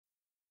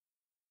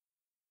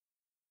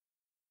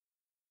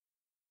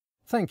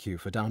Thank you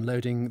for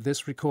downloading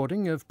this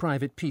recording of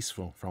Private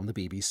Peaceful from the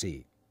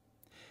BBC.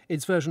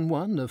 It's version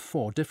 1 of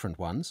 4 different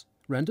ones,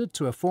 rendered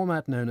to a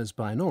format known as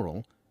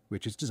binaural,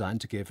 which is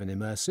designed to give an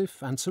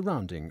immersive and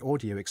surrounding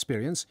audio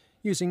experience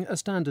using a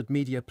standard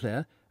media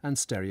player and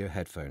stereo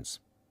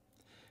headphones.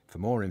 For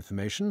more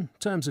information,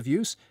 terms of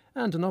use,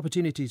 and an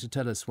opportunity to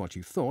tell us what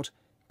you thought,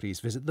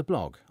 please visit the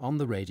blog on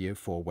the Radio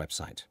 4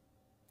 website.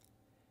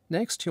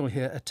 Next, you'll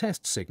hear a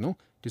test signal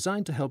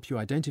designed to help you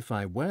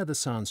identify where the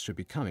sounds should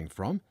be coming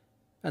from,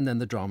 and then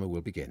the drama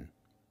will begin.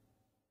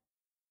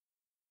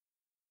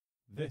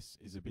 This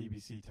is a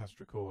BBC test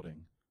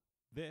recording.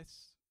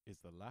 This is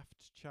the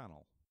left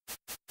channel.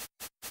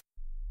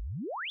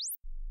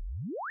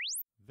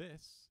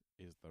 This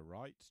is the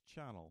right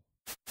channel.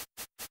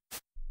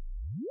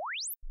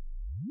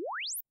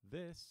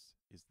 This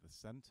is the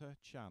centre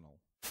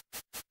channel.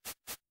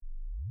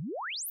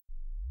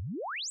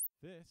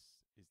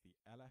 This is the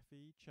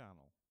LFE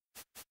channel.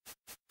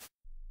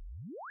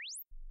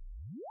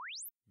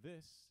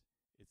 This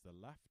is the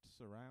left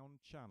surround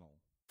channel.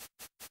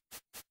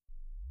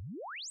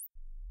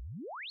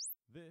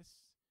 This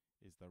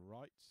is the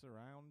right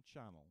surround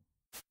channel.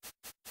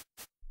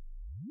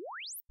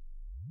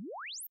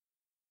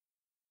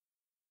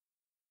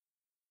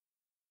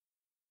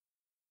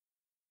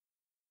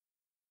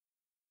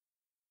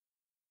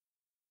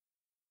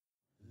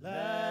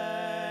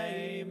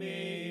 Lay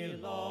me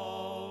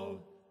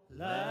low,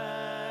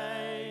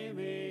 lay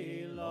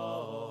me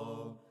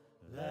low,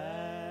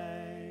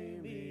 lay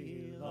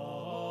me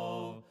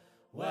low,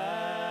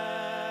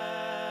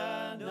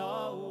 where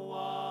no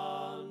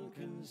one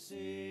can see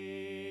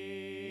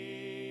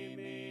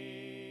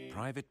me.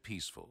 Private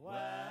Peaceful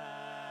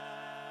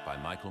by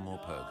Michael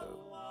Morpurgo.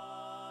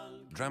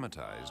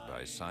 Dramatized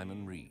by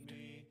Simon Reed.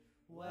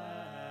 Where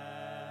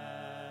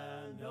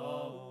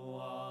no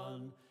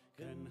one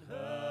can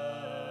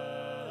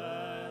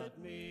hurt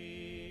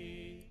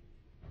me.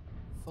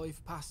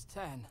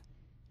 10:05.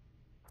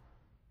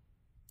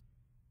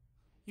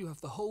 You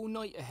have the whole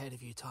night ahead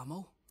of you,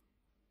 Tomo.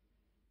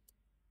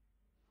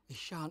 I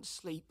shan't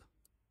sleep.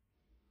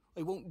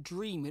 I won't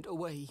dream it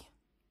away.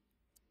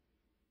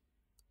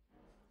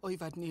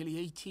 I've had nearly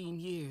 18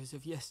 years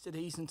of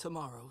yesterdays and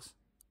tomorrows.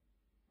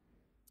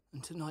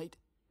 And tonight,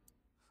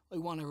 I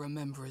want to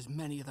remember as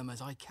many of them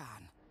as I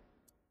can.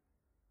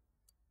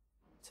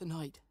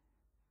 Tonight,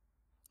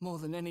 more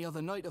than any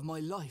other night of my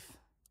life,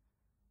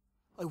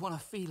 I want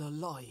to feel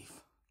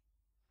alive.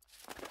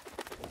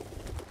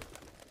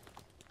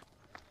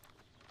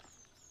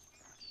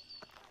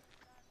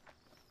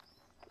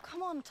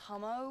 Come on,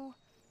 Tomo.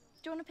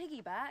 Do you want a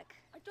piggyback?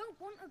 I don't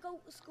want to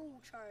go to school,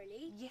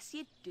 Charlie. Yes,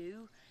 you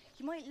do.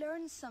 You might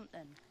learn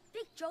something.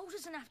 Big Joe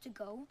doesn't have to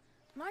go,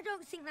 and I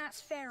don't think that's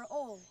fair at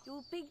all.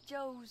 You're Big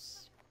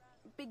Joe's...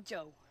 Big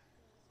Joe.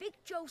 Big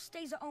Joe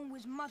stays at home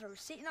with his mother,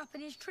 sitting up in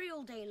his tree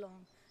all day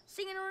long,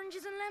 singing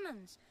oranges and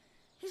lemons.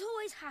 He's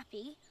always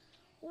happy,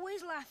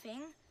 always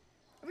laughing.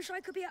 I wish I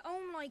could be at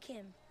home like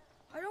him.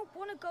 I don't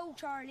want to go,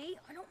 Charlie.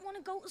 I don't want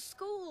to go to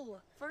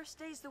school. First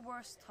day's the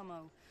worst,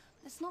 Tomo.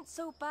 It's not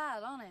so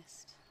bad,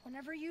 honest.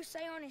 Whenever you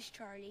say honest,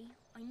 Charlie,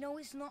 I know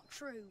it's not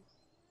true.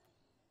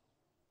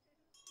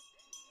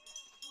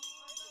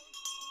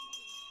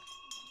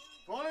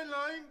 Fall in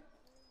line.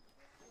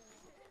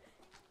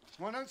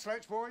 Come on, don't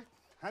slouch, boy.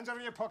 Hands over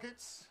your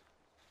pockets.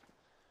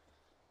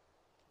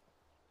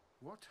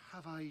 What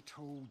have I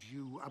told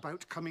you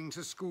about coming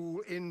to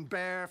school in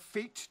bare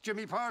feet,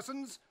 Jimmy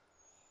Parsons?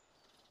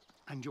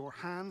 And your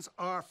hands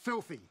are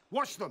filthy.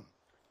 Wash them.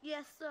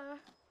 Yes, sir.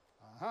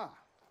 Aha.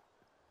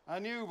 A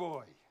new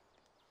boy.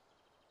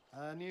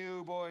 A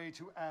new boy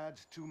to add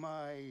to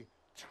my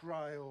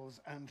trials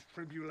and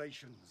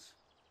tribulations.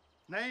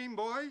 Name,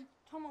 boy?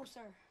 Tomo,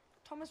 sir.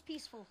 Thomas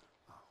Peaceful.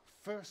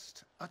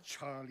 First a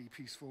Charlie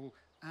Peaceful,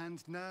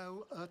 and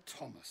now a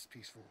Thomas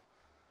Peaceful.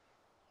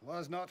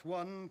 Was not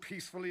one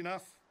peaceful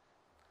enough?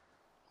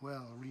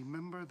 Well,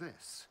 remember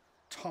this,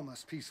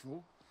 Thomas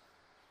Peaceful.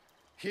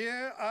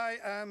 Here I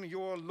am,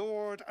 your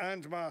lord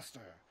and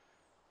master.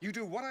 You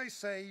do what I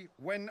say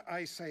when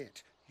I say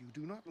it. You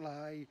do not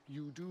lie,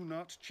 you do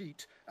not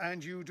cheat,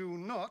 and you do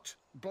not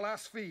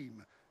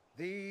blaspheme.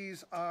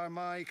 These are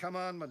my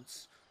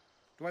commandments.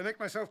 Do I make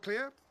myself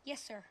clear?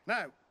 Yes, sir.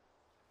 Now,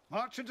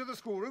 march into the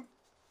schoolroom.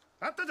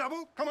 At the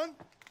double, come on.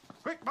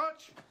 Quick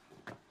march.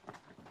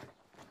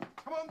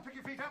 Come on, pick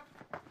your feet up.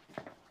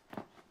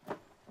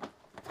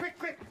 Quick,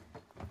 quick.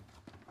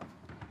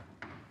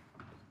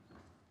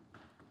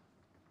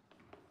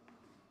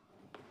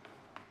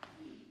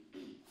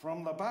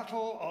 From the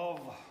Battle of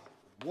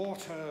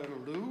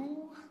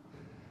Waterloo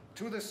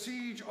to the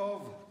Siege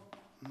of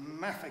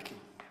Mafeking,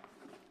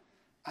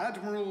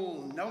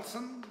 Admiral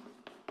Nelson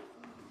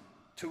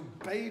to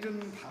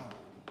Baden-Powell.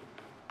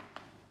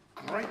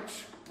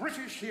 Great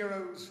British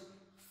heroes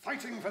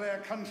fighting for their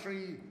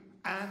country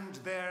and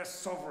their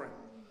sovereign.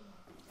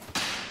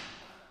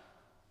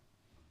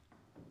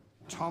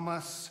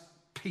 Thomas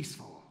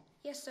Peaceful.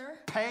 Yes, sir.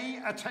 Pay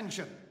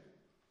attention.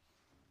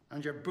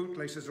 And your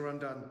bootlaces are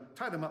undone.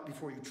 Tie them up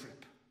before you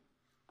trip.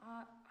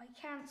 I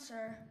can't,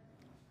 sir.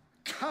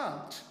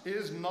 Can't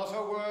is not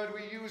a word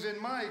we use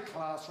in my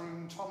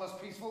classroom, Thomas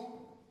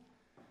Peaceful.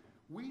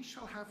 We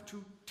shall have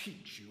to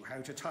teach you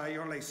how to tie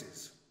your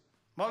laces.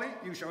 Molly,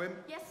 you show him.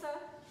 Yes,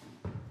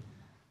 sir.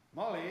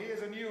 Molly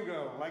is a new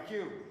girl, like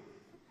you.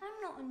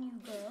 I'm not a new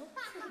girl.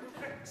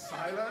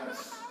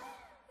 Silence.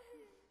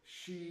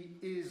 She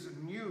is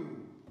new,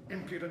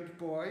 impudent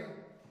boy.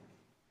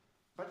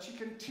 But she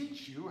can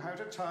teach you how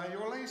to tie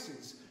your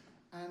laces.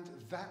 And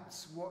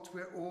that's what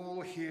we're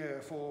all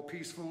here for,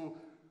 Peaceful,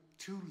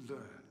 to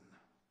learn.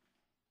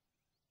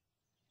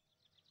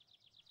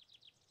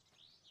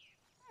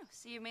 Oh,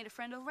 so you've made a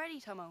friend already,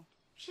 Tomo.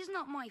 She's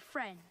not my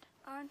friend.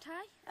 Aren't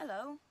I?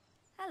 Hello.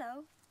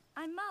 Hello,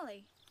 I'm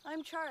Molly.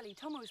 I'm Charlie,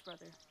 Tomo's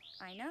brother.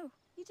 I know.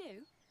 You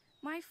do?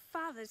 My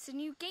father's the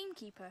new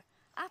gamekeeper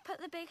up at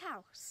the big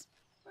house.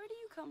 Where do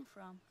you come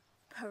from?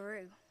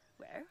 Peru.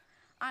 Where?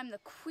 I'm the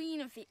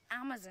queen of the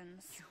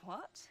Amazons.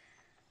 What?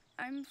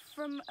 I'm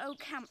from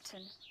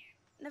Oakhampton.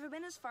 Never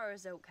been as far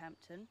as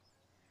Oakhampton.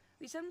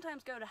 We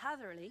sometimes go to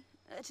Hatherley,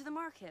 to the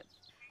market.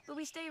 But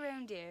we stay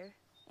round here,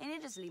 in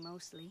Iddesleigh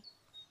mostly.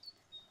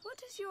 What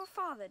does your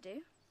father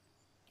do?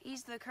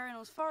 He's the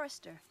Colonel's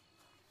forester.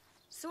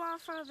 So our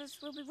fathers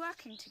will be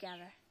working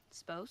together.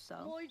 Suppose so.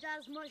 My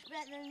dad's much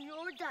better than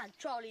your dad,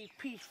 Charlie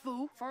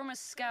Peaceful. Form a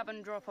scab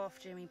and drop off,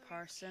 Jimmy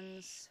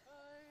Parsons.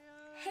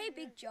 Hey,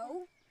 Big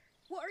Joe.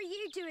 What are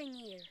you doing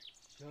here?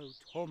 So,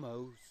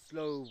 Tomo,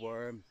 slow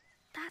worm.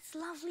 That's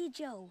lovely,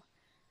 Joe.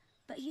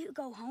 But you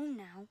go home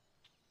now.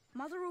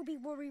 Mother will be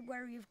worried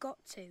where you've got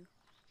to.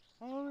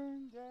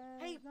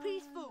 Hey,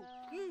 Peaceful,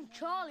 you and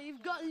Charlie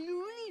have got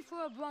Looney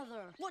for a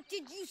brother. What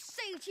did you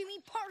say, Jimmy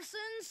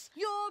Parsons?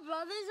 Your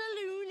brother's a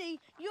loony.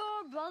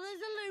 Your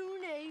brother's a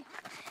loony.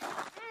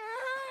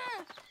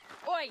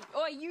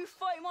 Oi, you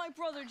fight my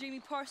brother, Jimmy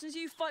Parsons.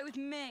 You fight with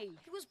me.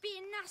 He was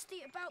being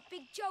nasty about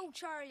Big Joe,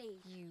 Charlie.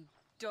 You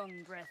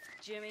dung breath,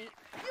 Jimmy.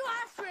 You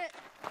asked for it,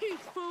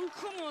 Peaceful.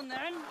 Come on,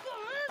 then.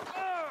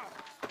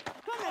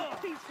 Come on,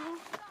 Peaceful.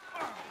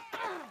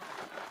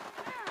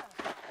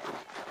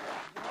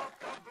 What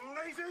the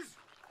blazes?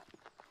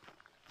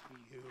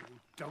 You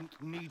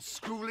don't need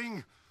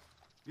schooling.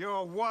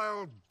 You're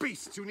wild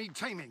beasts who need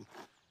taming.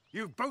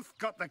 You've both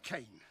got the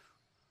cane.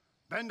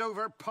 Bend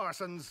over,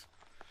 Parsons.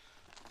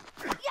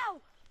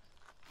 Yo!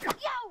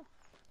 Yo!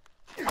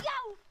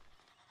 Yo!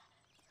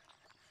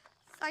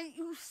 Thank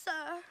you,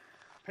 sir.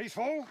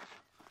 Peaceful.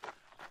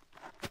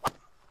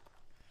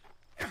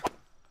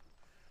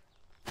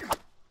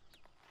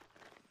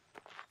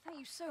 Thank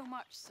you so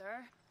much,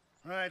 sir.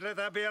 Right, let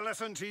that be a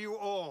lesson to you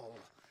all.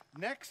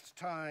 Next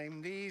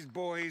time, these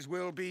boys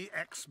will be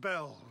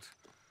expelled,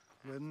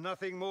 with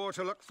nothing more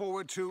to look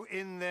forward to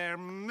in their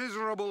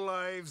miserable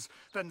lives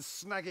than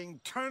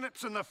snagging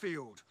turnips in the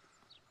field.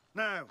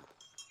 Now,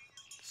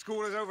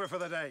 school is over for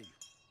the day.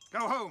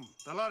 Go home,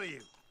 the lot of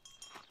you.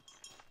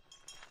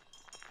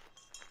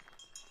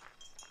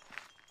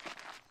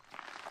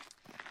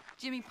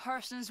 Jimmy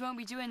Parsons won't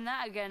be doing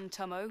that again,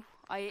 Tomo.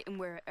 I hit him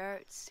where it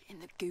hurts, in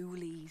the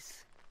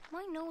ghoulies.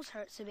 My nose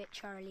hurts a bit,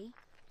 Charlie.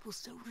 Well,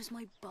 so does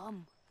my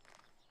bum.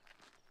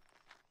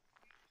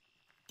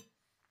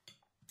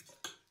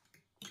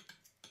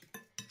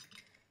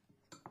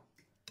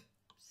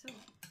 So,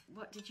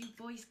 what did you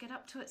boys get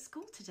up to at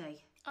school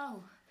today?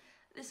 Oh,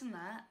 this and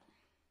that.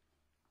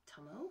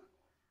 Tomo?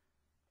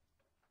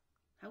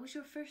 How was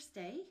your first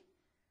day?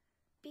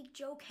 Big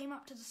Joe came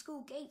up to the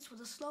school gates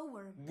with a slow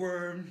worm.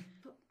 Worm.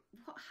 But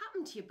what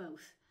happened to you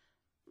both?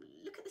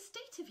 Look at the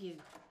state of you.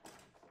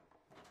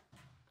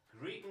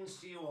 Greetings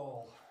to you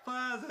all.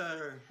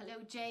 Father. Hello,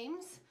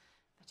 James.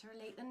 Better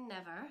late than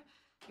never.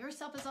 Your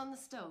supper's is on the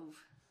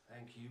stove.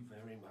 Thank you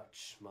very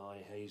much, my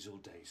Hazel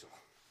Dazel.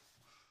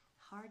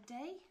 Hard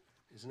day?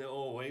 Isn't it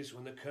always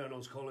when the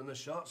Colonel's calling the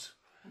shots?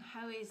 And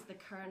how is the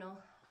Colonel?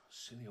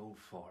 Silly old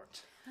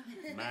fart.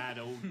 Mad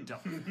old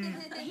duffer.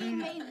 He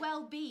may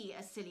well be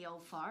a silly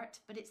old fart,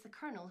 but it's the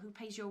Colonel who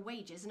pays your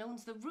wages and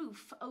owns the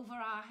roof over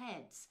our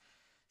heads.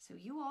 So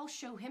you all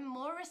show him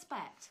more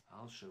respect.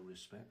 I'll show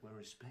respect where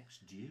respect's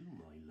due,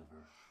 my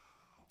lover.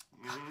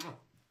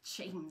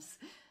 James.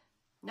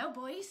 Now,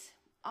 boys,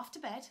 off to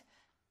bed.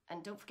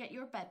 And don't forget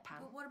your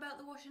bedpan. But what about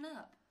the washing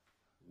up?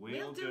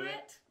 We'll do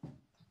it.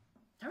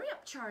 Hurry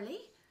up,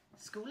 Charlie.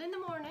 School in the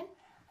morning.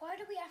 Why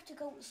do we have to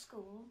go to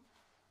school?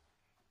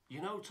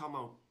 You know,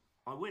 Tomo,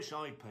 I wish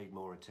I'd paid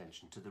more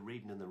attention to the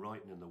reading and the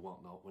writing and the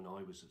whatnot when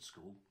I was at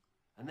school.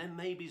 And then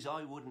maybe's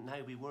I wouldn't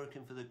now be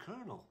working for the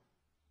Colonel.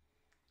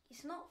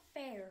 It's not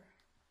fair.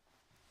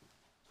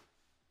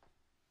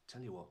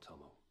 Tell you what,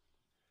 Tomo.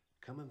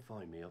 Come and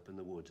find me up in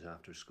the woods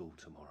after school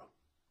tomorrow.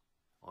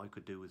 I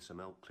could do with some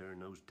help clearing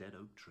those dead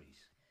oak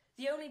trees.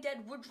 The only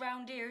dead wood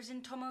round here is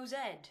in Tomo's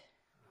head.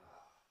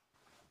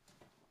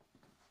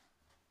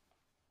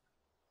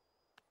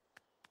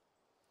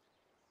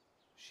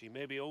 She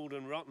may be old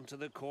and rotten to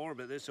the core,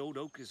 but this old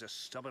oak is a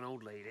stubborn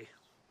old lady.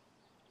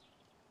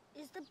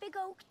 Is the big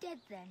oak dead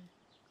then?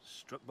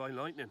 Struck by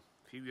lightning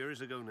a few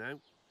years ago now.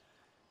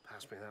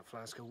 Pass me that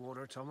flask of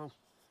water, Tomo.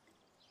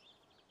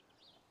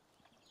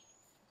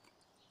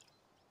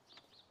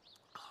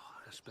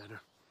 That's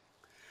better.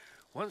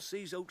 Once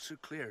these oats are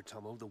clear,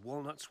 Tomo, the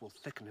walnuts will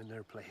thicken in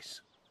their place.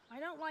 I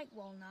don't like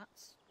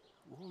walnuts.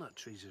 Walnut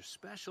trees are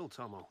special,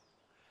 Tomo.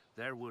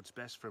 Their wood's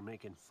best for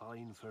making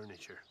fine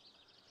furniture.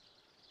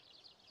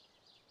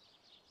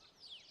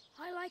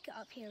 I like it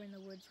up here in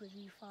the woods with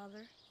you,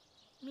 Father.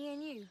 Me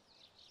and you.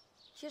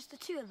 Just the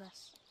two of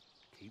us.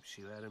 Keeps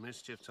you out of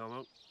mischief,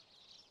 Tomo.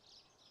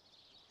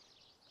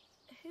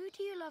 Who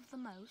do you love the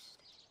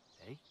most?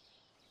 Eh?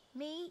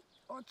 Me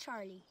or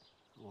Charlie?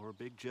 Or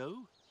Big Joe?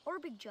 Or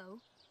Big Joe?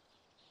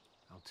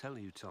 I'll tell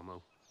you,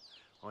 Tomo.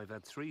 I've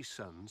had 3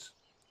 sons,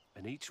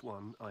 and each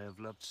one I have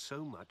loved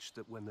so much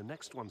that when the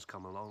next ones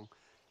come along,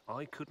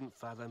 I couldn't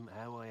fathom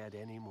how I had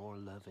any more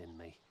love in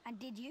me. And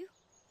did you?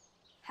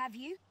 Have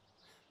you?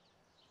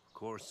 Of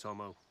course,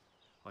 Tomo.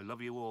 I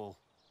love you all.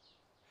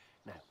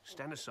 Now,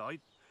 stand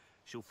aside.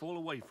 She'll fall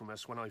away from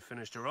us when I've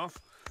finished her off.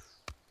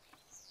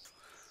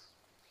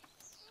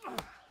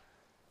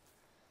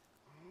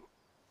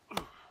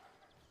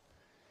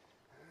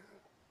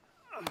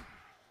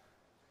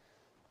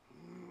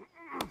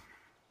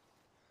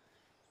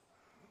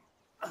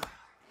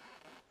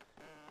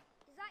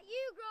 Is that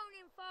you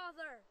groaning,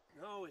 Father?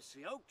 No, it's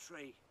the oak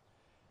tree.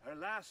 Her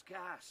last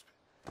gasp.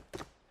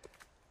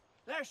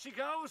 There she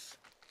goes.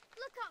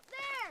 Look up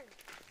there!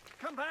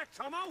 Come back,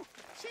 Tomo.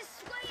 She's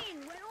swaying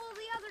when all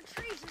the other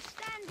trees are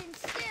standing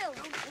still.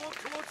 Don't walk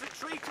towards the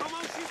tree,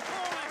 Tomo. She's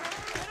falling.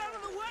 Get out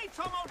of the way,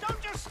 Tomo.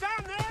 Don't just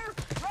stand there.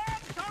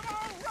 Run, Tomo,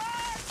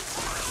 run!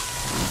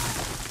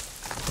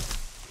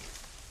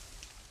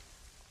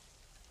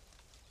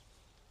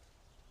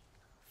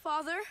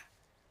 Father?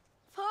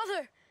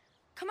 Father!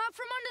 Come out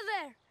from under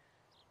there!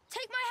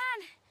 Take my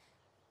hand!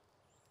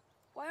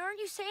 Why aren't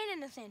you saying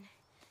anything?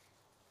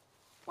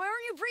 Why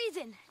aren't you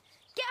breathing?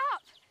 Get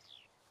up!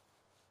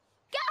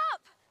 Get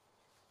up!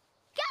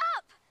 Get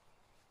up!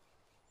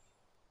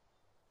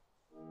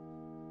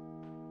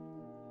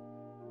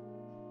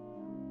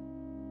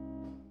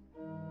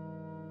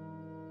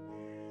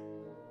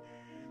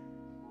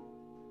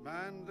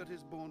 Man that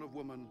is born of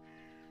woman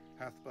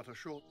hath but a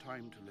short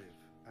time to live,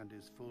 and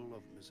is full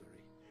of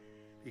misery.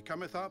 He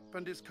cometh up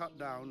and is cut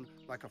down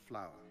like a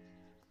flower.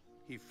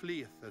 He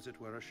fleeth as it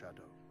were a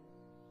shadow.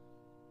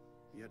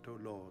 Yet, O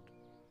Lord,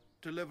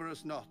 deliver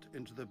us not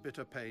into the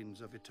bitter pains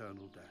of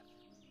eternal death.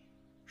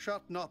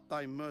 Shut not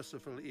thy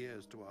merciful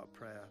ears to our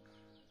prayer,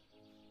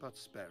 but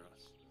spare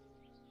us.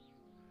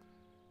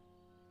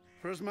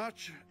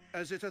 Forasmuch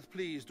as it hath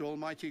pleased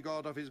Almighty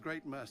God of his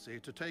great mercy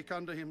to take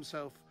unto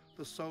himself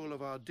the soul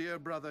of our dear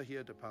brother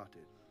here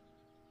departed,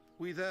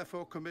 we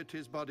therefore commit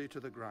his body to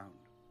the ground,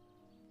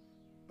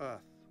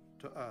 earth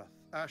to earth,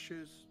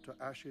 ashes to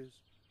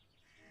ashes,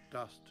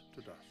 dust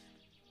to dust,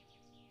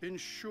 in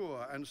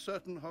sure and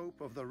certain hope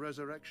of the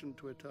resurrection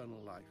to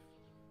eternal life.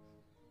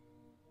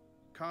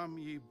 Come,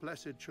 ye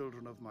blessed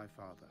children of my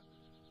Father,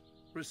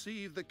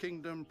 receive the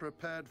kingdom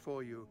prepared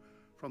for you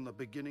from the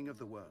beginning of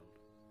the world.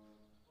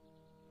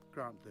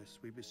 Grant this,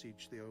 we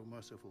beseech thee, O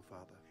merciful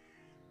Father,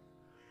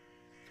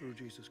 through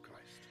Jesus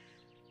Christ.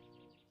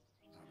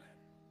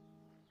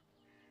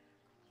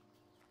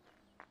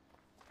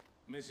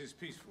 Amen. Mrs.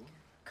 Peaceful?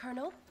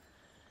 Colonel?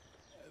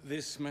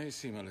 This may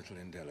seem a little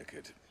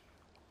indelicate.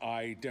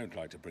 I don't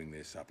like to bring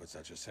this up at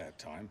such a sad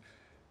time,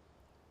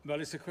 but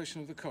it's a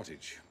question of the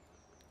cottage.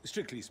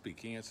 Strictly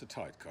speaking, it's a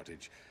tied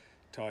cottage,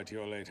 tied to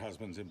your late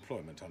husband's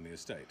employment on the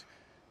estate.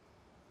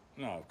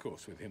 Now, of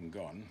course, with him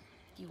gone...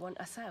 You want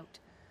us out?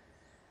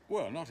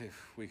 Well, not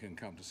if we can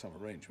come to some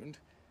arrangement.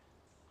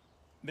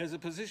 There's a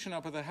position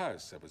up at the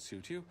house that would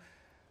suit you,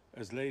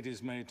 as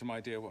lady's maid to my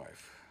dear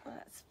wife. Well,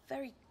 that's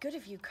very good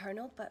of you,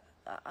 Colonel, but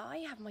I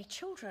have my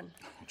children.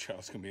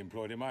 Charles can be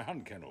employed in my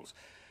hunt kennels.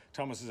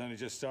 Thomas has only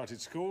just started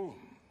school.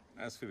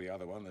 As for the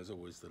other one, there's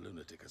always the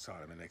lunatic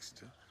asylum in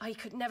Exeter. I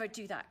could never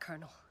do that,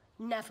 Colonel.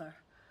 Never.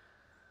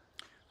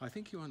 I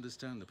think you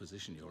understand the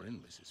position you're in,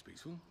 Mrs.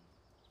 Peaceful.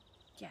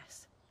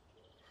 Yes,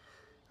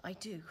 I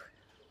do.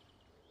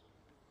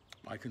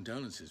 My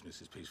condolences,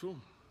 Mrs. Peaceful.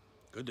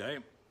 Good day.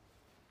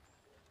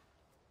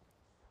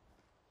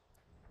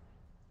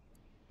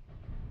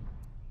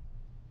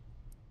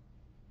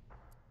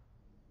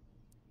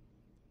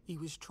 He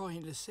was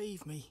trying to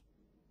save me.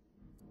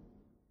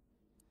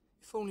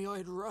 If only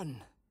I'd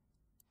run,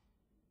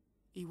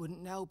 he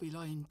wouldn't now be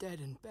lying dead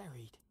and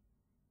buried.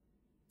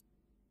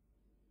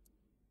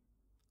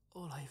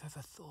 All I've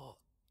ever thought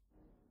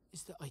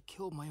is that I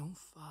killed my own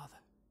father.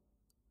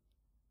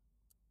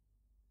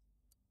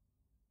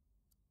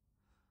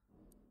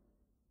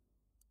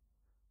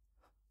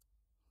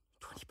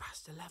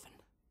 Past 11.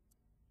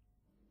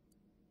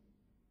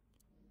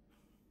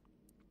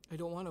 I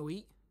don't want to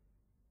eat.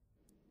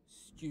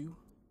 Stew,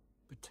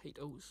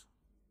 potatoes.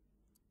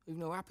 I've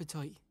no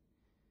appetite.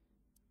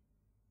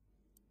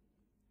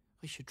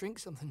 I should drink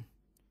something.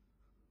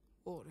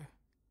 Water.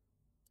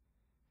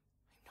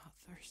 I'm not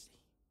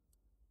thirsty.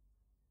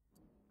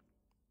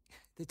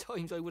 The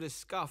times I would have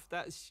scoffed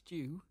that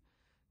stew,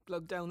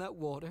 glugged down that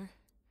water.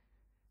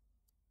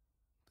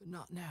 But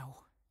not now.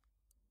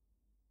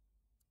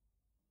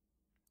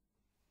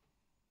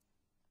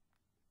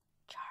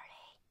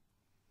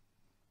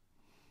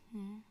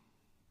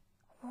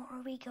 What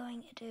are we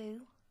going to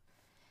do?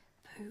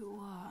 Pooh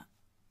what?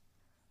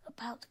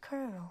 About the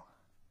Colonel.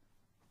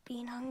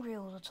 Being hungry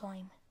all the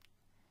time.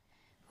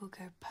 We'll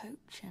go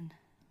poaching.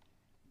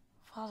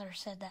 Father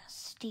said that's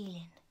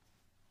stealing.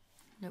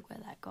 Look where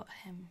that got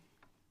him.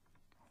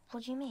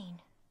 What do you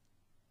mean?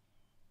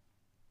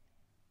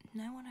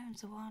 No one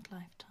owns the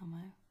wildlife,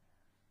 Tomo.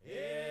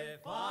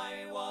 If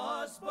I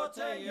was but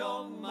a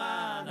young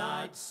man,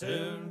 I'd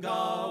soon go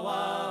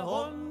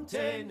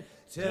a-hunting.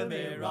 To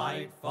me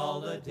right fall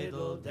the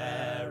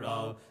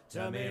diddle-dare-o,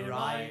 to me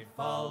right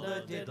fall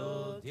the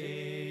diddle-dee.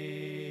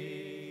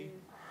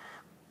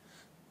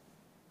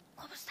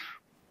 What was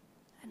that?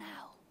 An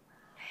owl.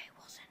 No, it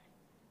wasn't.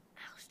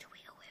 Owls to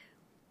wiggle-woo.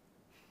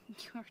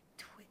 You're a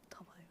twit,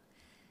 Tomo.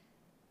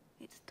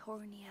 It's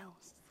tawny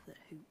owls that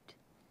hoot.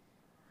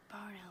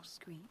 Barn owl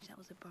screech, that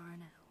was a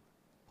barn owl.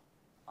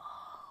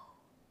 Oh.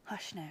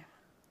 Hush now,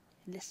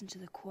 and listen to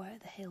the quiet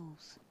of the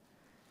hills.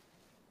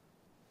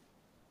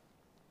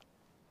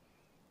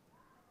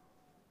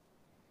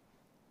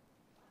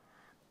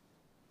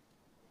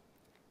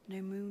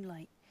 No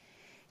moonlight.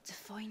 It's a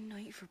fine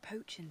night for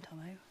poaching,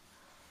 Tomo.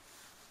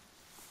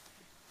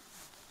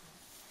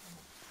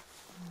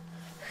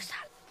 Who's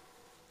that?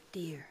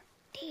 Deer.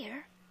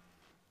 Deer?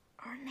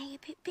 Aren't they a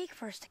bit big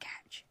for us to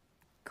catch?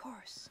 Of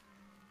course.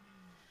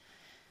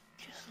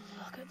 Just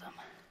look at them.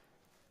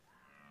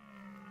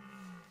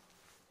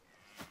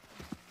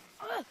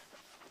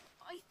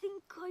 I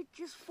think I've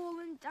just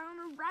fallen down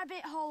a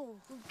rabbit hole.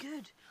 Oh,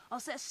 good. I'll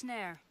set a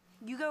snare.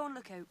 You go and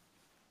look out.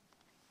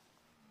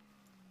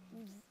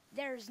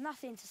 There's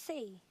nothing to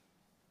see.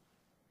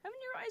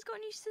 Haven't your eyes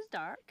gotten used to the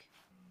dark?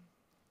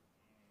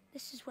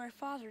 This is where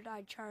Father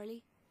died,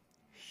 Charlie.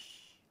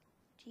 Shh.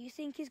 Do you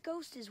think his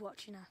ghost is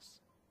watching us?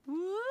 Woo!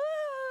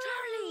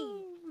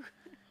 Charlie!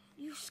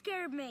 You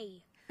scared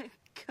me.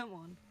 Come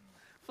on,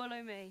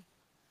 follow me.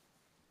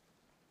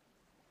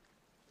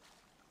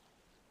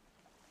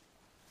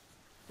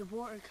 The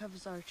water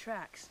covers our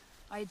tracks.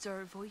 Hides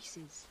our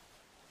voices.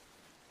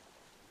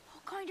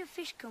 What kind of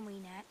fish can we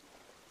net?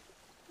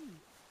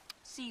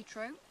 Sea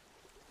trout.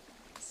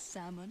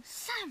 Salmon.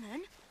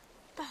 Salmon?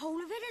 The whole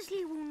of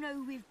Iddesleigh will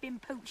know we've been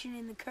poaching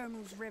in the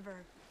Colonel's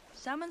River.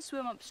 Salmon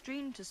swim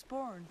upstream to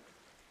spawn.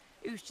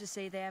 Who's to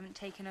say they haven't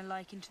taken a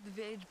liking to the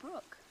village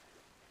brook?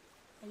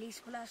 At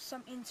least we'll have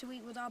something to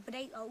eat with our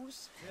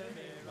potatoes. To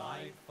me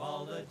right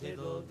fall the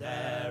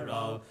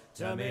diddle-dare-o,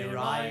 to me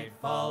right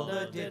fall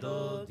the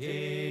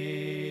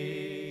diddle-dee.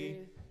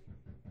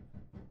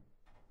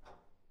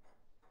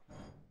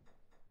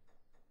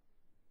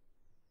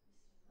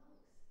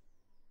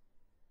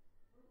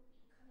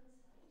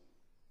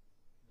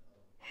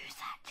 Who's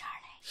that,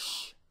 Charlie?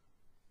 Shh.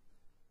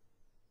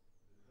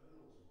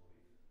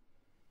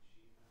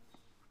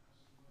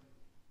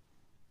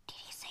 Did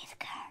you see the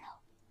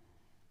Colonel?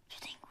 Do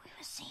you think we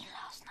were seen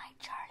last night,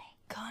 Charlie?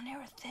 Can't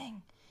hear a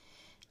thing.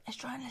 Let's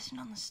try and listen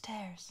on the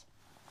stairs.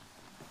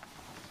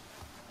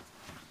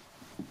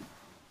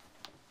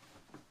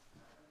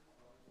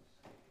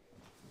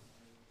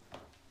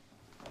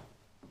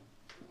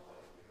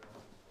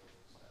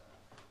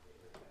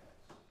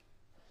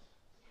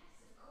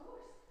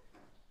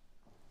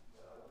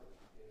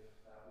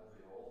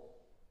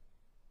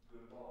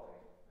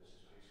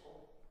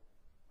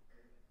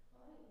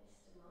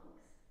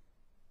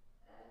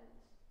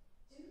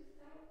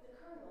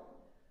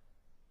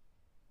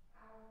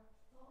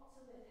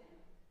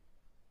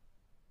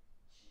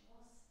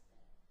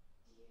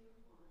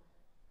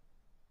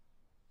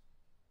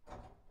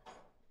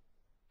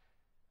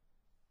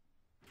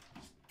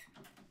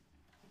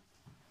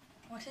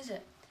 What is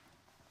it?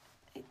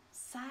 It's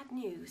sad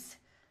news.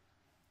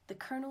 The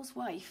Colonel's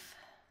wife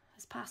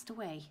has passed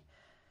away.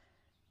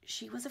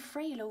 She was a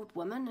frail old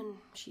woman and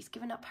she's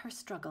given up her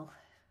struggle.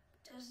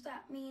 Does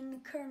that mean the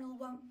Colonel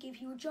won't give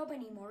you a job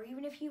anymore,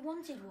 even if you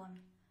wanted one?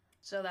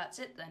 So that's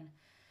it then?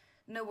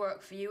 No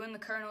work for you and the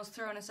Colonel's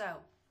throwing us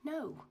out?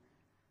 No.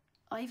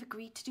 I've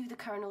agreed to do the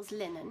Colonel's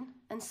linen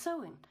and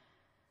sewing.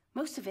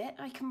 Most of it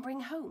I can bring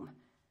home.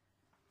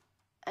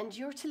 And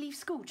you're to leave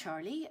school,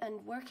 Charlie,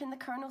 and work in the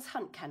Colonel's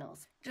hunt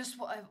kennels. Just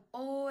what I've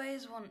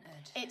always wanted.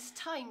 It's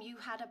time you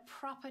had a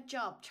proper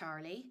job,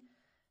 Charlie.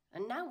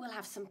 And now we'll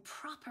have some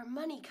proper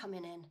money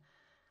coming in.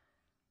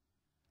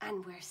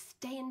 And we're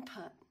staying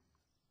put.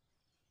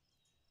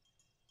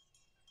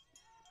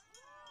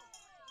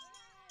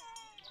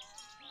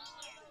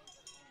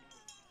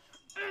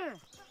 Did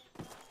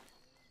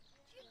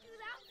you do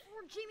that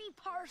for Jimmy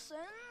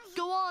Parsons?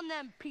 Go on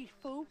then,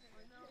 Peaceful.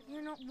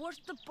 You're not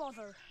worth the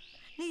bother.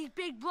 Need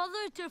Big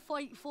Brother to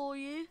fight for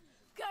you.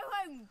 Go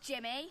home,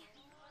 Jimmy.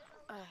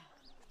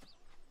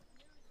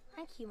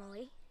 Thank you,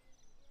 Molly.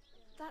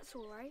 That's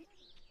all right.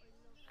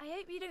 I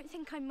hope you don't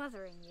think I'm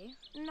mothering you.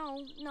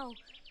 No, no.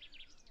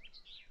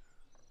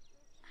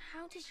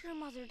 How did your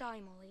mother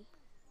die, Molly?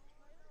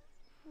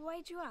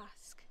 Why'd you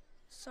ask?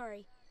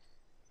 Sorry.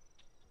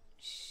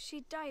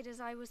 She died as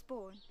I was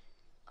born.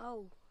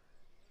 Oh.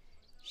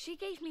 She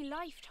gave me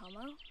life,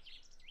 Tomo.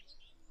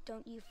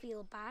 Don't you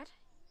feel bad?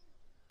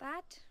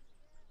 Bad?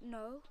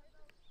 No.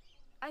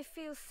 I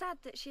feel sad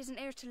that she isn't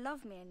here to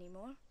love me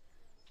anymore.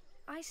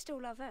 I still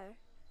love her,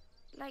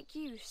 like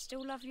you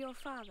still love your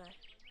father.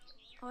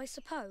 I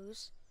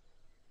suppose.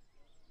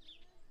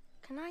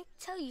 Can I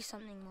tell you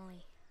something,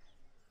 Molly?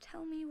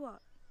 Tell me what?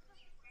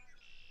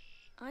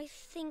 I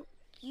think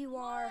you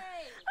are...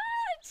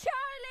 Oh,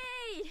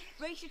 Charlie!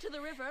 Race you to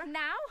the river.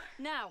 Now?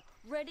 Now.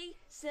 Ready,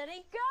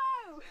 steady,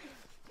 go!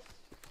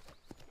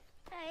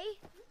 Hey,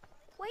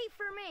 wait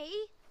for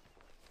me.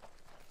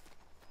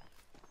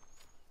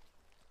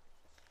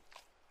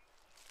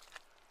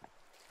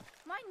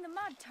 Mind the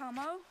mud,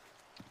 Tomo.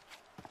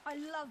 I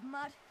love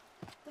mud.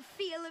 The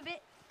feel of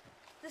it,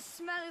 the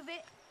smell of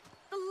it,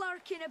 the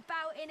larking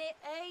about in it.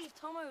 Hey,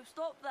 Tomo,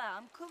 stop that.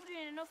 I'm covered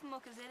in enough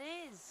muck as it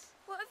is.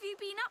 What have you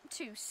been up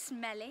to,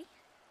 Smelly?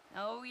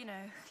 Oh, you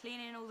know,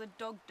 cleaning all the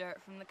dog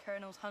dirt from the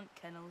Colonel's hunt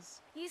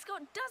kennels. He's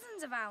got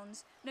dozens of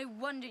hounds. No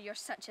wonder you're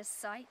such a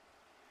sight.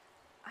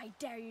 I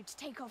dare you to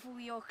take off all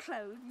your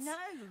clothes. No.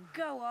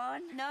 Go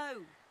on.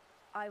 No.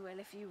 I will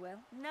if you will.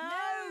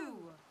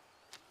 No.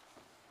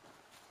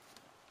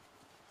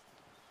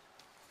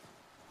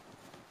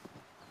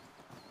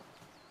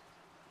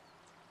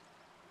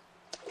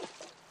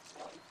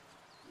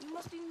 You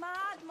must be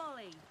mad,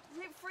 Molly.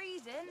 Isn't it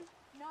freezing?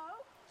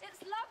 No,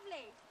 it's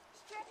lovely.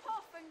 Strip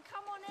off and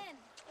come on in.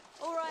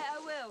 All right, I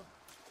will.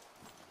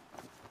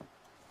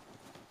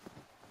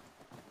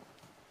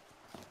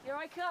 Here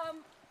I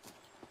come.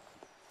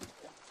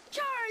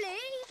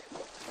 Charlie!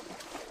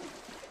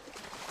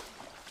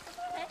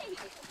 Hey.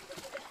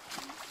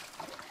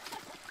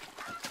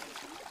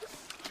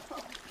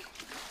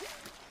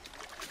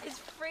 It's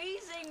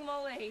freezing,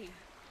 Molly.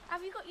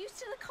 Have you got used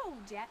to the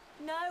cold yet?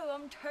 No,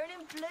 I'm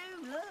turning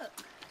blue, look.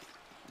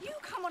 You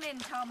come on in,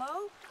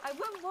 Tomo. I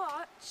won't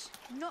watch.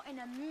 Not in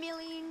a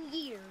million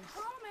years.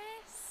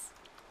 Promise.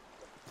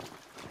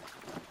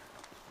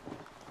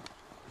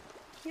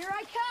 Here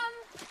I come.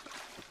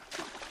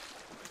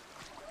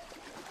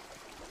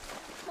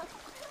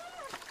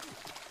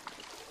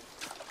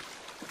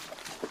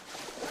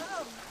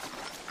 Oh.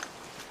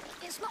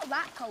 It's not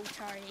that cold,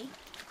 Charlie.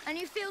 And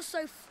you feel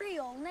so free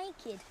all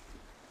naked.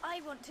 I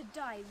want to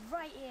die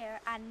right here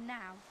and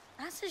now.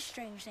 That's a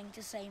strange thing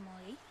to say,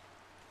 Molly.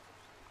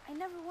 I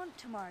never want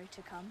tomorrow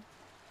to come,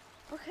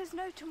 because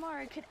no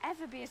tomorrow could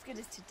ever be as good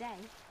as today.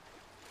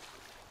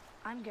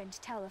 I'm going to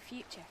tell the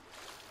future.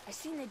 I've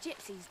seen the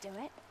gypsies do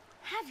it.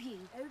 Have you?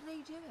 How do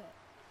they do it?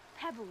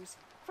 Pebbles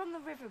from the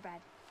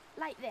riverbed,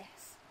 like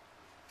this.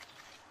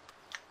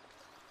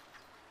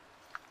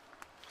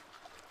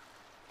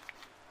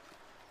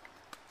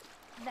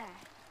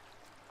 There.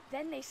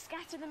 Then they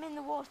scatter them in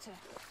the water.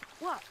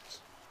 Watch.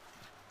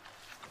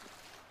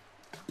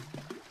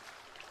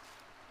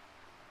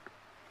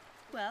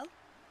 Well,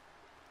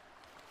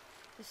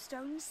 the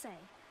stones say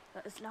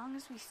that as long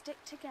as we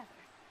stick together,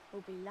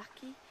 we'll be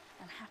lucky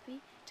and happy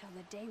till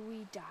the day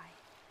we die.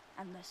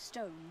 And the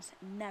stones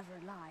never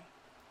lie.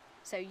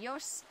 So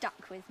you're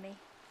stuck with me.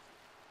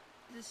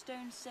 The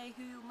stones say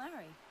who you'll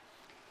marry?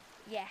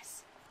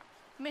 Yes,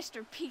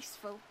 Mr.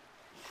 Peaceful.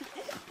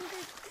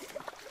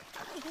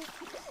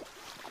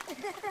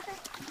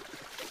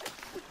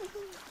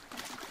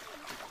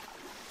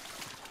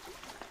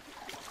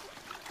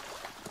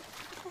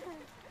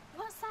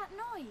 What's that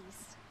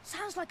noise?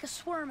 Sounds like a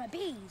swarm of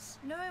bees.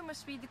 No, it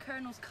must be the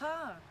Colonel's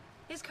car.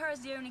 His car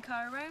is the only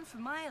car around for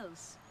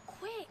miles.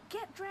 Quick,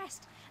 get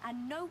dressed,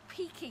 and no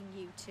peeking,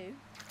 you two.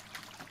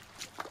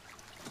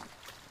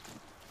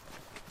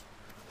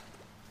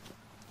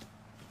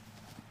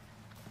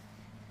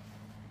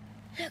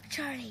 Look,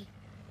 Charlie.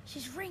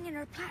 She's wringing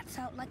her plaits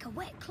out like a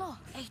wet cloth.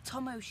 Hey,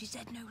 Tomo, she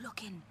said no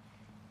looking.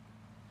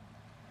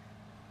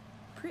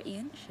 Pretty,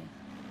 isn't she?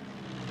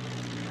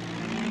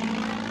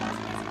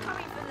 It's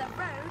coming from the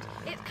road.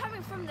 It's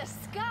coming from the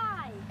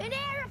sky. An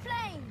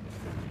aeroplane!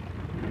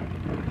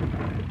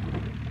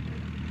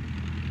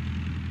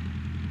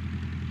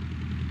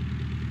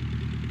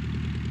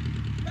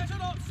 Better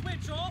not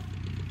switch off.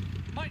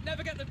 Might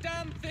never get the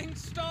damn thing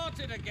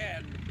started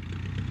again.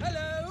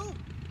 Hello?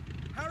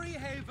 Harry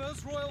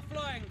Haver's Royal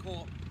Flying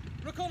Corps.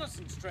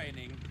 Reconnaissance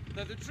training.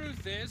 Though the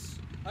truth is,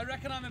 I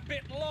reckon I'm a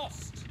bit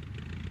lost.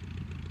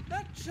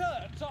 That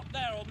church up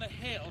there on the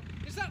hill,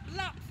 is that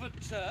Lapford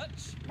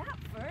Church?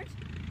 Lapford?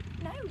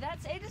 No,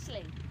 that's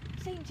Iddesleigh.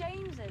 St.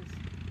 James's.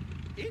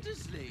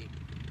 Iddesleigh?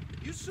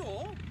 You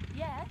saw?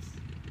 Yes.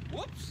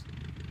 Whoops.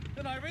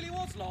 Then I really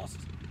was lost.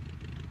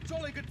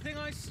 Jolly good thing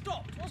I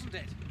stopped, wasn't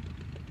it?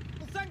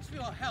 Well, thanks for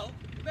your help.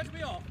 Let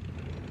me off.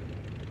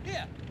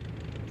 Here.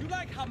 Do you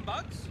like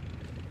humbugs?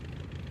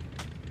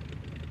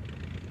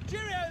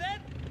 Cheerio,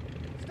 then.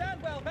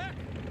 Stand well back.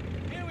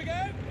 Here we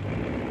go.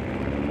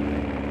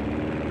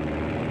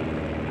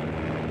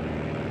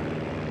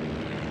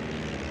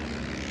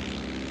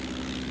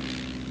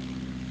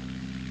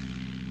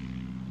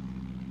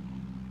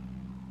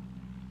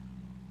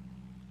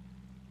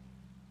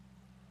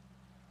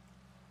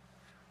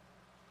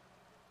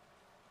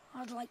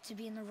 I'd like to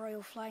be in the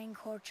Royal Flying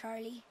Corps,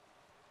 Charlie.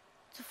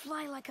 To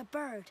fly like a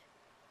bird.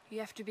 You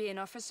have to be an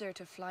officer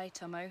to fly,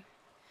 Tomo.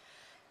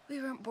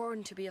 We weren't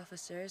born to be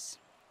officers.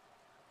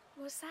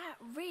 Was that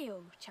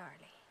real, Charlie?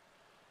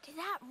 Did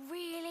that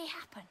really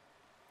happen?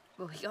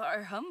 Well, we got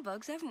our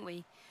humbugs, haven't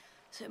we?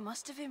 So it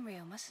must have been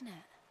real, mustn't it?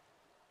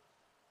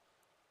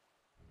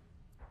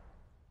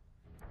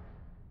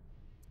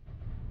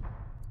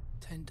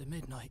 10 to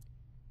midnight.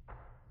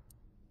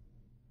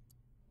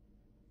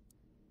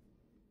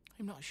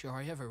 I'm not sure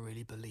I ever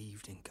really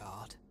believed in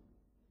God.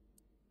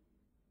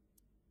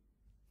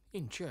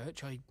 In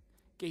church, I'd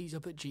gaze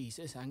up at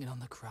Jesus hanging on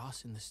the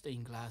cross in the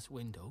stained glass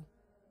window,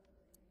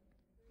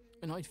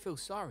 and I'd feel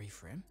sorry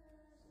for him,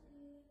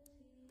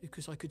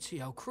 because I could see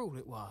how cruel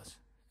it was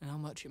and how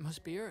much it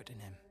must be hurting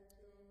him.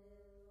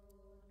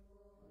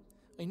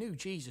 I knew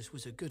Jesus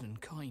was a good and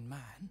kind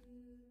man,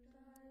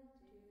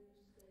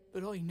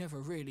 but I never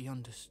really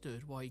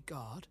understood why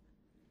God,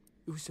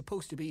 who was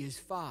supposed to be his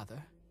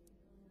father,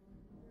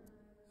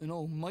 and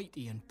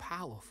almighty and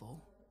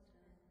powerful,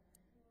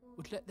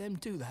 would let them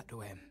do that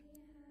to him.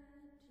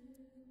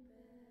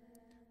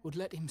 Would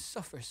let him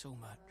suffer so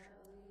much.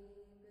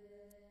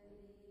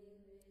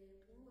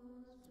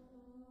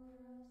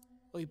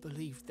 I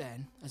believed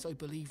then, as I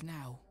believe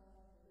now,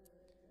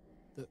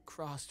 that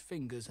crossed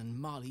fingers and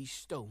Molly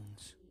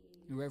stones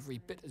are every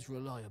bit as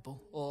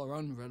reliable or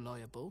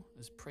unreliable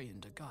as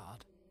praying to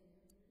God.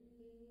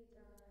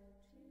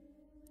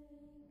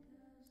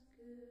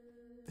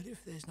 But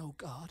if there's no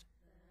God,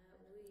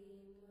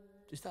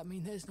 does that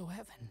mean there's no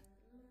heaven?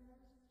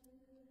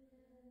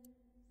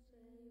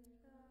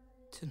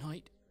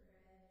 Tonight,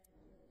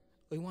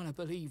 I want to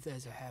believe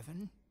there's a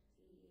heaven,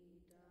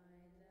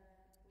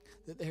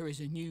 that there is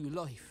a new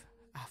life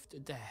after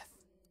death,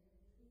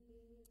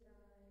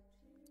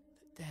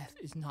 that death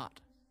is not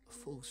a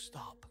full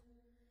stop.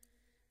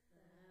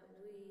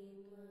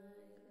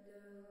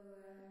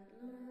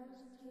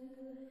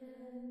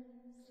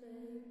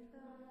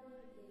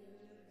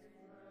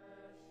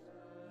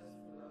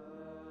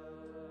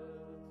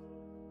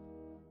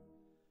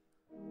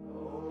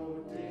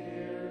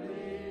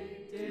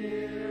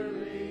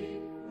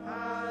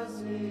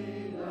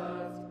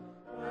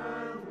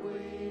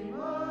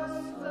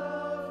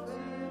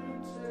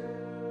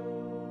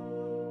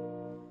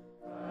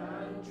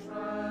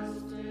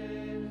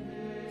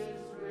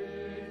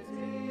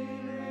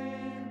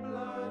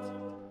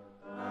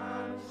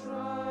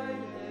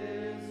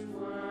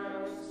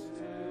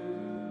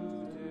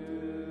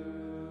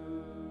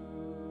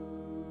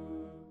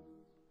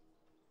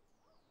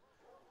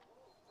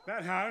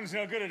 That hound's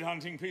no good at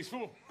hunting,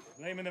 Peaceful.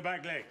 Lame in the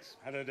back legs.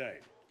 Had a day.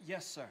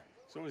 Yes, sir.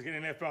 It's always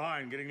getting left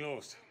behind, getting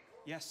lost.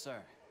 Yes, sir.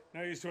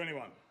 No use to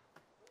anyone.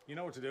 You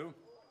know what to do?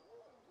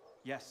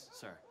 Yes,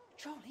 sir.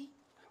 Charlie,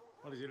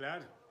 What is it,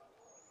 lad?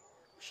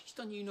 she's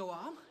done you no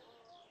harm.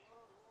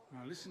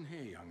 Now listen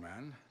here, young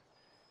man.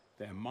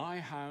 They're my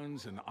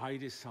hounds and I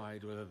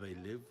decide whether they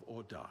live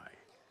or die.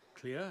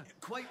 Clear?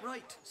 Quite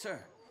right, sir.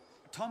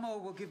 Tomo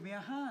will give me a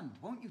hand,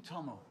 won't you,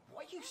 Tomo?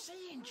 What are you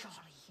saying, Charlie?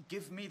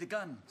 Give me the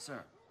gun,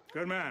 sir.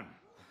 Good man.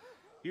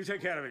 You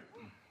take care of it.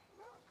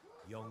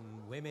 Young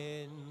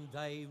women,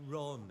 they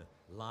run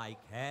like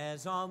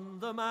hares on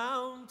the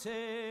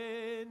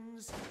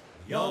mountains.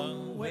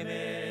 Young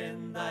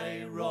women,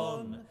 they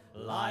run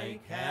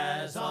like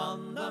hares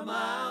on the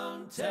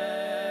mountains.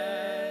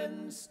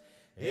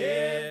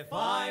 If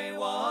I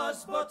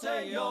was but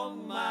a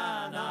young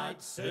man,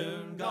 I'd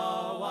soon go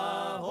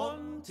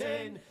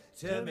a-hunting.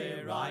 To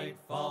me right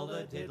fall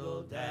the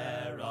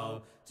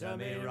diddle-dare-o, to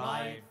me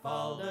right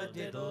fall the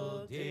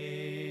diddle-dee.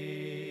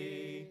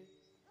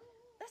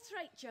 That's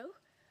right, Joe.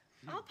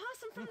 I'll pass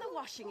them from the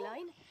washing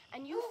line,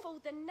 and you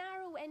fold the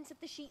narrow ends of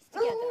the sheets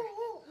together.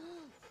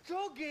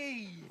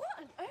 Doggy! What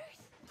on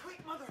earth?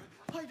 Quick, Mother!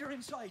 Hide her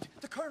inside.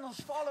 The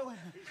Colonel's following.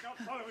 He's not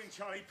following,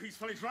 Charlie.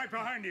 Peaceful, he's right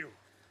behind you.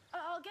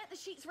 I'll get the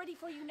sheets ready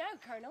for you now,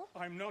 Colonel.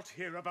 I'm not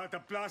here about the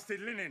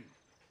blasted linen.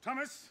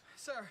 Thomas?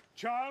 Sir.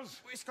 Charles?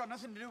 It's got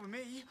nothing to do with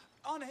me.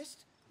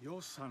 Honest.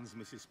 Your sons,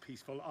 Mrs.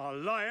 Peaceful, are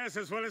liars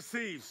as well as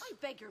thieves. I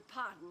beg your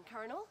pardon,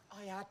 Colonel.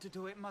 I had to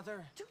do it,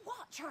 Mother. Do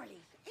what,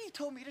 Charlie? He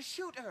told me to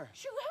shoot her.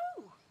 Shoot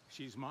who?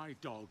 She's my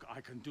dog. I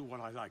can do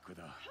what I like with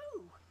her.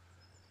 Who?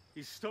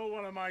 He stole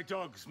one of my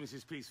dogs,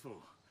 Mrs.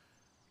 Peaceful.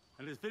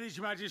 And as village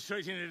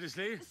magistrate in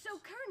Iddesleigh... So,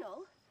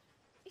 Colonel,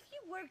 if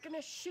you were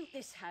gonna shoot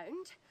this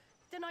hound,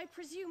 then I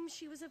presume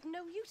she was of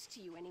no use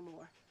to you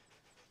anymore.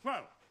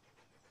 Well,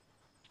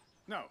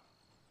 no.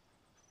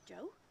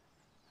 Joe?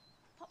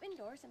 Pop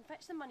indoors and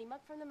fetch the money mug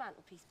from the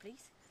mantelpiece,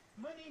 please.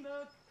 Money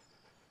mug.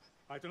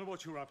 I don't know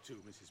what you're up to,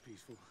 Mrs.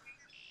 Peaceful.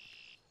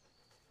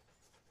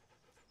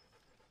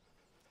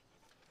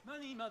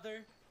 Money,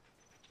 Mother.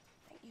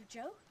 Thank you,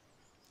 Joe.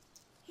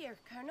 Here,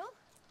 Colonel.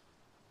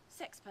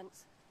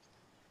 Sixpence.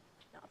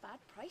 Not a bad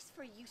price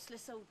for a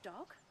useless old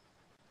dog.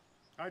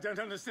 I don't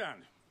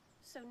understand.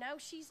 So now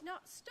she's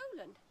not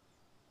stolen,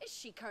 is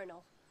she,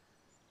 Colonel?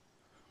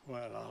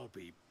 Well, I'll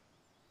be...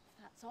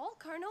 That's all,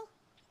 Colonel.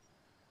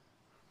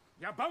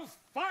 You're both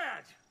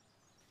fired!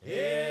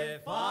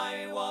 If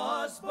I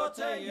was but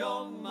a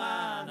young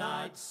man,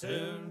 I'd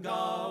soon go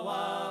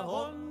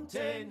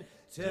a-hunting.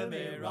 to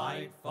me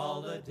right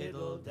fall the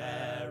diddle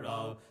dare,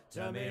 oh,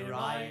 to me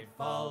right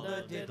fall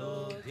the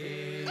diddle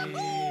dee.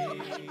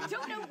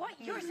 Don't know what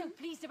you're so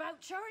pleased about,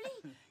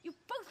 Charlie. You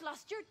both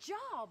lost your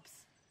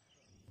jobs.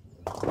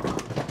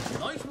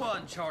 Nice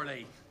one,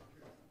 Charlie.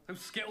 Those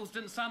Skittles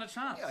didn't stand a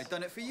chance. Yeah, I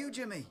done it for you,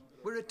 Jimmy.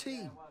 We're a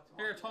team.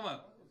 Here,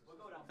 Tomo.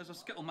 There's a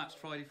Skittle match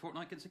Friday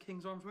fortnight against the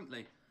King's Arms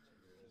Winkley.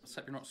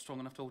 Except you're not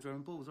strong enough to hold your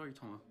own balls, are you,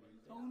 Tomo?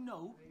 Oh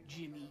no,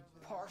 Jimmy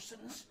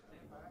Parsons.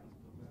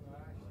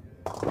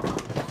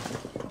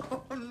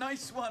 Oh,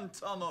 nice one,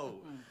 Tomo.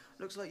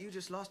 Looks like you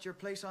just lost your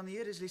place on the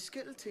Iddesleigh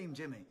Skittle team,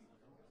 Jimmy.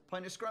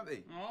 Pint of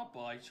scrumpy? Oh,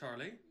 bye,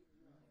 Charlie.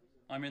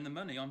 I'm in the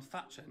money, I'm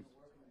thatching.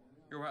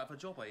 You're out of a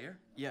job, I hear?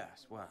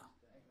 Yes, well.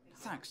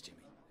 Thanks, Jimmy.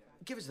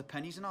 Give us the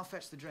pennies and I'll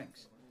fetch the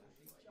drinks.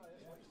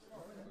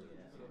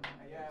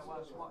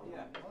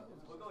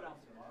 We'll go down.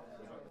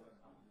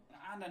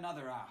 And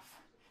another half.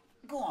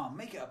 Go on,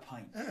 make it a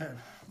pint.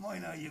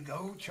 Mind how you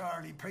go,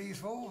 Charlie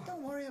Peaceful.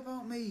 Don't worry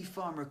about me,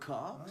 Farmer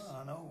Cox.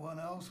 Oh, no one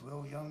else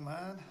will, young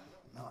man.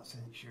 Not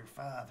since your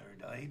father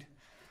died.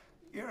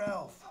 Your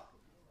health.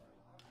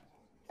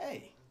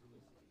 Hey,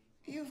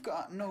 you've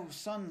got no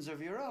sons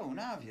of your own,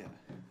 have you?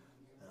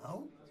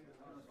 No?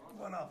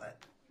 What of it?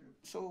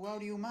 So how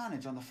do you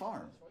manage on the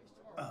farm?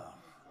 Oh,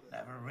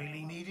 never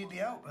really needed the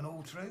help, in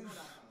all truth,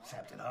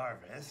 except at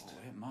harvest.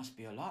 Oh, it must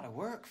be a lot of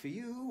work for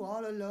you,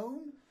 all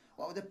alone.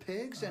 What with the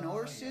pigs and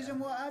horses and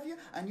what have you?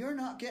 And you're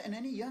not getting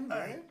any younger.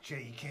 Hey,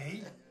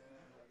 cheeky.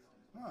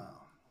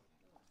 Well,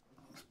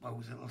 I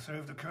suppose it'll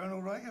serve the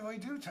Colonel right if I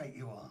do take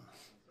you on.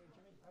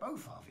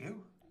 Both of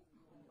you.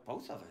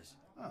 Both of us?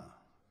 Oh,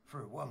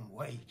 for one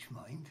wage,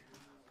 mind.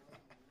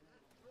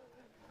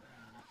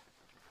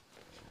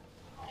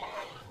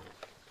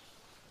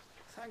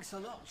 Thanks a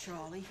lot,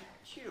 Charlie.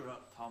 Cheer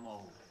up,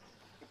 Tomo.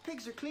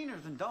 Pigs are cleaner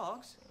than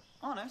dogs.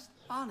 Honest.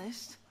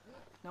 Honest?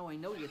 Now I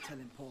know you're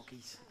telling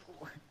porkies.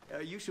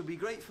 You should be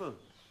grateful.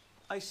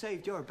 I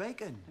saved your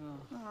bacon.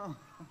 Oh.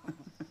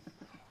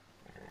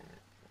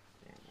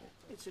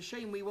 It's a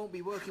shame we won't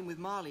be working with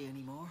Marley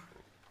anymore.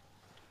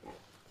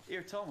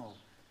 Here, Tomo.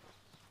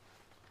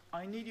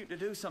 I need you to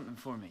do something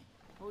for me.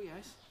 Oh,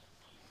 yes?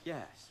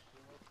 Yes.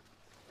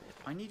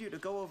 I need you to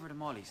go over to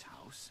Molly's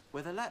house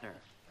with a letter.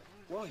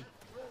 Why?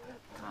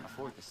 Can't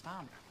afford the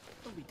stamp.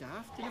 Don't be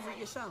daft. Deliver it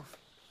yourself.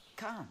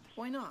 Can't.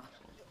 Why not?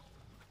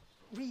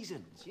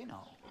 Reasons, you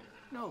know.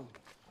 No,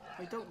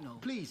 I don't know.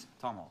 Please,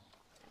 Tomo.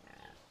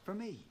 For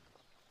me.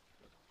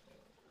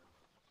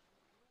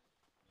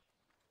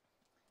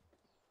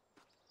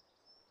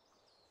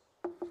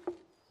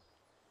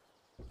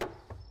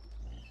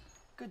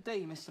 Good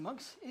day, Mr.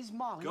 Monks. Is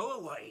Molly... Go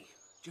away.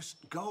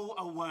 Just go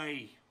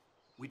away.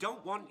 We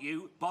don't want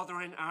you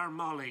bothering our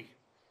Molly.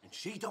 And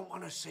she don't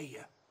want to see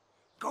you.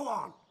 Go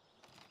on.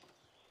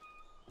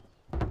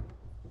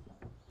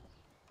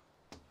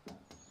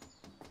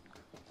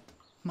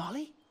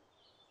 Molly?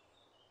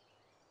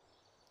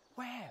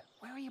 Where?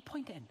 Where are you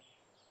pointing?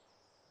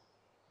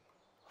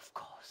 Of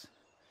course.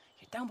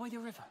 You're down by the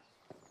river.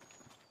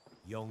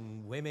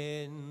 Young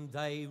women,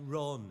 they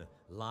run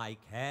like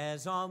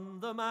hares on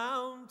the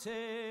mountains.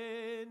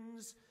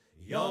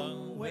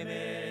 Young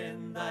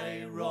women,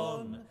 they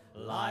run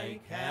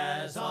like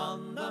hares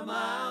on the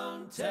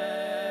mountains.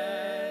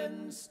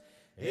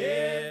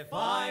 If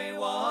I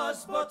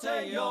was but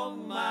a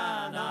young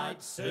man,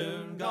 I'd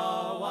soon go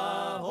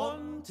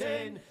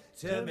a-hunting.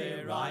 To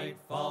me right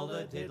fall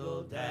the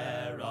diddle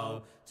dare,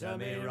 oh, to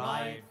me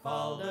right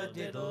fall the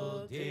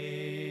diddle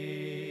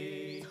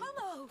dee.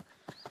 Tomo!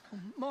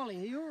 Molly,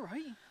 are you all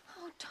right?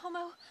 Oh,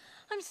 Tomo,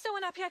 I'm so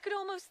unhappy I could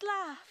almost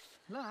laugh.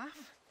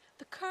 Laugh?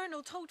 The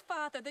Colonel told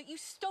Father that you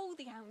stole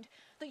the hound,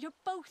 that you're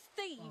both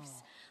thieves.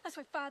 Oh. That's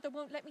why Father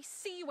won't let me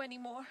see you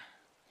anymore.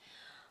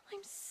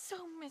 I'm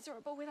so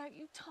miserable without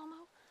you,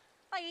 Tomo.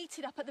 I ate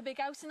it up at the big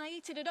house and I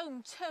ate it at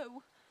home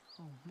too.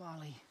 Oh,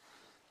 Molly.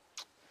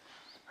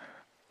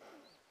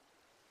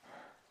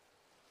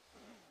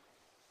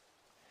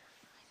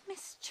 I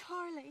miss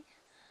Charlie.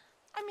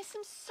 I miss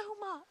him so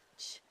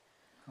much.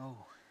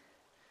 Oh,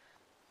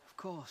 of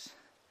course.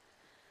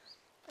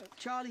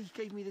 Charlie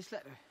gave me this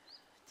letter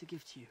to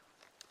give to you.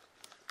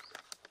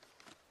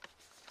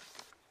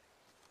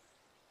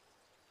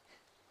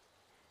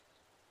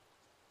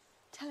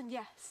 Tell him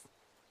yes.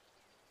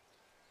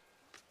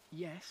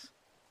 Yes?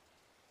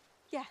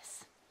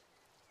 Yes,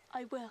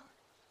 I will.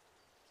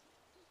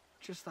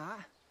 Just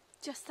that?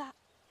 Just that.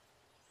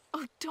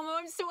 Oh, Tomo,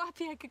 I'm so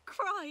happy I could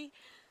cry.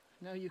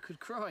 Now you could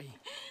cry.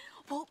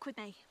 Walk with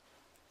me.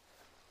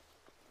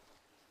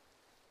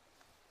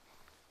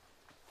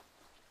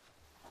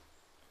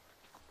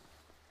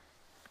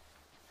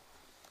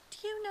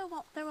 Do you know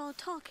what they're all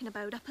talking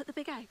about up at the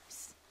big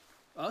house?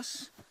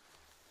 Us?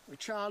 With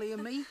Charlie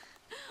and me?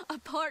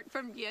 Apart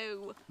from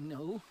you.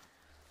 No.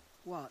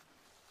 What?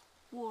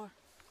 War.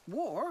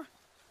 War?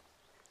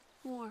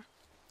 War.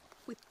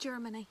 With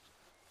Germany.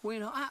 We're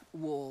not at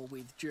war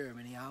with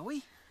Germany, are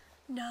we?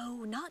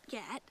 No, not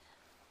yet.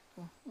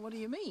 Well, what do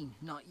you mean,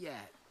 not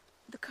yet?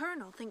 The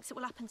Colonel thinks it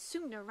will happen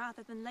sooner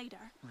rather than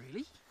later.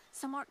 Really?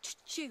 Some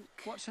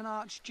archduke. What's an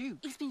archduke?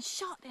 He's been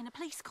shot in a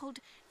place called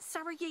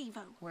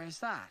Sarajevo. Where's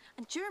that?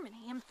 And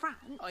Germany and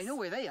France. I know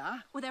where they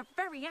are. Well, they're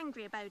very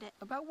angry about it.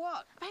 About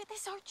what? About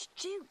this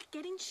archduke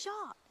getting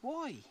shot.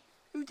 Why?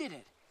 Who did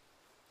it?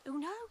 Who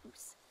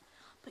knows?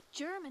 But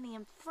Germany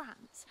and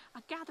France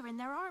are gathering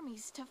their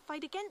armies to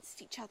fight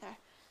against each other.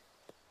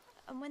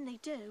 And when they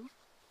do,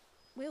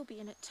 we'll be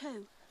in it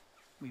too.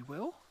 We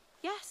will?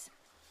 Yes.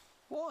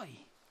 Why?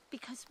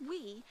 Because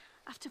we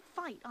have to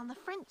fight on the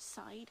French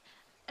side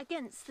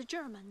against the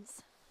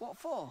Germans. What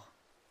for?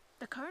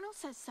 The Colonel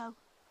says so.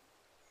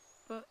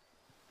 But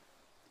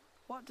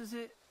what does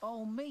it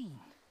all mean?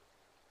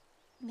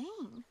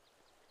 Mean?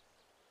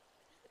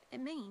 It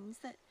means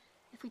that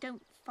if we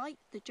don't fight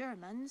the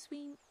Germans,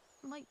 we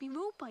might be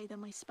ruled by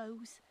them, I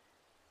suppose.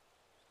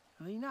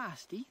 Are they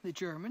nasty, the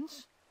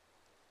Germans?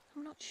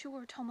 I'm not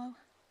sure, Tomo.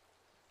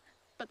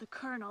 But the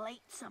Colonel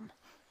hates them.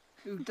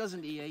 Who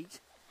doesn't he hate?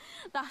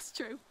 That's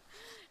true.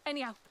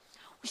 Anyhow,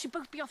 we should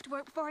both be off to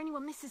work before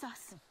anyone misses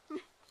us.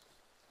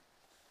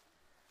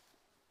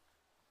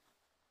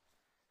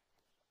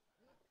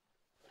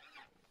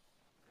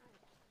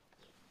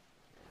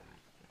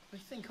 I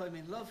think I'm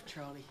in love,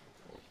 Charlie.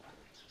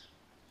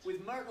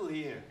 With Myrtle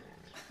here.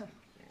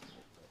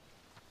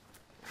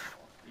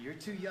 You're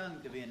too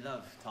young to be in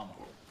love,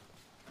 Tomo.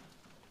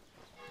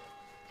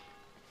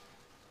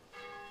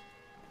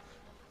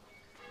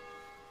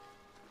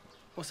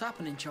 What's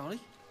happening, Charlie?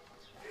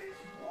 It's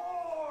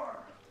war!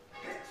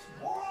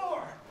 It's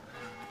war!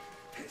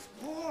 It's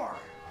war!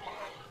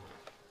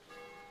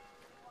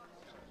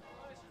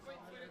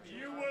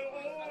 You will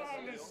all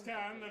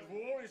understand that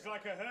war is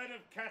like a herd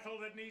of cattle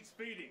that needs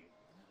feeding.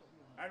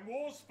 And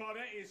war's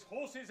fodder is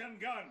horses and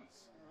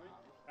guns.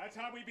 That's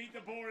how we beat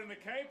the Boer in the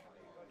Cape,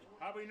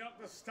 how we knock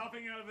the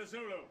stuffing out of the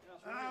Zulu.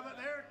 Ah, but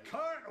they're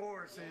cart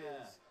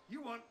horses.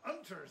 You want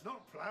hunters,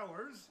 not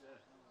ploughers.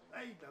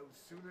 They'd no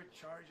sooner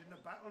charge in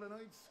the battle than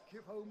I'd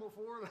skip home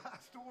before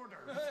last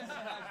orders.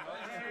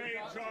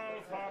 Hey, trial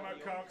farmer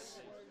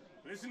cocks.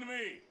 Listen to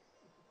me.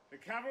 The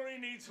cavalry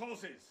needs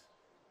horses,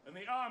 and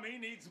the army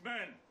needs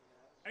men.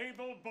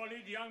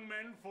 Able-bodied young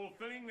men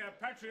fulfilling their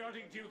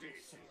patriotic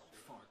duties.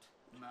 Fart,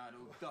 mad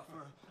old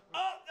duffer.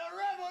 Up the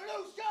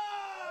revolution!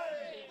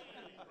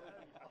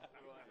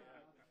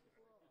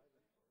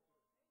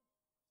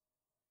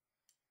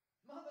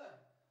 Mother!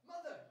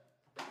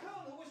 The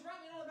Colonel was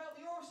ranting on about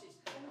the horses,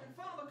 and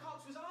Farmer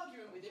Cox was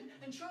arguing with him,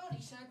 and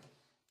Charlie said,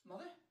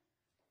 Mother,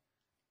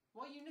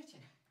 why are you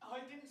knitting? I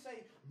didn't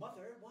say,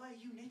 Mother, why are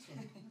you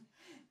knitting?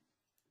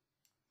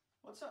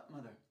 What's up,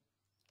 Mother?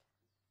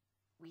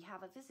 We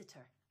have a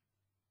visitor.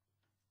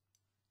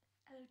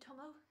 Hello,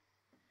 Tomo.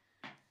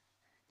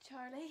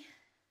 Charlie.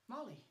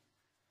 Molly,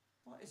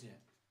 what is it?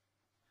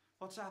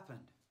 What's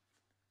happened?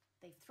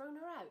 They've thrown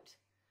her out.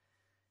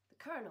 The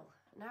Colonel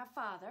and her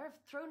father have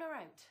thrown her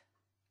out.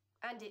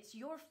 And it's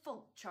your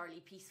fault,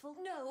 Charlie Peaceful.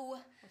 No.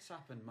 What's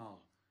happened,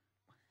 Moll?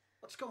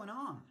 What's going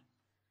on?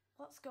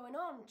 What's going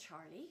on,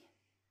 Charlie,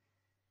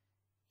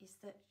 is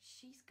that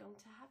she's going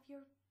to have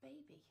your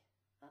baby.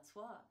 That's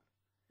what.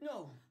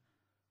 No.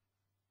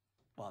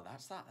 Well,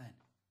 that's that then.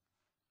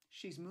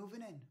 She's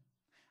moving in,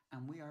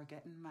 and we are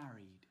getting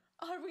married.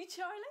 Are we,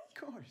 Charlie?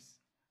 Of course.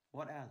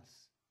 What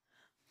else?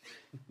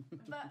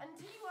 But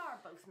until you are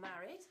both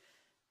married,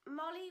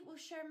 Molly will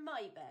share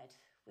my bed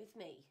with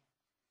me.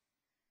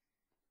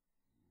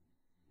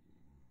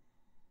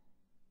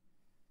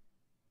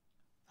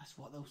 That's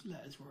what those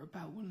letters were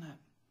about, wasn't it?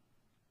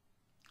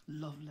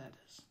 Love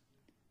letters.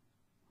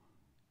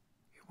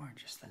 It weren't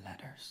just the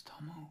letters,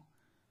 Tomo.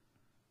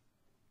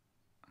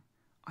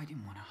 I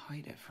didn't want to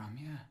hide it from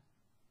you.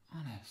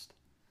 Honest.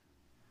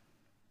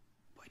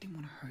 But I didn't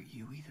want to hurt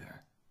you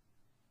either.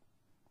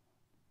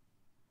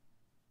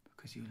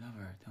 Because you love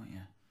her, don't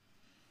you?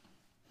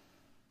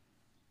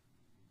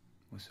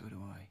 Well, so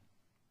do I.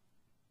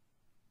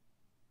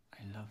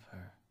 I love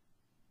her.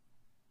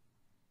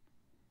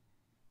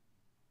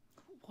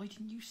 Why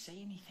didn't you say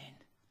anything?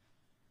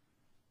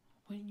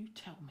 Why didn't you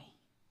tell me?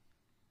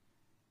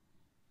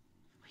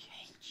 I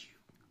hate you.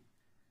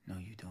 No,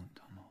 you don't,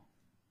 Tomo.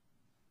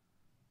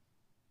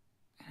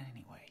 And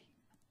anyway,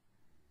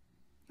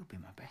 you'll be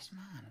my best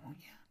man, won't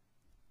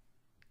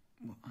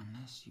you? Well,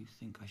 unless you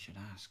think I should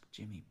ask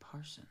Jimmy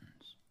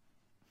Parsons.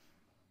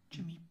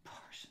 Jimmy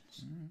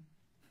Parsons? Mm.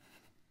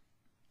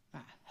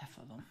 That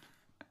heffalump.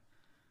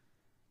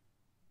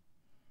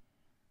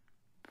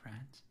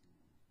 Friends?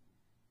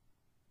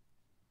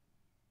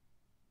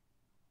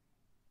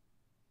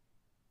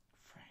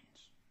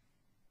 Friends.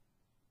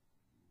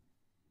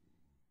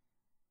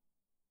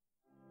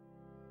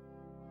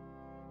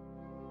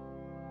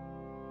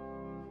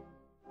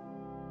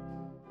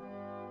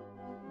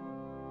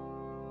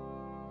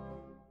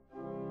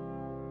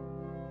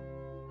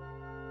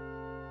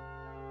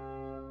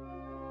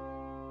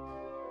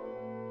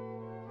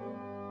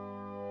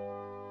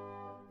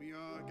 We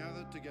are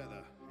gathered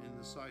together in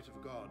the sight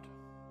of God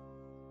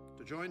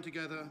to join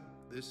together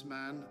this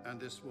man and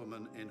this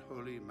woman in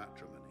holy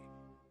matrimony,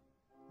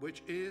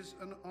 which is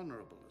an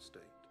honourable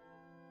estate,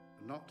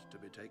 not to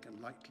be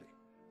taken lightly.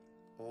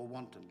 or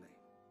wantonly,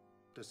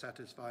 to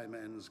satisfy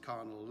men's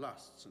carnal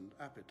lusts and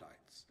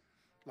appetites,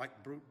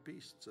 like brute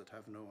beasts that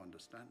have no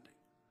understanding?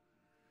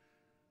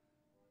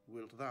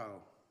 Wilt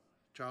thou,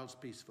 Charles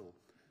Peaceful,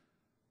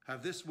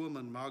 have this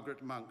woman,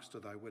 Margaret Monks, to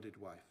thy wedded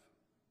wife?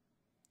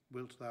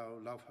 Wilt thou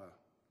love her,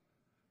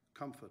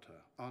 comfort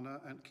her,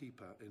 honour and keep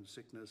her in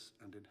sickness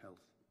and in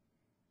health,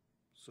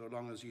 so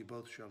long as ye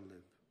both shall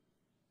live?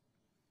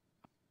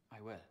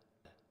 I will.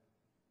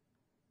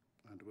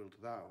 And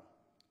wilt thou,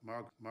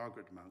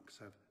 Margaret Monks,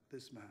 have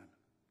this man,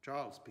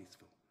 Charles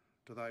Peaceful,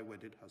 to thy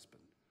wedded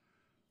husband?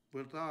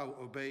 Wilt thou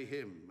obey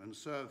him and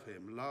serve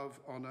him, love,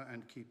 honour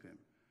and keep him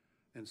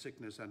in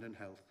sickness and in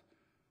health,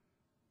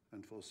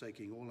 and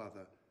forsaking all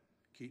other,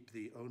 keep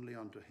thee only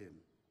unto him,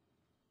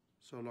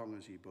 so long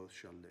as ye both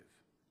shall live?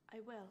 I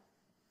will.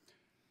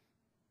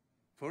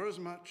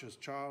 Forasmuch as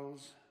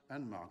Charles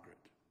and Margaret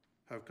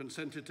have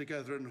consented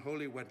together in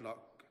holy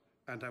wedlock,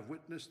 and have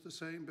witnessed the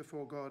same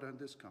before God and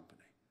this company,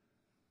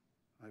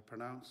 I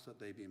pronounce that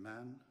they be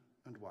man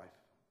and wife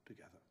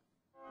together.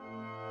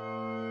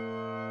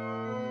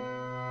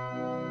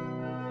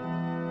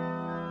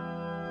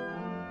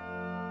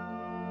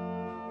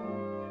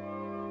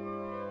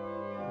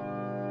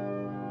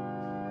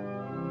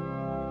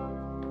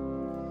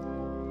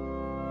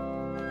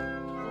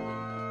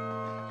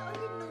 I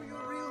didn't know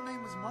your real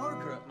name was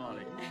Margaret,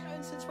 Molly.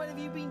 And since when have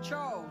you been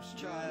Charles,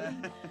 Charlie?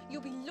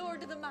 You'll be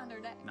Lord of the Manor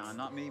next. Nah,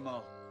 not me,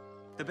 Moll.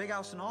 The big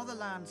house and all the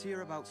lands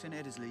hereabouts in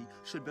Iddesleigh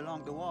should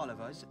belong to all of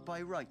us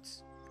by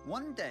rights.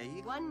 One day,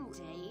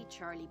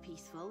 Charlie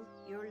Peaceful,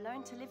 you'll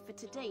learn to live for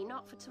today,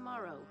 not for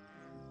tomorrow.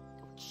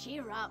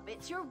 Cheer up,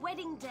 it's your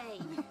wedding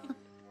day.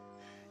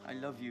 I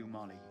love you,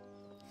 Molly.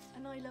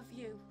 And I love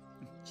you,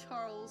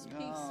 Charles Aw.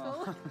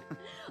 Peaceful.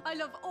 I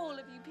love all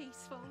of you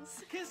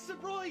Peacefuls. Kiss the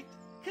bride!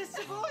 Kiss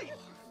the bride!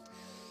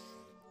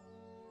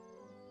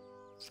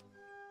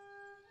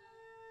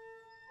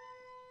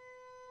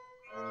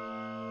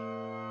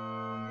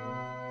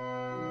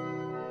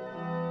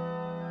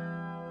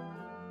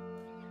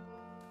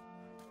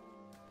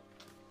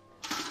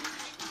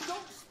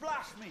 Don't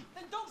splash me!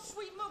 Then don't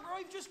sweet mugger,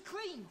 I've just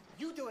cleaned.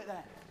 You do it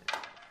then.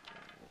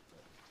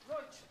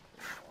 Right.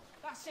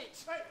 That's it.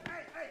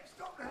 Hey,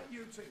 stop that,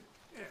 you two.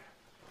 Here,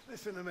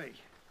 listen to me.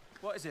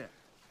 What is it?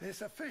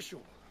 It's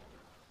official.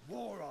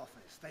 War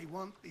Office. They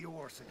want the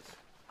horses.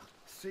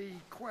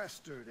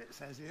 Sequestered, it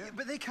says here.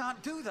 But they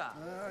can't do that.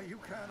 You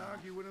can't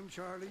argue with them,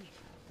 Charlie.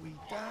 We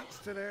dance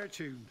to their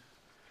tune.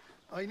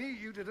 I need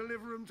you to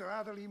deliver them to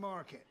Atherley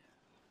Market.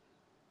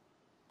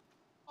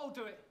 I'll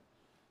do it.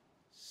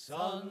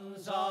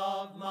 Sons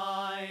of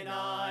mine,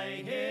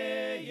 I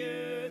hear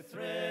you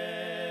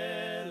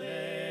thrilling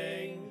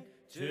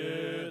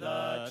to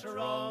the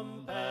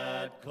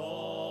trumpet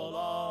call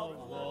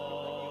of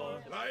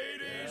war.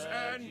 Ladies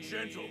and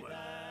gentlemen,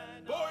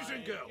 boys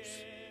and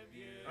girls,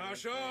 I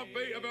shan't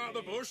beat about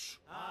the bush.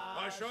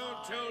 I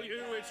shan't tell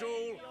you it's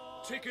all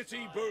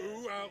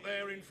tickety-boo out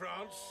there in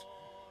France.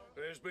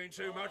 There's been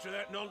too much of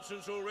that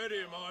nonsense already,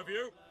 in my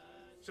view.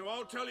 So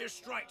I'll tell you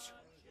straight,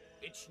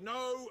 it's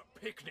no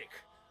picnic.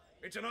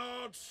 It's an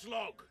hard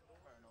slog.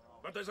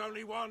 But there's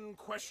only one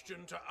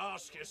question to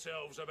ask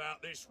yourselves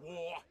about this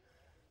war.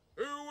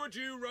 Who would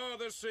you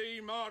rather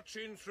see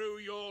marching through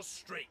your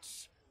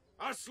streets?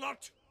 A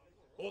slut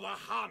or the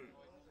Hun?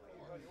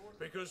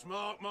 Because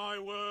mark my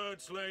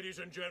words, ladies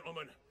and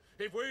gentlemen,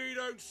 if we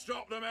don't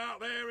stop them out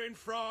there in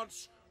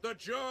France, the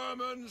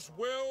Germans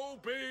will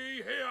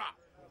be here.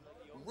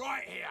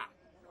 Right here,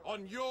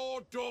 on your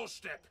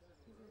doorstep.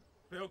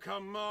 They'll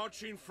come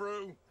marching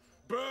through,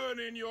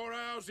 burning your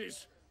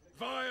houses,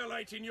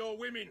 violating your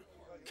women,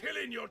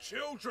 killing your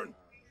children.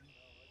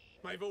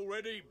 They've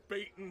already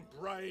beaten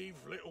brave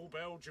little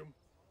Belgium,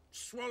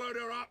 swallowed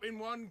her up in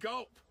one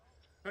gulp,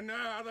 and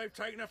now they've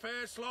taken a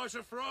fair slice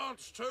of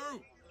France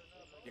too.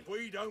 If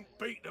we don't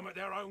beat them at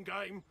their own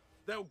game,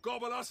 they'll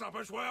gobble us up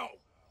as well.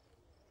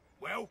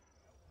 Well,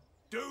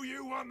 do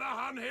you want the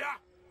Hun here?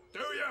 Do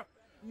you?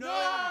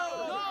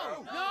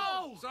 No!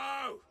 No!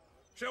 So,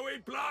 shall we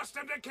blast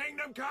them to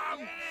Kingdom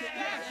Come?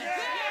 Yes!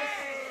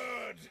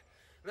 Good!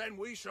 Then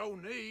we shall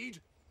need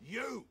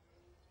you.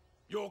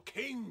 Your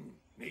king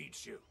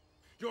needs you.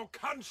 Your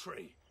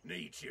country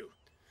needs you.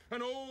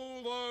 And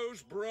all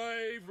those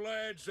brave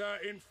lads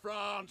in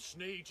France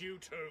need you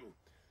too.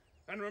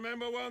 And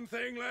remember one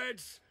thing,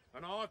 lads,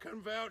 and I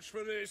can vouch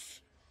for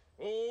this.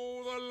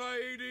 All the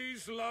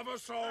ladies love a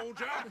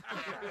soldier.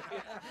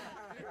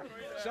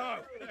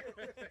 So,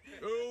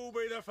 who'll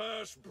be the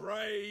first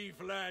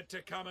brave lad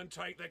to come and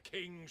take the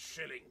king's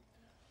shilling?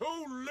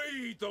 Who'll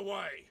lead the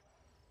way?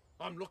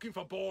 I'm looking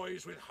for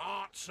boys with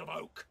hearts of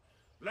oak.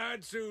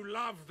 Lads who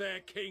love their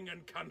king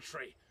and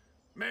country.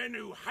 Men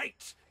who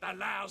hate the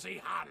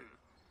lousy Hun.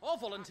 I'll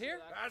volunteer.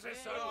 As a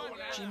son.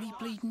 Jimmy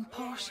Bleeding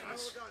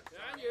Parsons.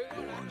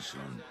 Go on,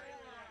 son.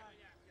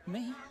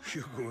 Me?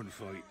 You go and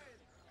fight.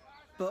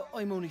 But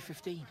I'm only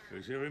 15.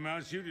 It's every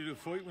man's duty to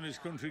fight when his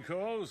country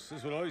calls.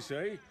 That's what I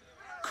say.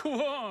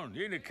 Go on.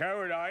 You ain't a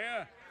coward, are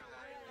you?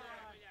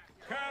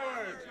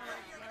 Coward!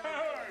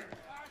 Coward!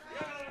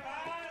 Yellow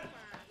man!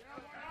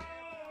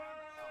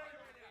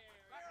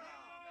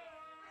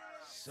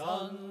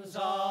 Sons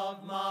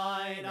of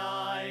mine,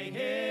 I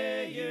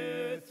hear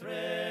you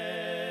thrilling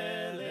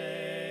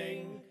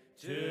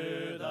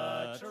to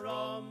the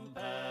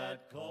trumpet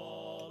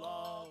call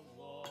of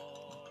war.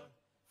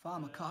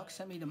 Farmer Cox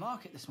sent me to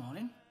market this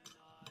morning.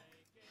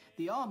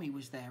 The army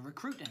was there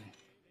recruiting.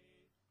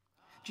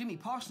 Jimmy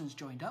Parsons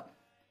joined up.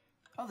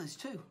 Others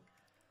too.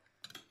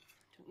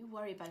 Don't you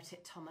worry about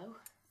it, Tomo.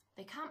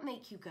 They can't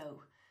make you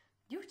go.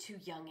 You're too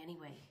young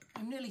anyway.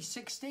 I'm nearly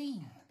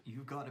 16.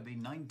 You've got to be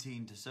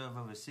 19 to serve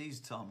overseas,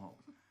 Tomo.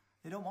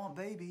 They don't want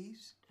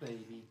babies.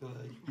 Baby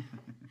boy.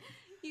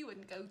 You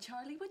wouldn't go,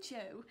 Charlie, would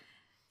you?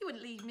 You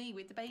wouldn't leave me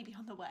with the baby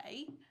on the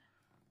way.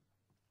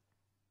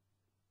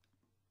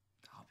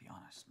 I'll be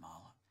honest,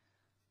 Mal.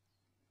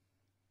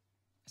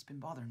 It's been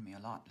bothering me a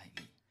lot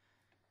lately.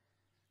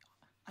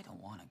 I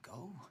don't want to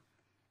go.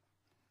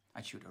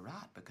 I'd shoot a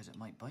rat because it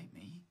might bite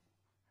me.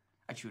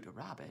 I'd shoot a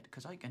rabbit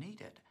because I can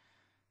eat it.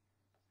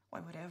 Why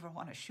would I ever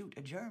want to shoot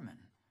a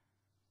German?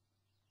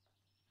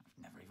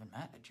 I've never even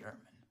met a German.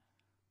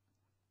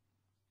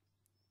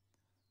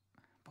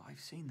 But I've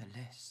seen the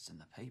lists in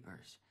the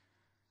papers.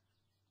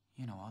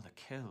 You know, all the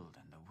killed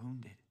and the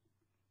wounded.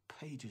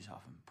 Pages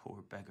of them,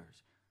 poor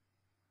beggars.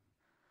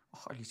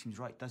 Well, hardly seems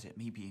right, does it,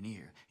 me being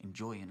here,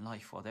 enjoying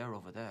life while they're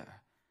over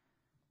there?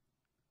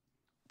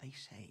 They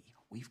say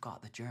we've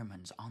got the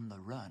Germans on the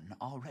run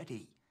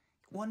already.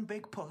 One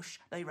big push,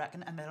 they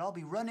reckon, and they'll all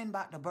be running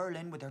back to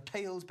Berlin with their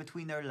tails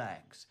between their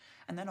legs.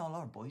 And then all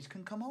our boys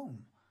can come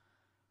home.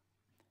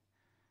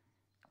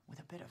 With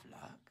a bit of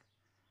luck,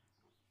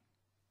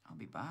 I'll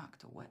be back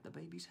to wet the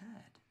baby's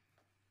head.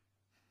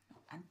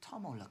 And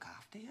Tom'll look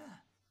after you.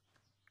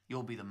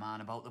 You'll be the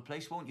man about the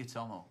place, won't you,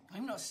 Tomo?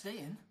 I'm not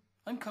staying.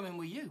 I'm coming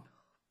with you.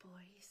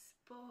 Boys.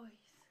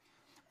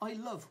 I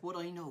love what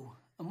I know.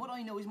 And what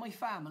I know is my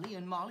family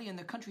and Molly and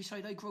the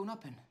countryside I've grown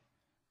up in.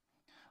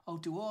 I'll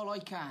do all I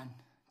can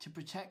to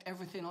protect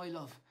everything I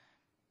love.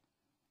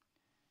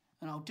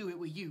 And I'll do it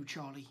with you,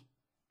 Charlie.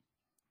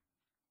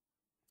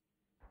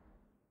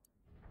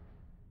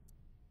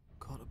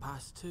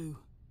 2:15.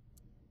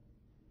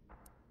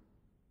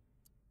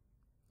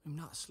 I'm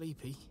not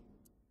sleepy.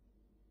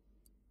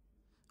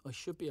 I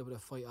should be able to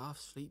fight off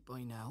sleep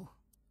by now.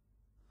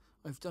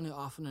 I've done it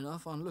often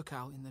enough on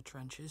lookout in the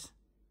trenches.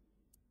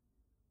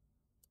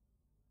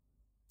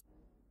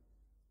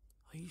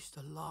 I used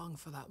to long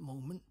for that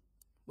moment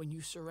when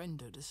you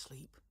surrender to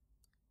sleep.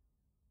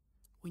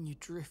 When you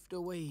drift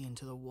away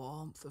into the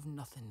warmth of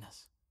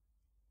nothingness.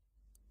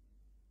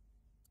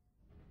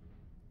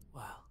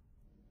 Well,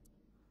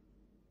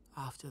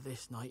 after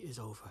this night is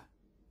over,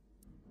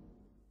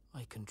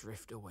 I can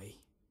drift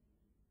away.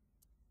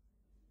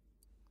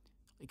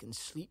 I can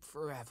sleep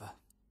forever.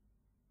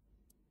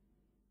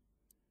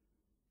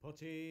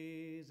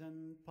 Puttees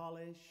and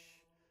polish,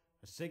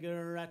 a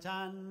cigarette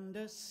and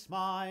a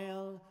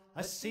smile,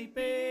 a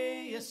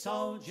sepia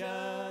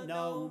soldier,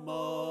 no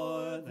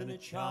more than a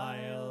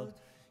child.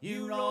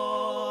 You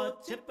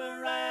rode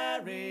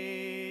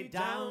Tipperary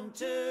down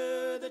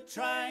to the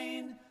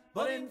train,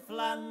 but in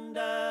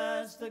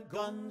Flanders the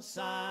gun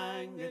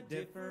sang a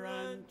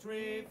different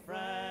refrain.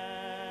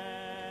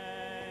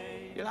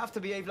 You'll have to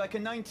behave like a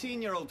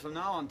 19-year-old from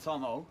now on,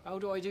 Tomo. How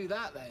do I do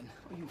that then?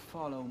 Well, you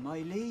follow my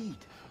lead.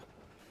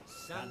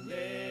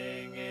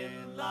 Standing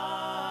in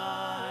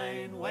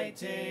line,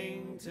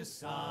 waiting to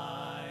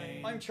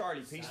sign. I'm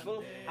Charlie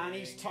Peaceful, and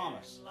he's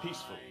Thomas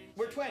Peaceful.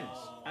 We're twins,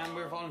 and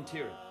we're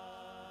volunteering.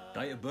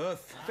 Date of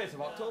birth? 5th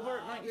of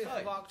October, 95.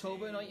 5th of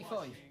October,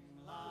 95.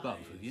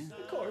 Both of you?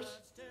 Of course.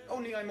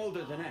 Only I'm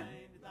older than him.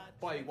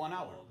 By 1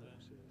 hour.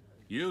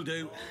 You'll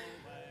do.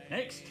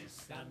 Next.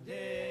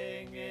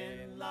 Standing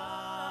in line.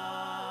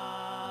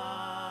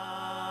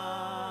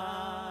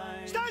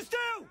 Stand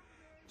still!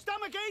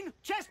 Stomach in,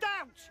 chest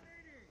out!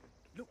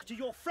 Look to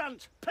your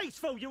front,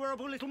 Peaceful, you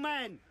horrible little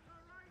man.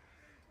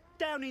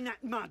 Down in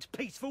that mud,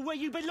 Peaceful, where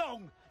you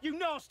belong, you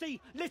nasty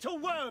little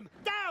worm.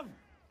 Down!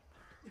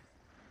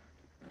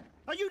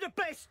 Are you the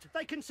best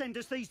they can send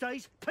us these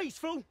days,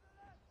 Peaceful?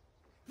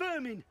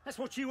 Vermin, that's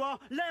what you are,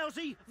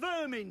 lousy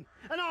vermin.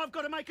 And I've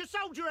got to make a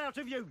soldier out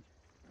of you.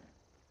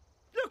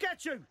 Look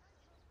at you!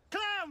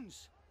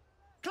 Clowns!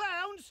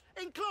 Clowns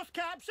in cloth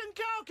caps and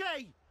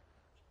khaki!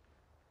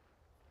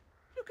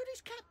 Look at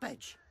his cap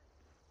badge.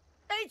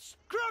 It's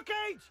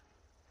crooked!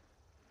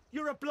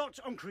 You're a blot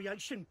on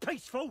creation,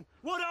 Peaceful.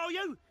 What are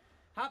you?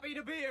 Happy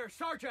to be here,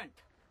 Sergeant.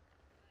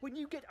 When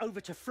you get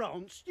over to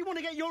France, you want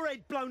to get your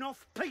head blown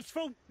off,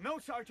 Peaceful? No,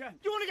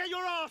 Sergeant. You want to get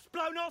your arse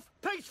blown off,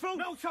 Peaceful?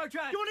 No,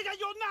 Sergeant. You want to get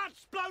your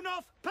nuts blown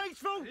off,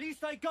 Peaceful? At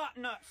least I got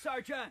nuts,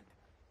 Sergeant.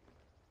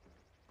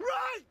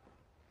 Right!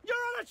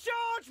 You're on a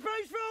charge,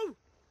 Peaceful!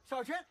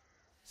 Sergeant?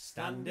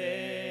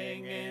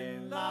 Standing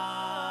in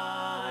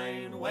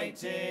line,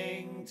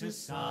 waiting to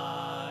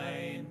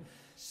sign.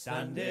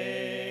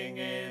 Standing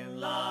in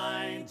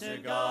line to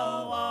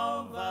go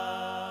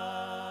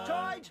over.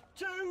 Tied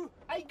to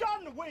a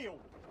gun wheel.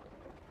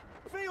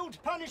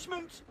 Field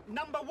punishment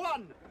number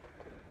 1.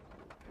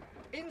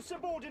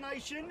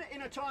 Insubordination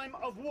in a time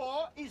of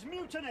war is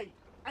mutiny,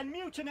 and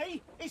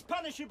mutiny is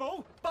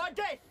punishable by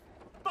death.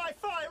 by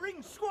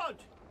firing squad.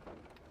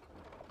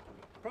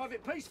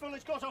 Private Peaceful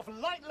has got off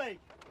lightly.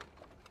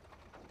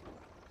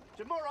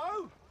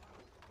 Tomorrow,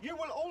 you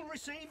will all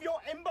receive your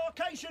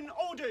embarkation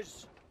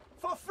orders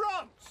for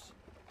France.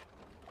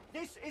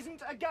 This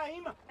isn't a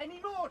game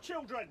anymore,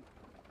 children.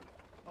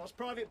 Ask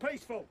Private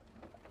Peaceful.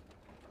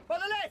 By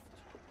the left!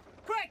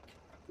 Quick!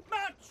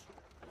 March!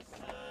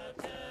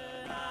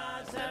 Certain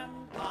as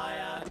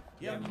empire,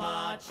 you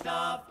marched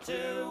off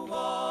to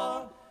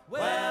war,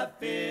 where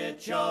fear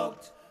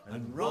choked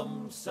and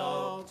rum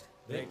soaked,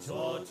 they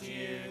taught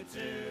you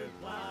to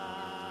plough.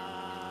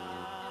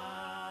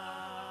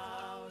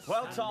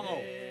 Well,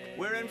 Tomo,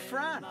 we're in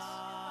France.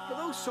 But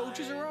those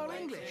soldiers are all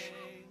English.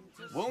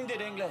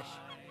 Wounded English.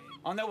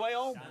 On their way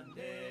home.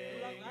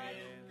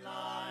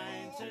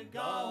 To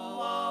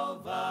go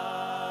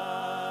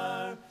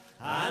over,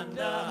 and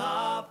a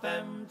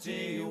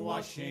half-empty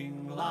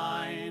washing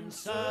line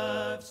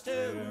serves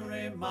to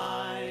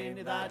remind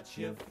that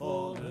you've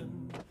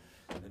fallen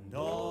and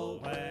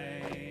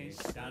always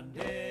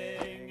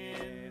standing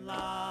in line.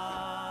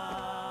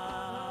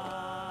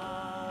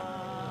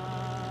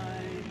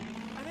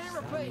 An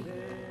aeroplane!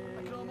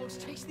 I can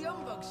almost taste the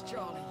humbugs,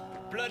 Charlie.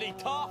 Bloody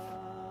tough.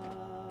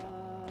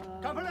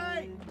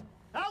 Company!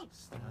 Out!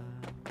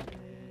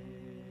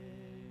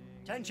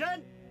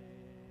 Attention!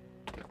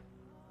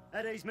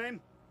 At ease, men.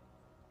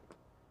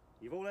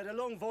 You've all had a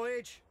long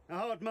voyage, a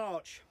hard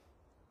march.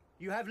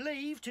 You have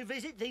leave to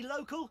visit the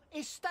local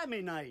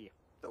estaminet.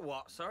 The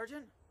what,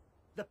 Sergeant?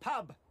 The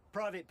pub,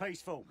 Private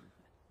Peaceful.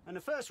 And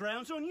the first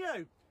round's on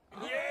you.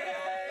 Here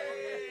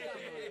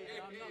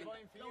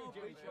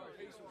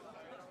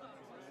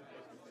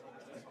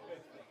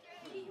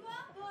you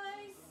are,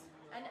 boys.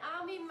 An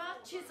army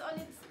marches on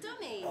its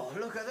dummy. Oh,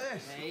 look at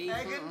this.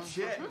 Egg and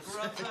chips.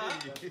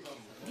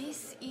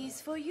 This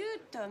is for you,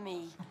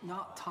 Tommy.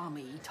 Not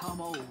Tommy,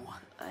 Tomo.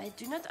 I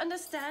do not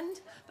understand,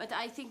 but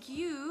I think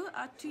you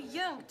are too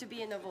young to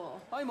be in a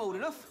war. I'm old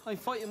enough. I'm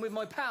fighting with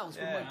my pals,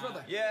 with my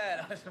brother.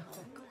 Yeah.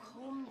 Go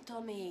home,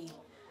 Tommy.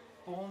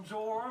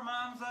 Bonjour,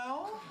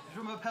 mademoiselle.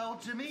 Je m'appelle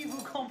Jimmy,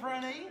 vous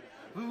comprenez?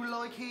 Vous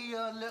like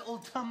a little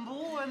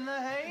tumble in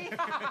the hay?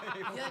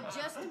 You're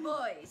just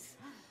boys.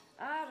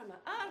 Arme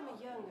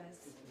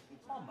jongens.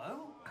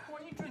 Tomo,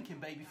 what are you drinking,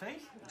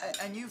 babyface?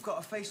 And you've got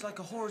a face like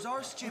a whore's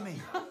arse,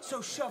 Jimmy.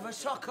 So shove a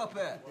sock up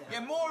it. Yeah,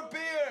 more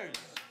beers.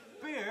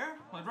 Beer?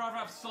 I'd rather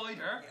have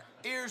cider.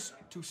 Ears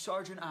to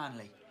Sergeant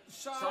Anley.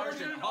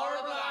 Sergeant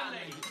Horrible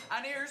Anley.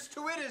 And ears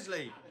to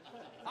Iddesleigh.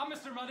 And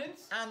Mr.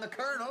 Muddins. And the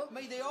Colonel.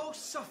 May they all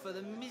suffer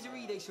the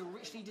misery they so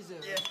richly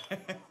deserve.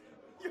 Yeah.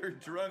 You're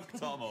drunk,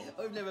 Tomo.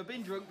 I've never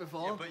been drunk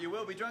before. Yeah, but you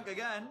will be drunk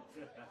again.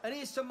 And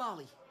here's to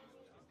Molly.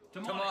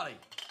 Tamale.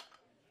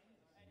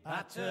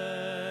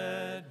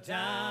 Battered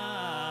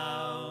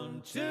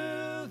down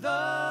to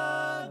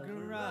the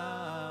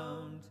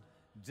ground,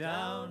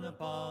 down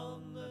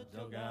upon the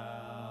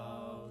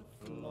dugout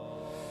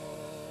floor.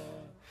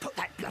 Put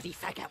that bloody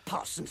fag out,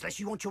 Parsons, unless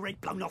you want your head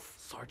blown off.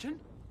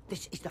 Sergeant?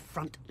 This is the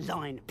front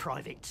line,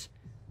 privates.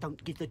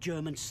 Don't give the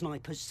German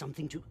snipers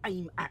something to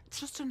aim at.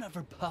 Just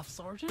another puff,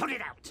 Sergeant. Put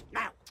it out,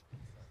 now!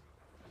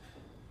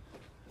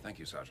 Thank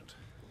you, Sergeant.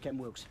 Ken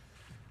Wilkes.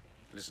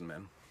 Listen,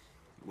 men.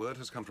 Word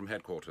has come from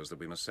headquarters that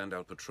we must send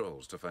out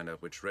patrols to find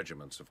out which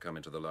regiments have come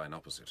into the line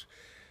opposite,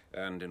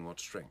 and in what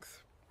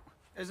strength.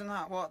 Isn't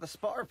that what the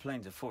spotter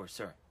planes are for,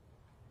 sir?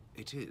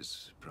 It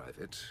is,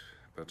 Private,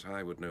 but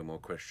I would no more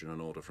question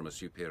an order from a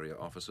superior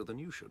officer than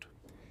you should.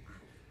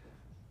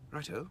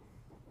 Righto.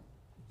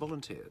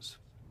 Volunteers.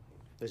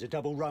 There's a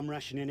double rum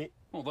ration in it.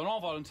 Well, then I'll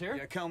volunteer.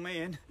 Yeah, count me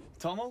in.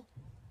 Tomo?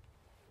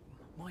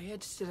 My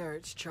head still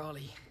hurts,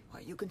 Charlie.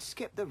 Well, you can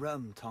skip the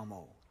rum,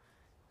 Tomo.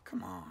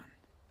 Come on.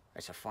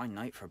 It's a fine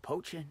night for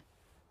poaching.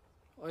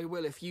 I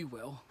will if you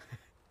will.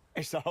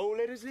 It's the whole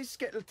Iddesleigh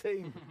Skittle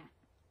team.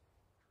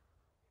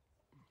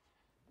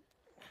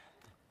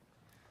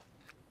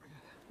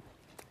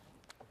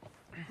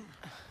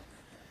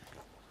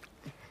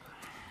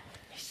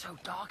 It's so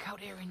dark out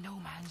here in no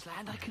man's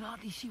land, I can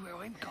hardly see where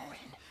I'm going.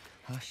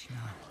 Hush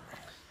now.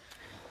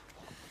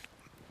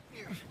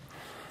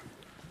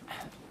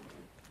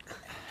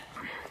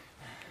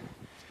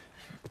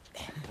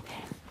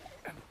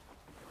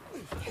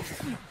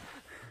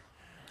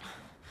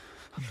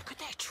 Look at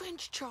that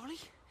trench, Charlie.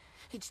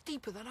 It's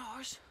deeper than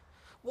ours.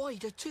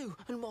 Wider, too,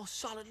 and more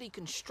solidly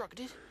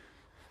constructed.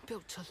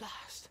 Built to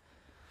last.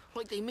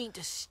 Like they mean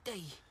to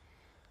stay.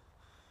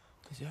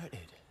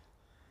 Deserted.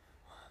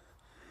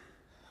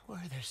 Where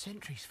are their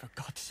sentries, for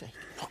God's sake?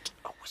 Not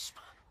a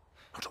whisper.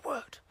 Not a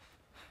word.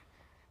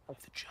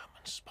 If the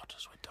German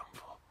spotters were done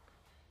for.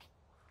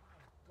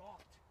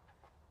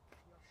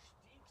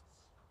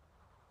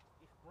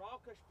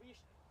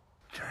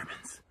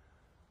 Germans.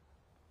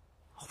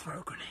 I'll throw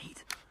a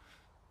grenade.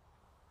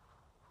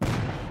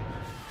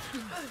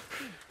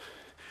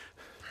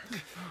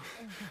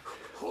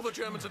 All the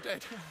Germans are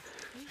dead.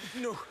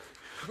 No.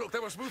 Look,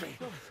 there was moving.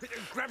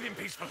 Grab him,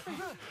 Peaceful.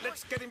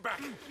 Let's get him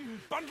back.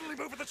 Bundle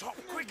him over the top.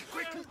 Quick,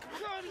 quick.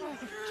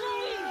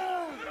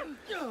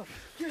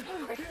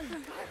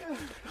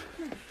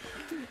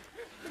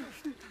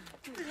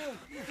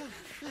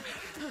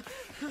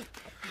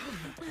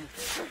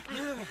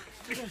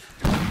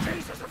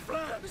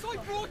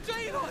 broad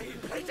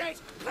daylight! Play dead!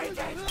 Play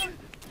dead!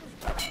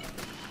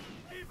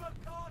 Even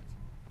God!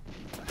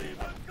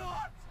 Even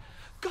God!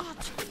 God!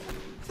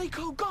 They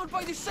call God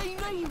by the same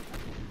name!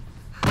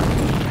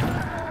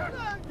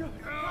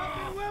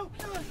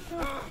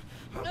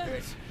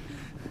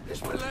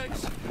 It's my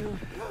legs.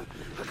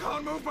 I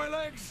can't move my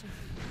legs.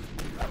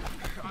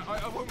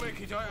 I won't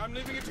make it. I'm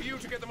leaving it to you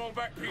to get them all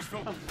back,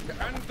 Peaceful.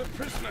 And the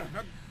prisoner.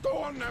 Now, go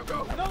on now,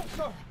 go. No,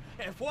 sir.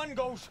 If one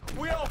goes,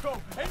 we all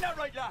go. Ain't that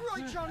right, lad?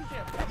 Right, Johnny.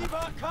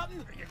 Piggyback,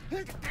 Captain.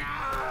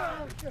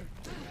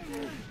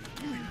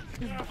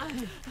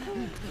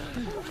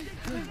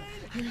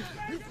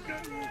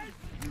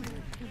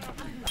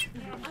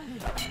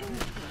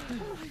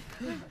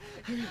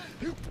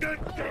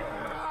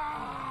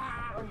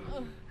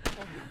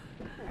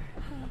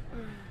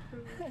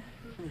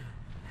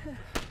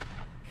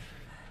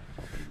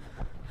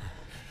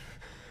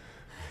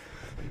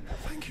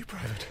 Thank you,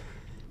 Private.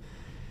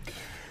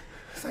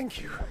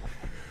 Thank you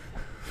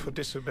for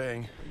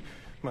disobeying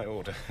my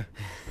order.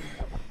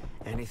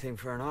 Anything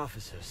for an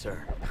officer,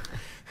 sir.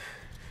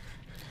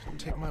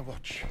 Take my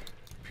watch,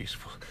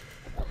 Peaceful.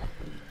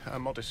 A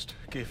modest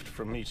gift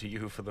from me to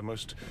you for the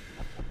most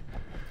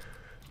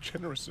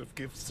generous of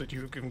gifts that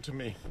you have given to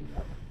me.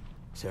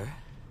 Sir?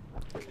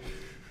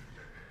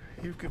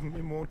 You've given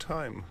me more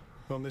time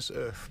on this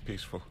earth,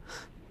 Peaceful.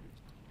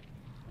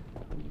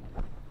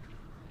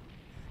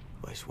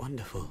 Well, it's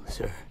wonderful,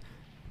 sir.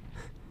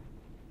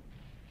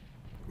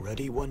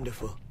 Ruddy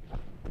wonderful.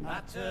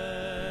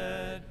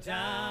 Battered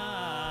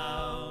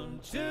down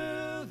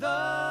to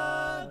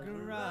the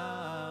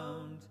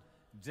ground,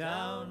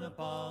 down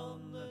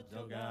upon the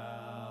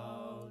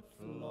dugout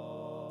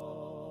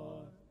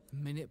floor.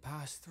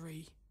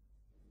 3:03.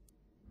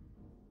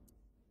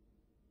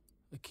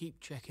 I keep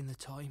checking the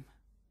time.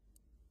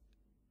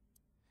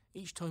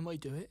 Each time I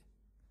do it,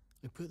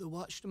 I put the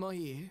watch to my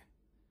ear,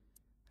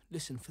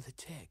 listen for the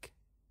tick.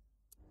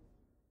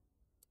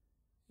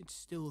 It's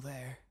still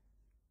there,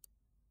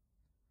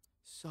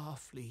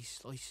 softly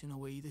slicing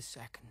away the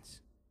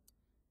seconds,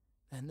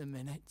 then the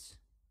minutes,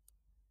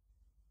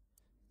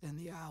 then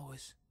the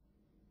hours.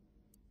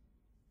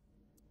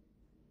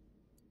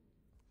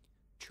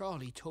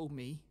 Charlie told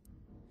me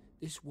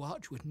this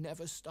watch would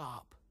never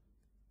stop,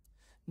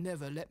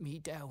 never let me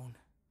down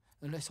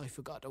unless I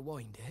forgot to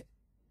wind it.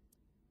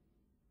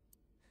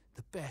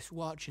 The best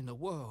watch in the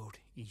world,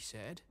 he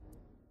said.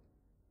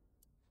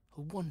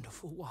 A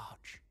wonderful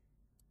watch.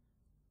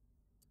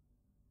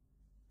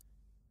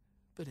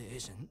 But it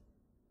isn't.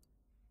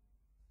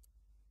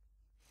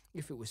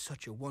 If it was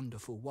such a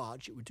wonderful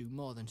watch, it would do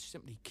more than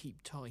simply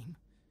keep time.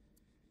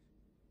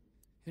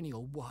 Any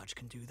old watch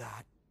can do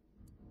that.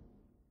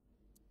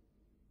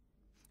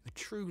 A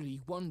truly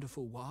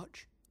wonderful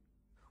watch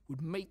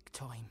would make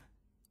time.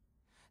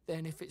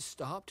 Then if it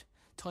stopped,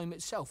 time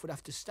itself would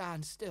have to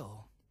stand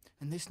still,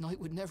 and this night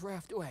would never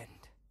have to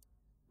end.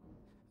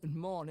 And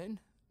morning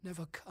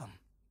never come.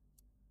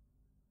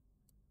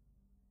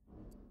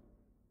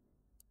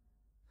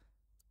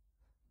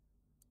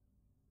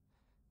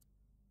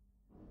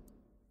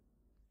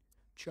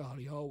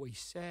 Charlie always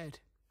said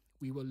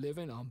we were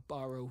living on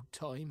borrowed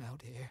time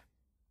out here.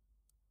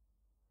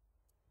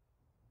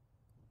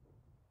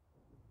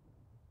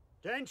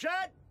 Attention!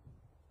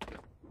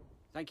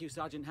 Thank you,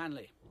 Sergeant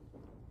Hanley.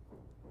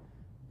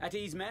 At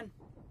ease, men.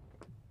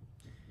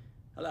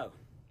 Hello.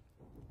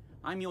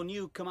 I'm your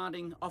new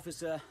commanding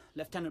officer,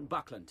 Lieutenant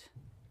Buckland.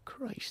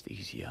 Christ,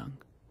 he's young.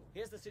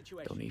 Here's the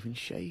situation. Don't even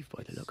shave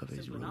by the look of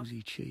his Simple rosy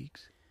enough.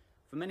 cheeks.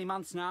 For many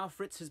months now,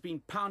 Fritz has been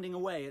pounding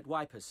away at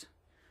Wipers,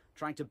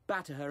 trying to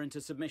batter her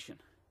into submission.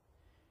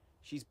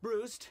 She's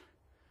bruised,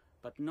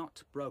 but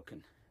not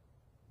broken.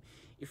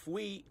 If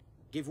we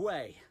give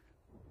way,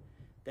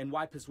 then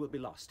Wipers will be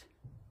lost.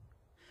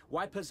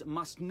 Wipers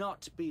must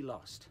not be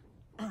lost.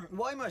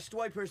 Why must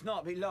Wipers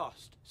not be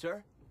lost,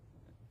 sir?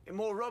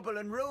 More rubble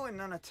and ruin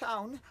than a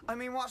town. I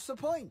mean, what's the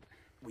point?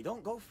 We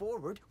don't go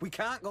forward. We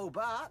can't go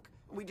back.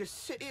 We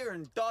just sit here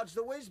and dodge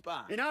the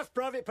whiz-bang. Enough,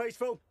 Private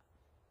Peaceful.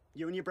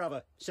 You and your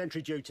brother,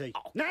 sentry duty.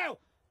 Oh. Now!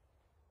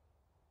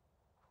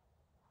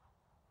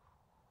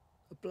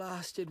 A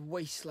blasted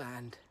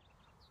wasteland.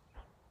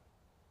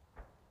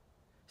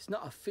 It's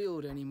not a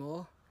field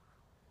anymore.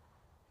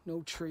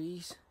 No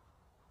trees.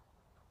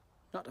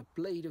 Not a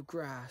blade of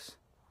grass.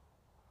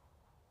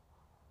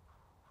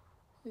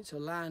 It's a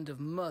land of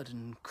mud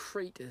and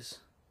craters.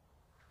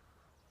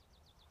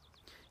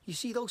 You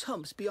see those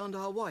humps beyond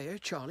our wire,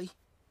 Charlie?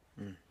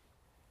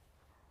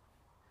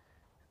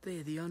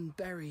 They're the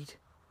unburied.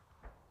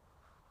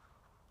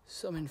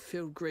 Some in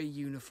field grey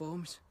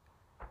uniforms.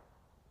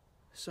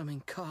 Some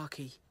in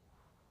khaki.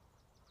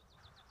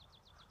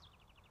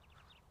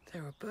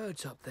 There are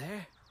birds up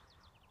there.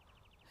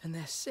 And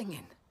they're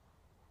singing.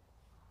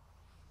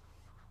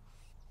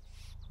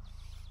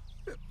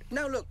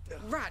 Now look,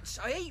 rats.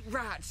 I hate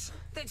rats.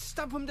 They'd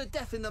stamp them to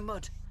death in the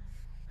mud.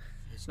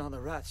 It's not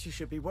the rats you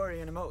should be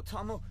worrying about,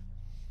 Tomo.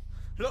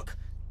 Look!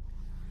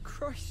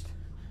 Christ.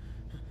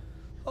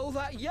 Oh,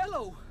 that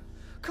yellow.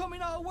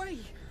 Coming our way.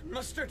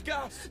 Mustard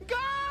gas!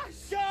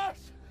 Gas!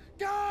 Gas!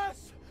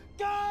 Gas!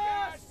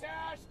 Gas!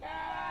 Gas!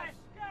 Gas!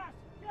 Gas!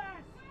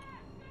 Gas!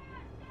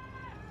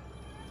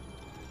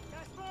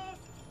 Gas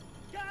mask!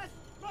 Gas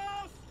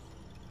mask!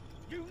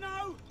 You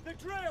know the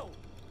drill!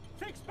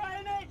 Fix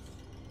bayonets!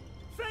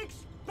 Fix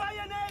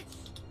bayonets!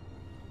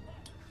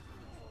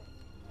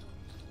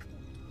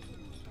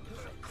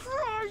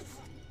 Christ!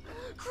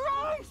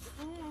 Christ!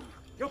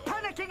 You're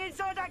panicking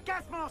inside that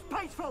gas mask,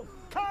 Peaceful!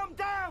 Calm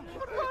down!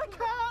 I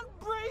can't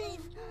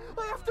breathe!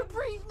 I have to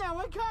breathe now!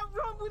 I can't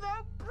run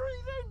without breathing!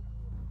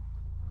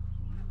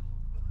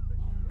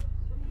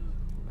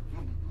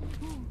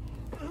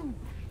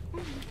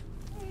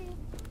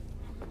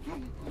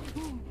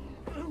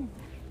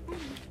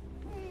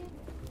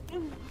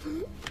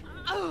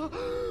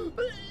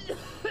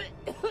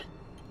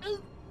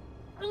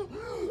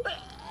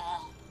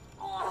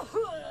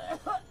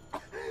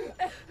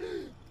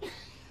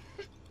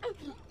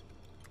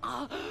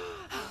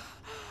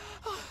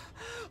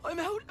 I'm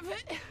out of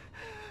it.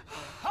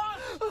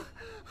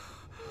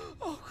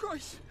 Oh,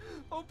 Christ.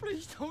 Oh,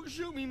 please don't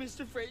shoot me,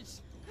 Mr.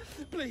 Fritz.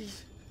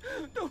 Please,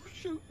 don't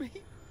shoot me.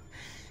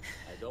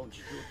 I don't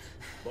shoot.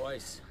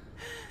 Boys.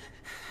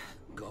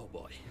 Go,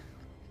 boy.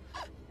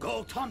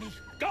 Go, Tommy.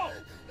 Go!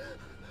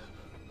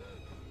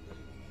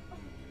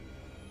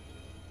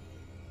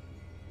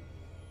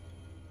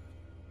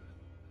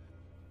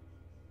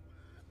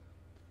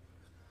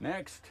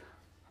 Next.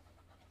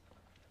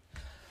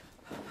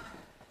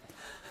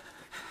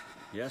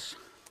 Yes?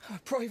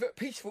 Private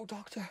Peaceful,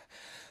 Doctor.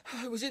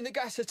 I was in the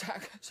gas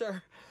attack,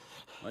 sir.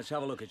 Let's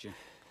have a look at you.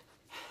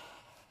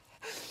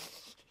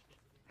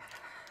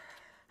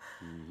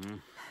 Mm-hmm.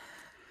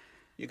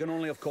 You can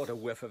only have caught a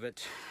whiff of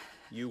it.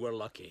 You were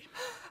lucky.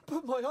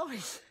 But my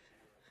eyes...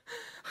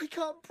 I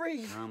can't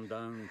breathe. Calm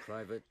down,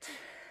 Private.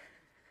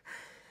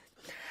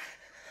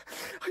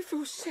 I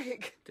feel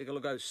sick. Take a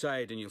look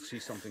outside and you'll see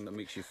something that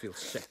makes you feel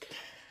sick.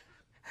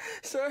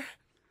 Sir?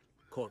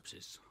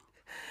 Corpses.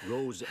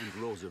 Rows and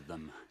rows of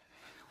them.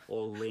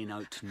 All laying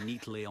out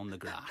neatly on the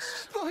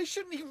grass. But I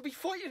shouldn't even be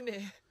fighting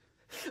here.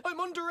 I'm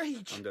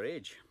underage.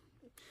 Underage?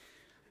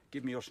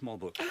 Give me your small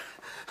book.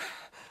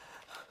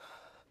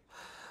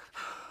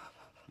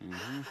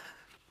 Mm-hmm.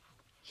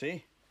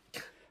 See?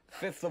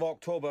 5th of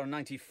October,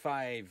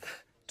 95.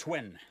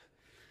 Twin.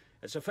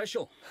 It's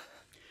official.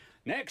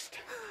 Next.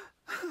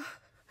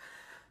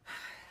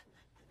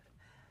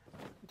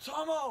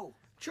 Tomo!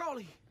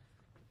 Charlie!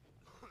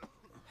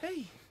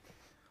 Hey,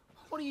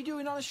 what are you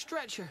doing on a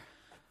stretcher?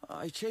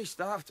 I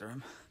chased after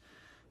him,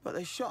 but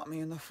they shot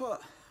me in the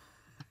foot.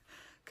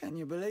 Can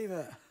you believe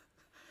it?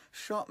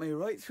 Shot me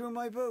right through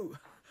my boot.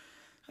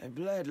 I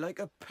bled like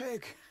a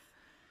pig.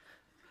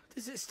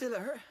 Does it still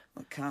hurt?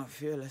 I can't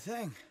feel a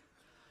thing.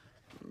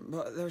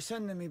 But they're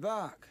sending me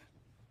back.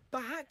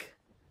 Back?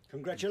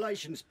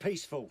 Congratulations,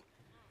 Peaceful.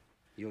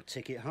 Your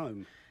ticket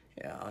home.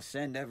 Yeah, I'll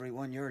send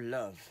everyone your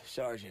love,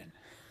 Sergeant.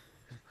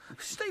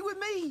 Stay with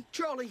me,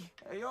 Charlie.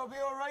 You'll be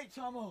all right,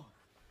 Tomo.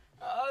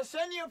 I'll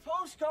send you a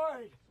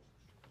postcard.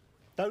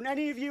 Don't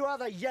any of you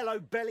other yellow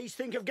bellies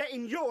think of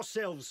getting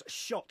yourselves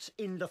shot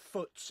in the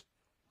foot.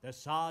 The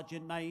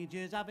Sergeant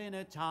Major's having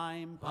a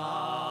time,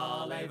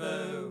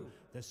 parlez-vous.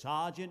 The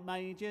Sergeant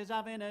Major's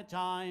having a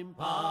time,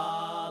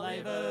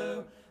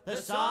 parlez-vous. The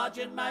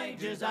Sergeant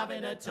Major's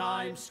having a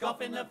time,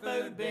 scoffing the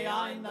food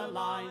behind the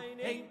line.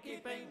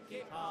 Hinky,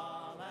 pinky,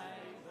 parlez-vous.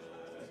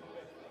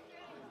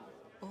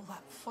 All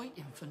that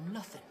fighting for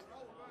nothing.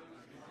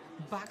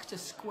 Back to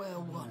square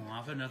one.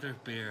 Have another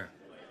beer.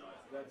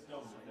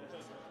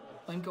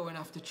 I'm going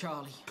after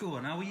Charlie. Go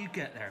on, how will you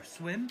get there?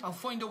 Swim? I'll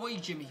find a way,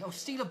 Jimmy. I'll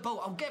steal a boat.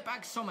 I'll get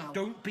back somehow.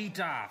 Don't be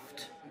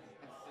daft.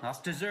 That's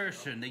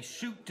desertion. They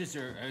shoot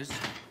deserters.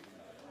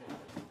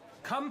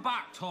 Come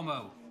back,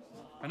 Tomo,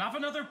 and have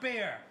another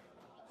beer.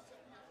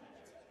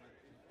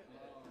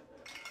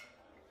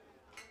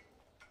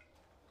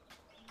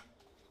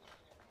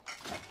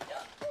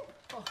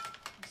 Oh,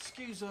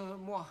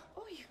 excuse-moi.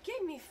 Oh, you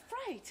gave me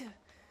fright.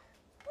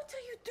 What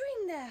are you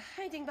doing there,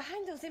 hiding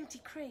behind those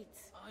empty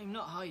crates? I'm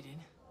not hiding.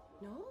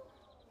 No?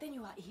 Then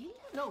you are ill?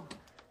 No.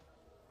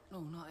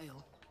 No, not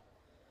ill.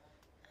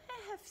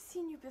 I have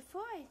seen you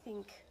before, I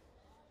think.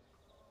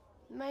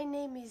 My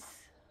name is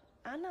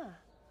Anna.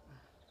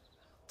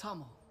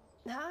 Tomo.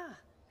 Ah,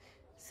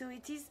 so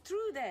it is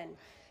true then.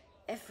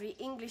 Every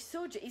English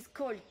soldier is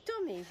called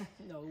Tommy.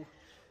 No,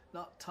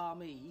 not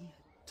Tommy.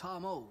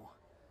 Tomo.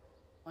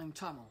 I'm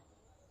Tomo.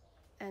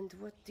 And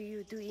what do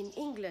you do in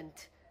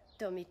England,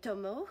 Tommy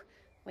Tomo,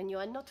 when you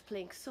are not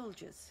playing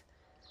soldiers?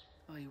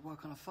 I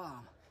work on a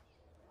farm.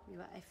 You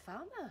are a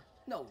farmer?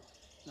 No,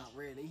 not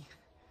really.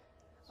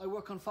 I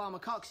work on Farmer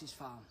Cox's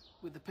farm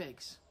with the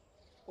pigs.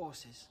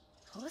 Horses.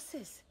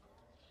 Horses?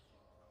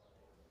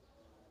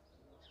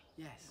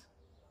 Yes.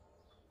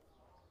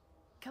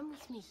 Come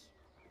with me.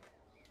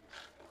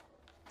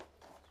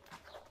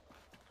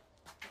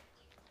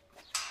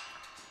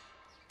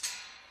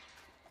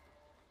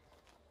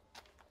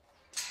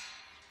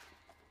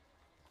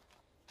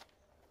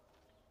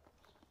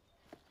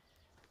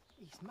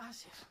 He's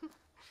massive.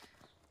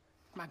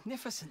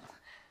 Magnificent.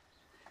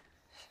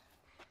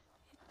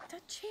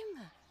 touch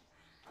him.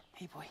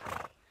 Hey, boy.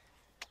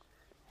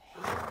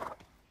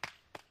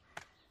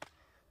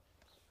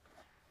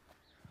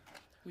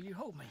 Will you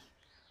hold me?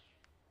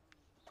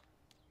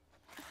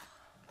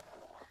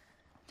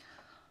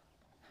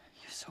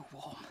 You're so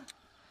warm.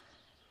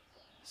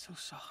 So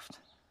soft.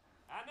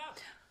 Anna!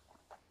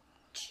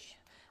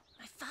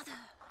 My father,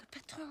 the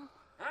patron.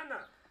 Anna!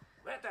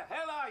 Where the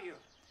hell are you?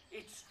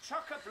 It's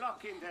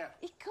chock-a-block in there.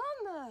 I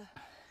come.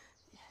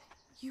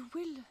 You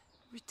will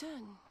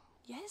return,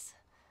 yes?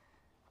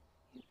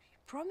 You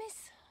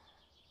promise?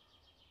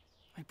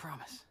 I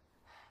promise.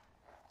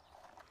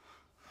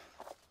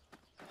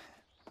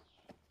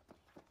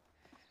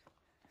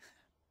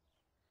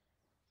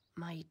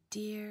 My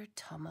dear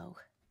Tomo,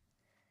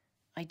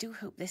 I do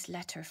hope this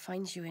letter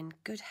finds you in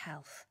good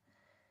health.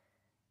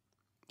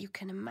 You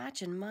can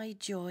imagine my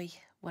joy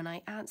when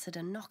I answered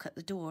a knock at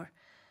the door,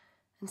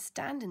 and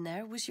standing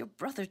there was your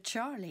brother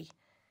Charlie.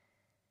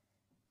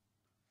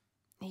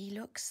 He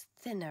looks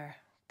thinner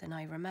than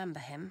I remember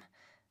him,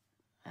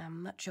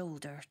 and much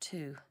older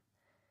too.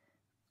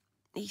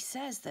 He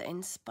says that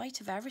in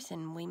spite of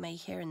everything we may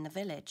hear in the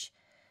village,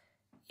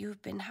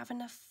 you've been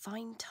having a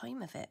fine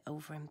time of it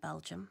over in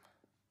Belgium,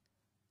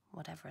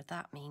 whatever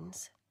that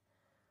means.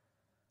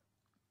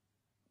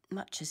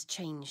 Much has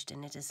changed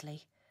in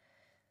Iddesleigh.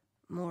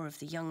 More of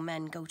the young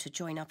men go to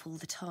join up all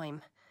the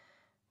time.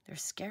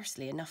 There's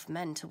scarcely enough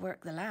men to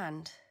work the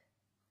land.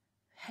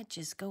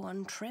 Hedges go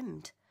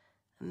untrimmed,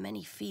 and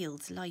many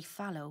fields lie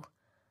fallow.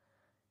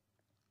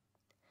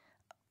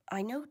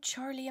 I know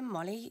Charlie and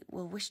Molly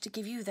will wish to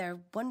give you their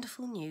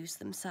wonderful news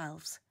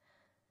themselves.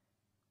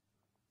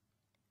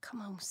 Come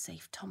home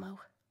safe, Tomo.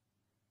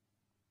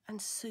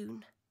 And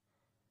soon,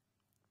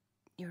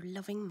 your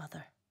loving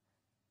mother.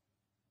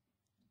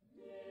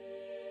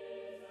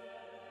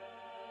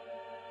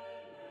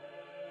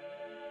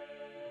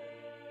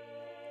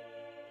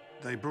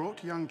 They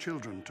brought young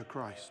children to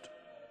Christ,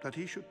 that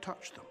he should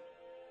touch them.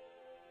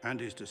 And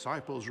his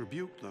disciples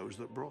rebuked those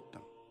that brought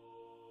them.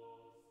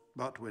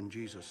 But when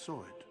Jesus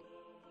saw it,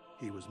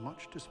 he was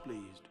much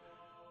displeased,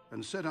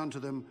 and said unto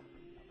them,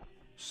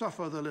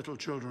 Suffer the little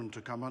children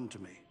to come unto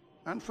me,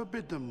 and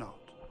forbid them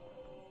not,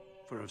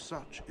 for of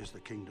such is the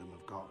kingdom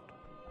of God.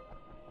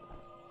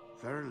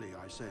 Verily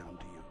I say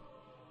unto you,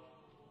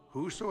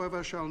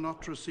 whosoever shall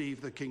not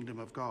receive the kingdom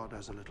of God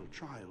as a little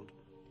child,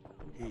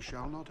 he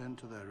shall not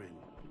enter therein.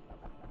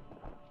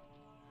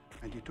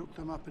 And he took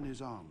them up in his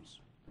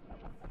arms,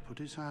 put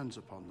his hands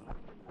upon them,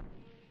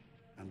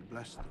 and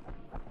blessed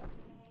them.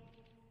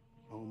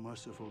 O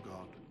merciful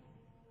God,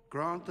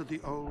 grant that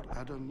the old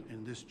Adam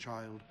in this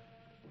child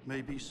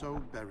may be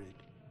so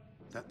buried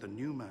that the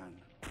new man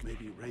may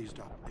be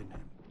raised up in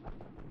him.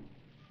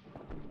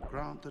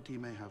 Grant that he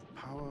may have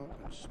power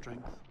and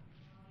strength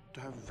to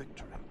have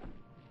victory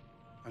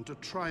and to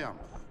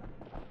triumph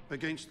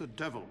against the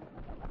devil,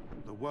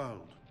 the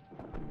world,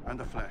 and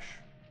the flesh.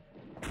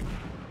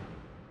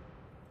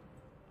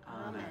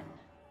 Amen.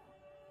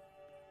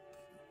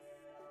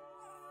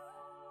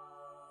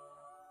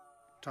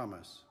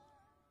 Thomas,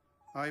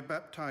 I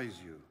baptize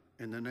you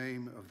in the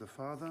name of the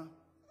Father,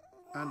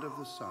 and of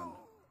the Son,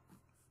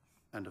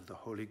 and of the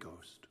Holy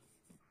Ghost.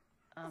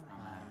 Amen.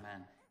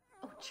 Amen.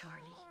 Oh,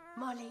 Charlie,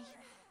 Molly,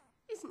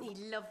 isn't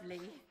he lovely?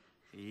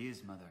 He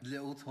is, Mother.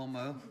 Little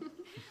Tomo.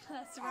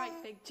 That's right,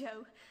 Big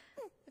Joe.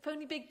 If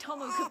only Big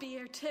Tomo could be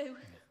here too.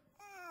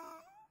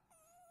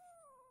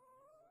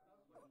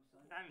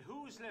 And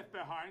who's left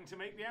behind to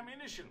make the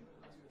ammunition?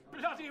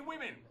 Bloody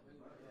women!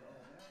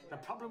 The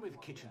problem with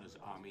Kitchener's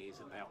army is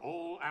that they're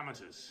all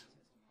amateurs.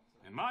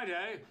 In my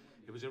day,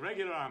 it was a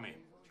regular army,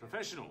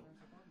 professional.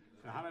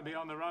 They're having to be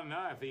on the run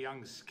now if the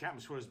young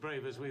scamps were as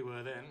brave as we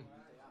were then.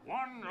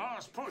 One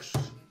last push.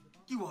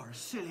 You are a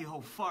silly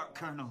old fart,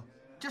 Colonel.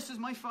 Just as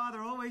my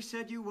father always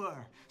said you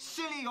were.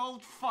 Silly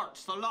old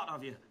farts, the lot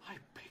of you. I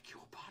beg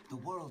your pardon.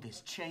 The world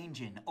is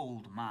changing,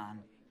 old man.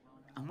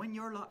 And when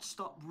your lot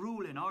stop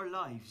ruling our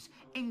lives,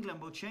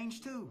 England will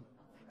change too.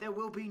 There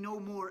will be no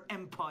more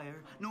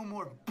empire, no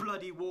more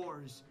bloody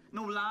wars,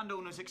 no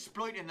landowners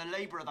exploiting the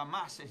labour of the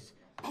masses.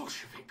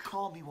 Bolshevik.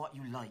 Call me what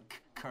you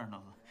like,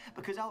 Colonel,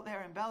 because out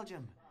there in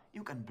Belgium,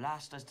 you can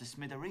blast us to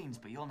smithereens,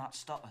 but you'll not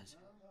stop us.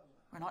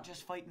 We're not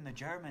just fighting the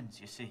Germans,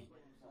 you see.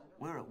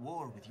 We're at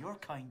war with your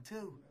kind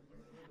too.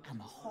 And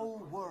the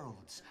whole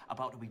world's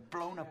about to be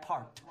blown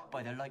apart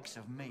by the likes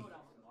of me.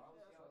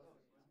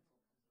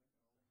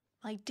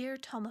 My dear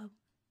Tomo,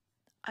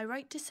 I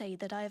write to say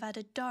that I have had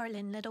a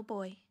darling little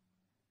boy.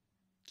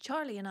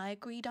 Charlie and I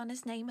agreed on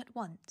his name at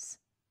once.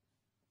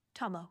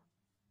 Tomo,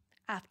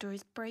 after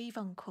his brave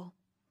uncle.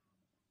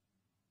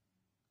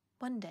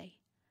 One day,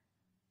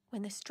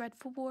 when this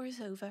dreadful war is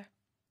over,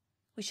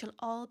 we shall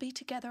all be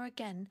together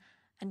again,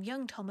 and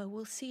young Tomo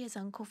will see his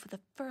uncle for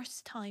the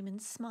first time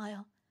and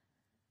smile.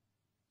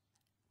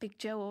 Big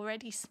Joe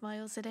already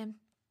smiles at him.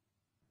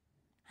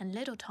 And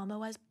little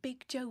Tomo has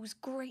Big Joe's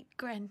great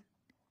grin.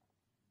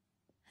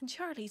 And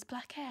Charlie's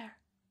black hair.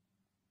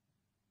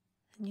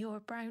 And your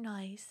brown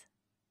eyes.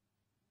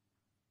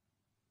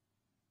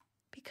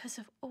 Because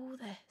of all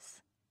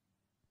this,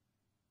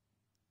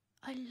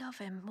 I love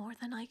him more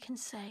than I can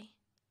say.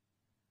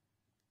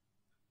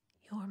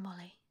 Your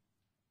Molly.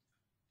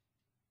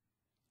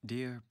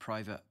 Dear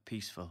Private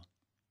Peaceful,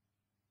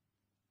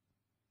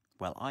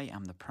 well, I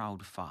am the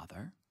proud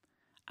father,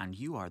 and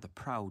you are the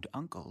proud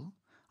uncle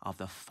of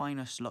the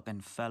finest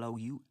looking fellow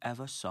you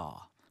ever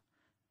saw.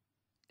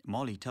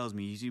 Molly tells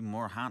me he's even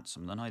more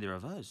handsome than either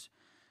of us,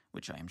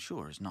 which I am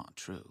sure is not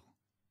true.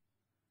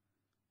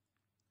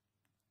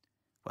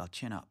 Well,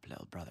 chin up,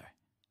 little brother.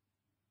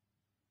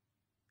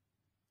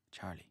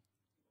 Charlie.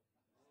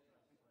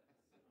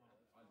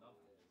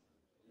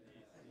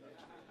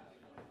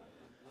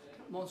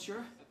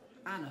 Monsieur,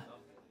 Anna.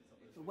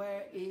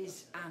 Where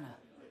is Anna?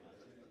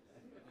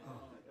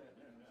 Oh.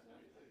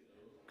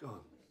 Gone.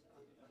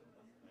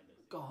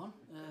 Gone?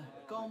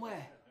 Gone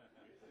where?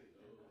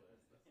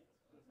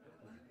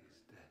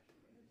 He's dead.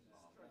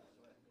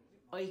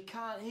 I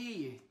can't hear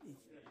you.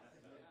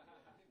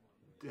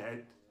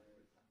 Dead.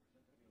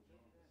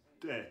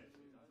 Dead.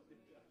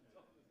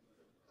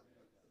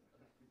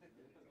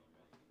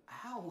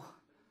 How?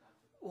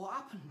 What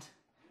happened?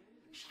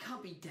 She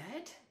can't be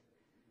dead.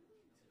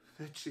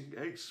 Fetching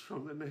eggs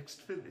from the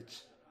next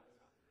village.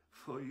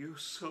 For you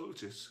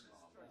soldiers.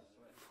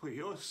 For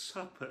your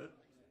supper.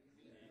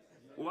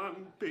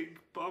 One big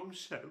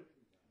bombshell.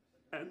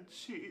 And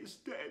she is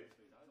dead.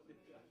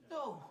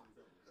 No.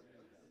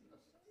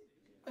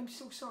 I'm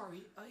so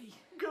sorry.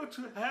 Go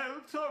to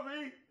hell,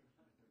 Tommy.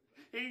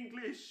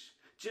 English,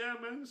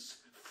 Germans,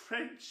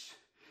 French.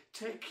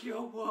 Take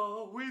your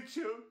war with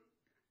you.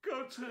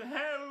 Go to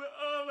hell,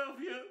 all of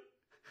you.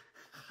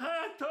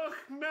 Ga toch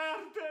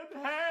naar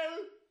den hell.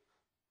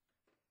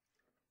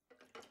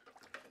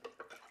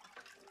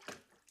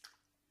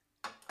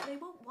 They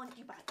won't want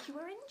you back. You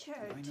were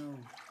injured. I know.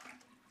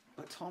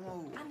 But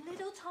Tomo... And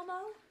little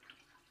Tomo?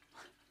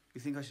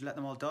 You think I should let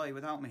them all die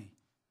without me?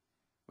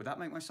 Would that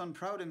make my son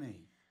proud of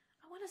me?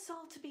 I want us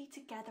all to be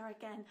together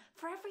again,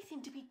 for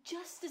everything to be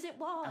just as it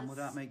was. And will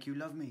that make you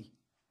love me?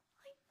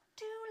 I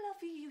do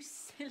love you, you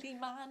silly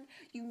man.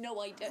 You know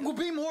I do. We'll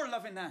be more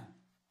loving then.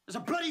 There's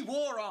a bloody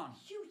war on.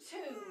 You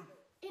too.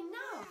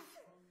 Enough.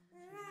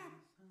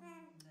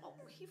 Oh,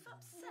 you've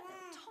upset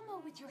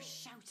Tomo with your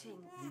shouting.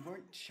 We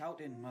weren't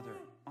shouting, Mother.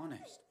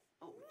 Honest.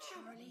 Oh,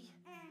 Charlie.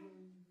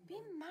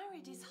 Being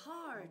married is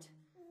hard.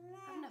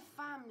 Having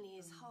a family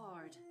is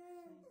hard.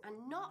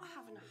 And not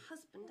having a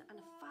husband and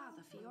a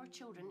father for your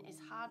children is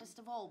hardest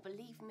of all,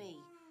 believe me.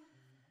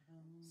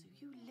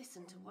 So you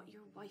listen to what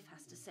your wife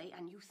has to say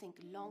and you think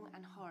long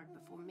and hard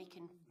before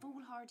making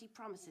foolhardy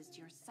promises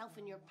to yourself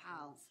and your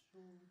pals.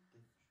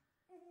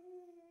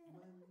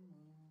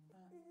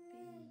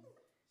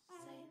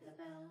 Say the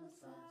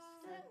bells of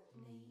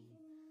Stepney,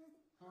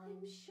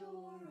 I'm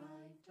sure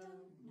I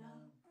don't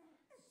know.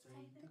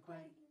 Say the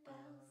great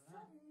bells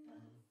above.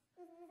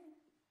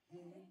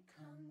 Here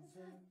comes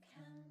a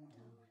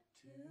candle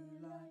to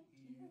light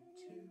you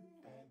to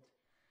bed.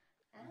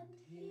 And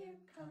here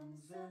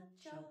comes a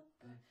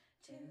chopper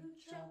to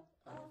chop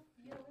off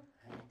your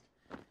head.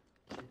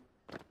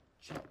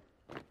 Chip,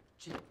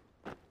 chip,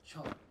 chip,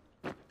 chop.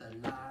 The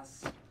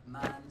last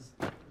man's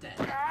dead.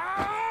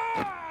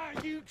 Ah,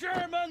 you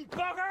German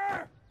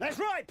bugger! That's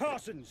right,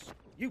 Parsons.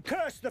 You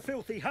curse the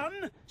filthy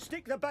Hun,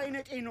 stick the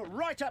bayonet in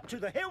right up to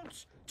the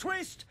hilt,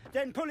 twist,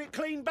 then pull it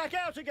clean back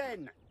out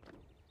again.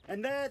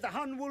 And there the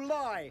Hun will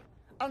lie,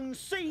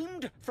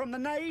 unseamed from the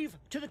nave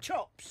to the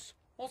chops.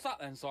 What's that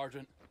then,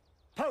 Sergeant?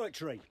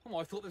 Poetry. Oh,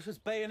 I thought this was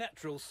bayonet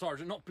drill,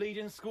 Sergeant, not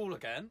bleeding school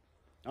again.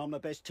 I'm the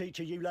best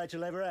teacher you lads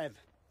will ever have.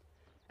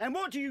 And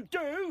what do you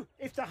do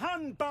if the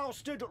Hun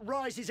bastard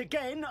rises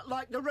again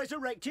like the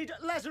resurrected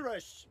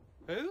Lazarus?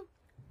 Who?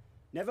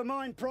 Never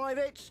mind,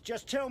 Private.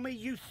 Just tell me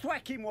you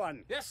thwack him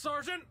one. Yes,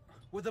 Sergeant.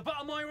 With the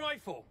butt of my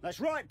rifle. That's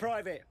right,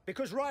 Private.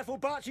 Because rifle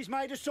butts is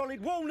made of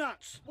solid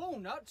walnuts.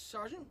 Walnuts,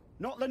 Sergeant?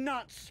 Not the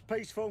nuts,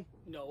 Peaceful.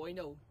 No, I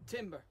know.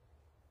 Timber.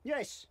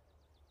 Yes.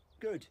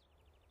 Good.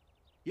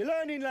 You're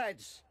learning,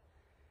 lads.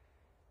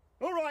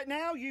 All right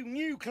now, you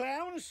new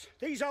clowns.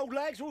 These old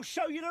lags will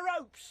show you the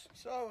ropes.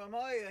 So am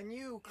I a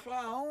new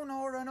clown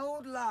or an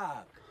old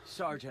lag?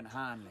 Sergeant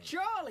Hanley.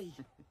 Charlie!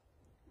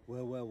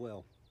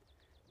 Well.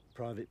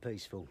 Private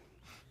Peaceful.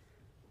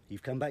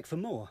 You've come back for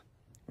more.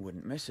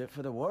 Wouldn't miss it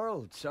for the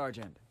world,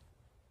 Sergeant.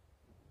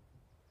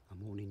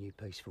 I'm warning you,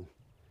 Peaceful.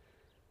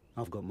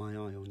 I've got my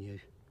eye on you.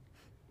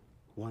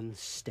 One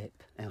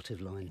step out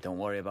of line. Don't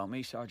worry about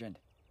me, Sergeant.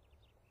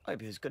 I'd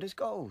be as good as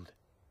gold.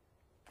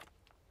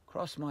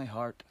 Cross my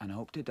heart and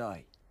hope to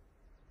die.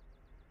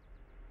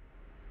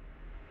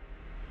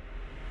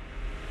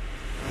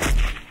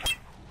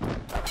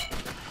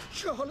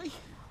 Charlie!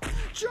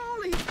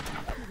 Charlie!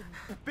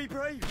 Be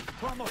brave,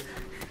 come on.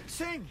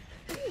 Sing!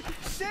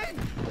 Sing!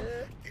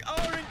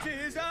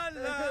 Oranges and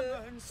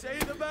lemons, say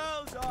the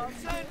bells of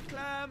St.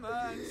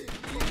 Clement's.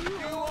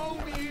 You owe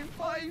me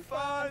 5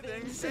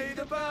 farthings, say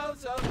the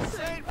bells of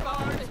St.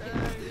 Martin.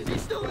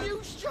 It's no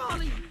use,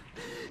 Charlie.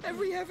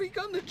 Every heavy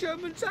gun the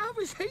Germans have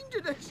is aimed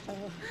at us.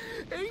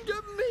 Aimed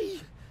at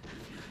me.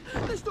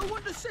 There's no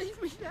one to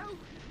save me now.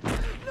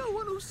 No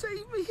one will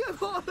save me. I'm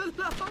all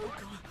alone.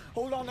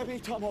 Hold on to me,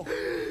 Tomo.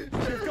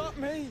 You've got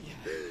me.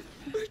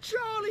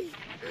 Charlie!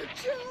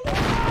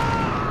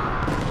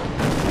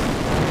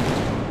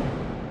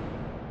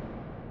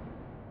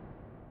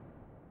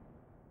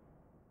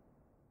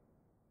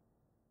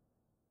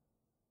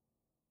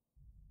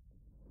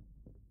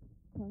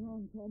 Hang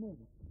on, Tomo.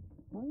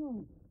 Hang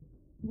on.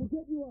 We'll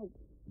get you out.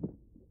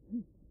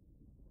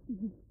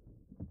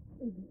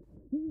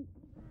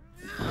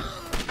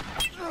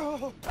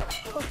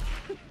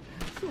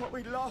 Thought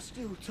we'd lost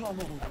you,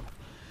 Tomo.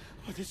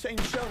 Oh, the same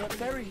show that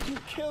buried you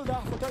killed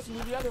half a dozen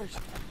of the others.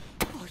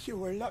 Oh, you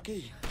were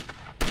lucky.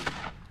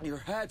 Your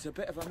head's a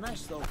bit of a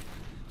mess, though.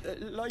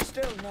 Lie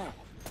still now.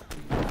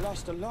 You've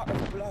lost a lot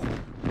of blood.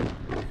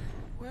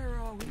 Where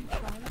are we,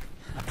 Charlie?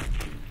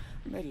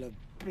 Middle of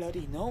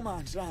bloody no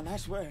man's land,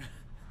 that's where.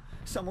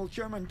 Some old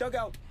German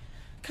dugout.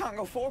 Can't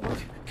go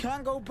forward,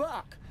 can't go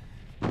back.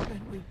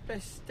 Then we'd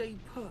best stay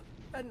put,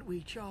 hadn't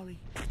we, Charlie?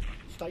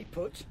 Stay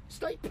put?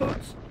 Stay put?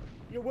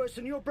 You're worse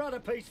than your brother,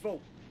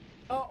 Peaceful.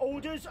 Our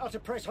orders are to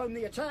press home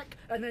the attack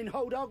and then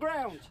hold our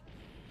ground.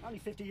 Only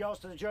 50 yards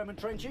to the German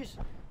trenches.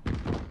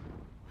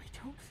 I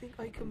don't think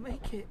I can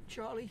make it,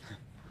 Charlie.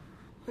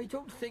 I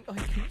don't think I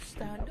can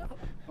stand up.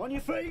 On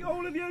your feet,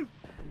 all of you!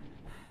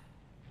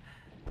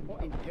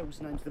 What in hell's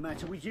name's the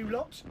matter with you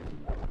lot?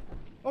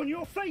 On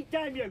your feet,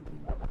 damn you!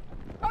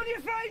 On your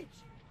feet!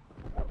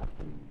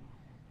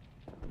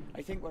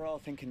 I think we're all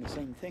thinking the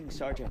same thing,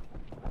 Sergeant.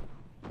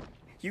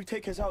 You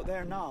take us out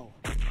there now,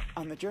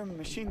 and the German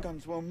machine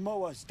guns will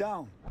mow us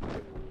down.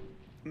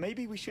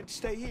 Maybe we should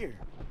stay here.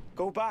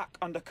 Go back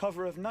under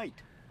cover of night.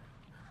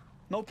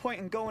 No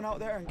point in going out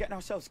there and getting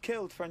ourselves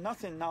killed for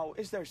nothing now,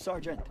 is there,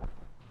 Sergeant?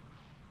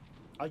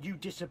 Are you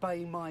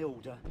disobeying my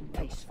order,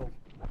 Peaceful?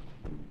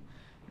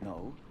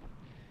 No.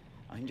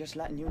 I'm just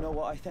letting you know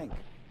what I think.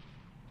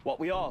 What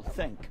we all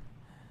think.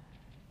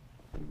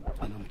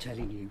 And I'm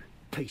telling you,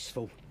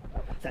 Peaceful,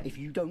 that if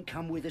you don't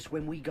come with us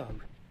when we go,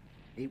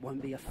 it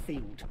won't be a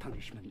field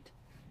punishment.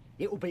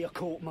 It'll be a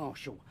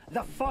court-martial,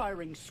 the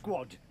firing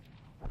squad.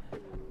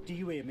 Do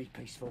you hear me,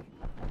 Peaceful?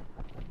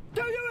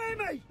 Do you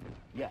hear me?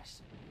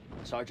 Yes,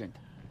 Sergeant,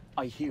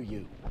 I hear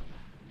you.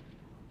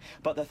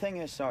 But the thing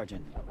is,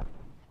 Sergeant,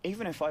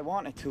 even if I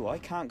wanted to, I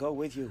can't go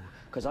with you,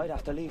 because I'd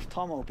have to leave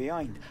Tomo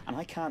behind, and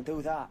I can't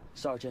do that,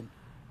 Sergeant.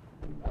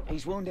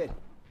 He's wounded.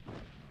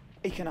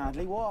 He can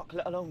hardly walk,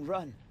 let alone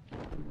run.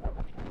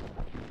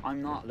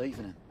 I'm not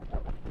leaving him.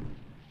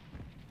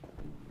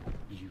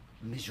 You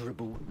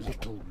miserable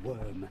little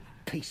worm,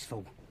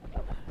 Peaceful.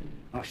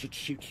 I should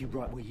shoot you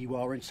right where you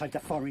are and save the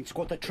firing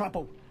squad the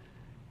trouble.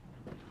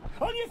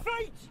 On your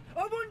feet!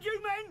 I want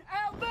you men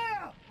out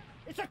there!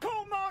 It's a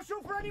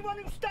court-martial for anyone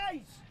who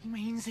stays! He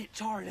means it,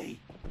 Charlie.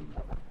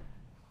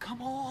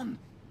 Come on!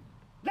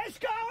 Let's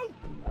go!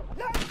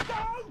 Let's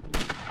go!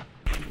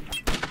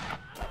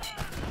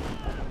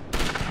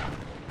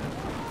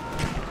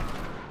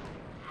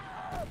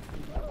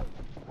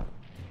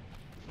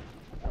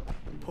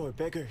 Poor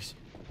beggars.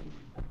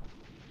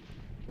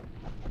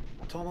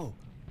 Tomo.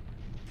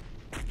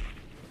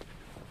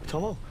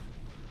 Tomo.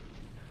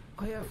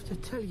 I have to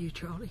tell you,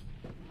 Charlie.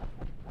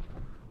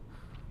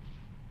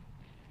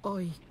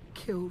 I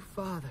killed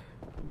Father.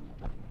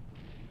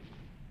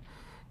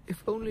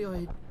 If only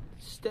I'd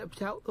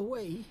stepped out the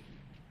way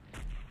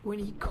when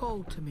he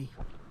called to me.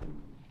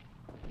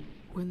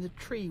 When the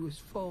tree was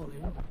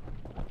falling,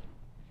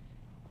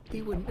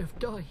 he wouldn't have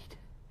died.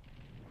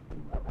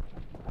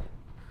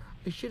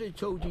 I should have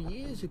told you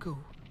years ago,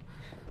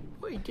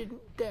 but I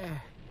didn't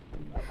dare.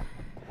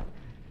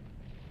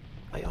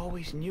 I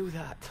always knew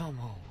that,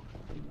 Tomo.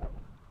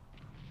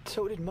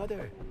 So did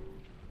Mother.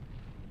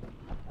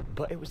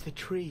 But it was the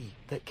tree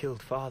that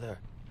killed Father,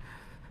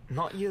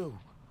 not you.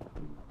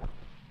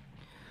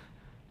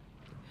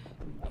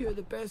 You're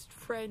the best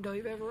friend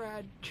I've ever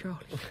had, Charlie.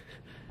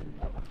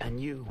 And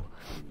you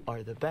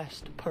are the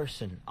best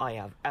person I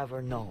have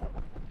ever known.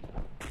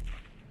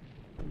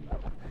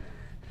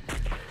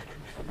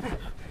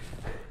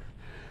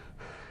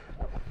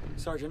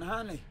 Sergeant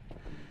Hanley,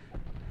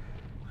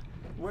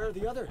 where are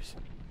the others?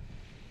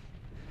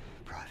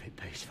 Private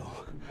Peaceful,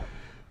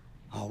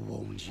 I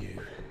warned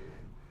you.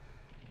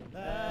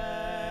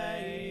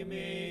 Lay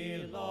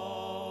me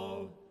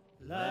low,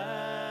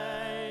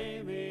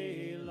 lay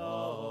me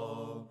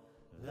low,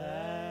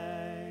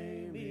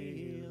 lay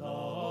me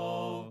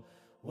low,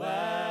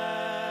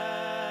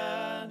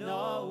 where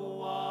no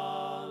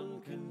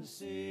one can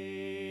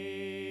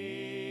see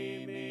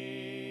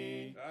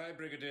me. I,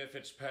 Brigadier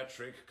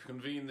Fitzpatrick,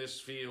 convene this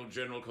field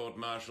general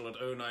court-martial at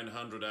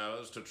 0900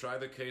 hours to try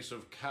the case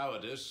of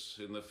cowardice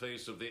in the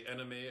face of the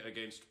enemy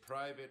against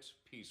Private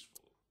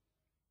Peaceful.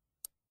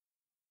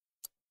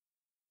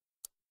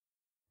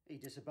 He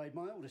disobeyed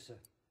my orders, sir.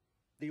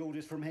 The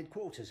orders from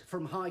headquarters,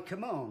 from high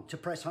command, to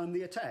press home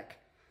the attack.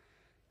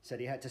 Said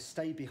he had to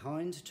stay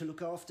behind to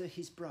look after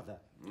his brother.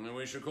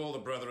 We should call the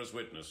brother as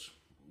witness,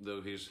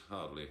 though he's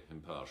hardly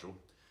impartial.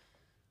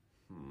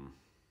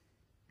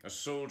 A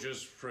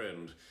soldier's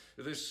friend.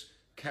 This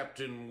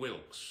Captain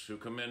Wilkes, who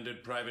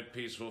commended Private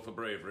Peaceful for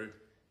bravery.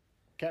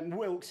 Captain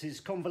Wilkes is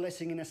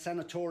convalescing in a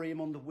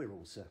sanatorium on the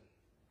Wirral, sir.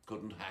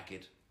 Couldn't hack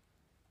it?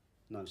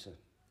 No, sir.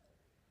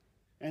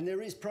 And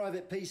there is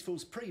Private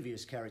Peaceful's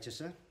previous character,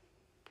 sir.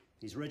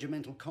 His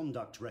regimental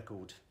conduct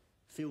record.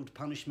 Field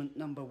punishment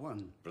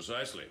 #1.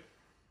 Precisely.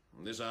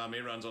 This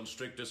army runs on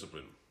strict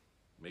discipline.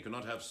 We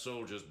cannot have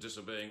soldiers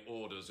disobeying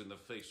orders in the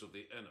face of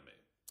the enemy.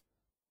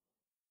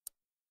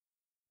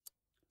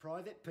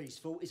 Private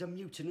Peaceful is a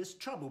mutinous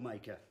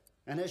troublemaker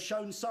and has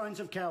shown signs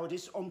of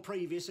cowardice on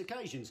previous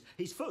occasions.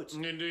 His foot...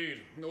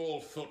 Indeed. All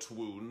foot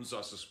wounds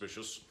are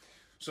suspicious.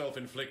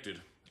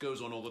 Self-inflicted.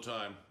 Goes on all the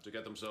time to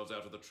get themselves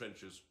out of the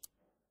trenches.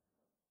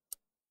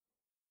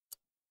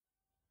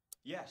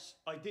 Yes,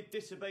 I did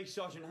disobey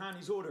Sergeant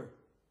Haney's order.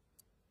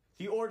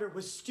 The order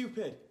was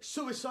stupid,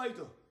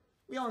 suicidal.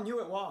 We all knew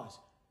it was.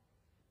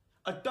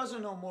 A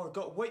dozen or more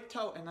got wiped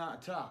out in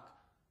that attack.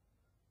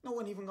 No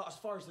one even got as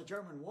far as the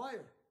German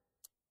wire.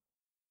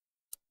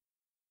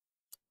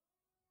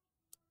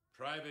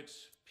 Private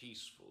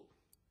Peaceful.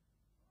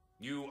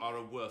 You are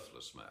a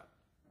worthless man.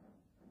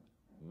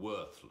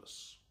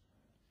 Worthless.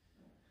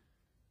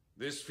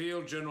 This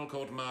Field General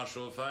Court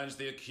Martial finds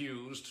the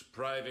accused,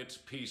 Private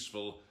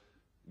Peaceful,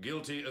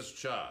 guilty as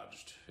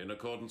charged in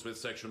accordance with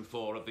Section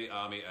 4 of the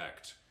Army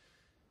Act.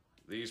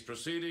 These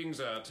proceedings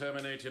are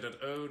terminated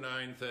at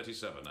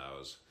 09:37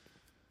 hours.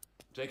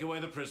 Take away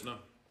the prisoner.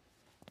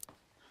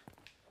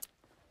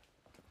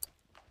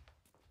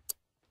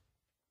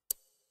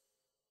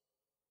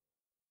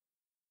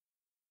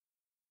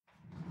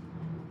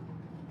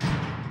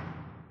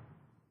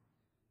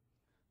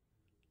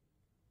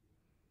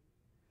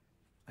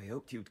 I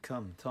hoped you'd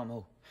come,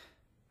 Tomo.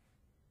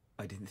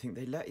 I didn't think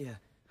they'd let you.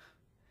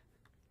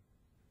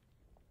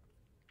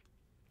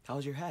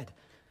 How's your head?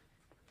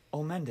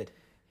 All mended?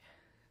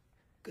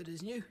 Good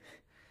as new.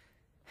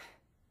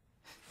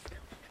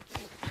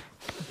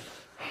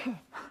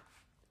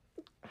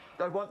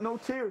 I want no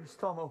tears,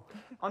 Tomo.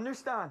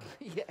 Understand?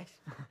 Yes.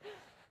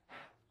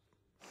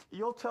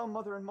 You'll tell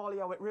Mother and Molly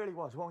how it really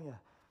was, won't you?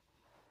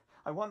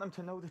 I want them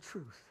to know the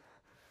truth.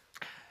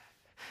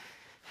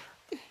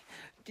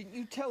 Didn't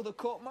you tell the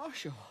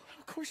court-martial?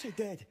 Of course I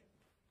did.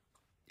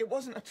 It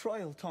wasn't a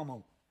trial,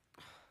 Tomo.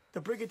 The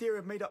Brigadier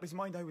had made up his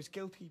mind I was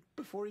guilty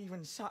before he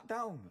even sat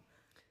down.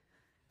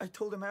 I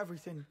told him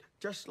everything,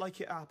 just like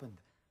it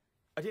happened.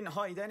 I didn't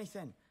hide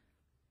anything.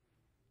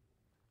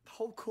 The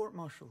whole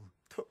court-martial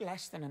took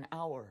less than an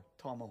hour,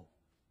 Tomo.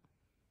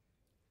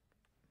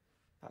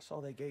 That's all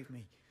they gave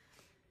me.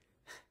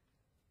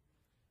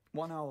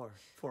 1 hour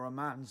for a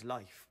man's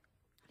life.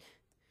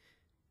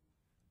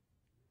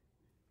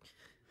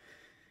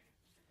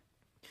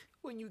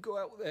 When you go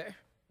out there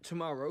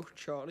tomorrow,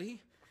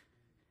 Charlie,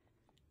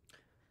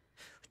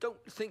 don't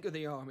think of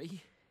the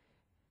army.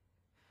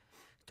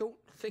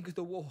 Don't think of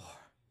the war.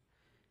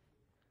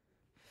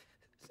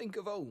 Think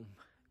of home.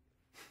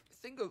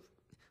 Think of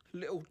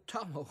little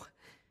Tomo,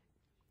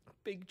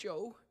 Big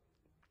Joe,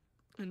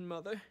 and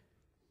Mother,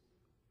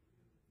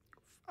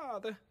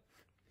 Father,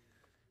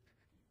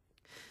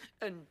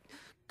 and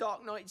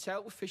dark nights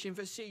out fishing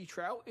for sea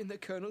trout in the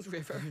Colonel's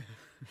River,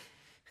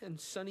 and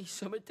sunny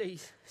summer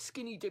days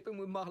skinny dipping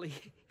with Molly,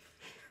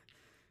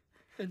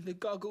 and the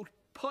goggled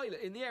pilot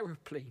in the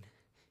aeroplane,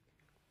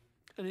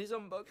 and his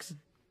humbugs.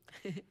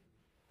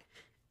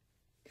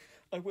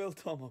 I will,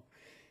 Tomo.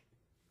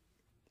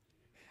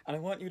 And I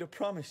want you to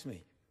promise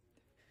me.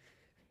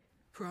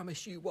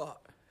 Promise you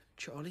what,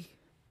 Charlie?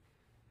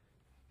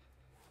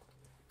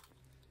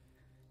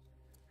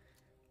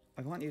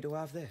 I want you to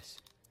have this.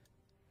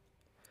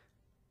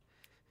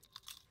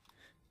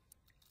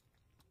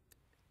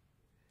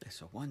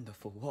 It's a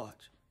wonderful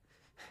watch.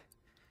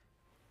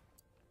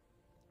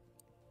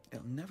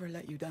 It'll never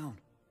let you down.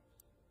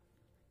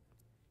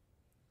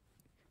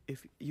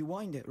 If you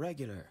wind it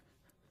regular,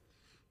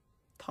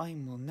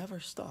 time will never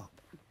stop.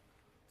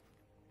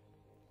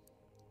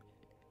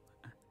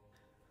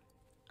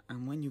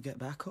 And when you get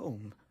back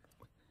home,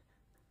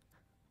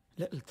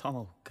 little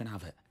Tomo can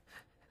have it.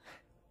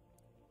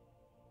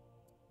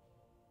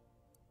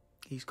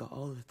 He's got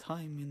all the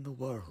time in the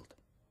world.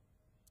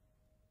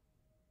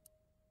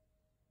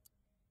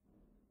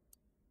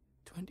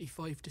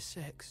 25 to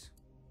 6.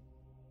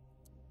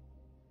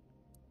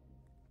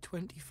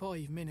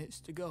 25 minutes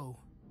to go.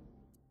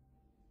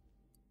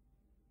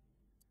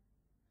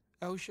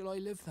 How shall I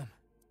live them?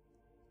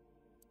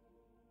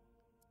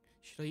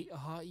 Shall I eat a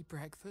hearty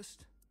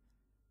breakfast?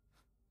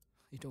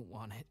 I don't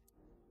want it.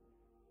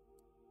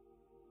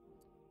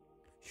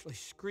 Shall I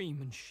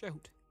scream and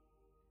shout?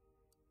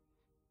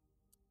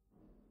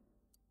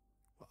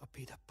 What'd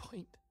be the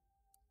point?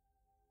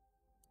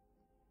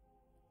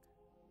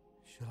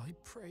 Shall I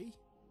pray?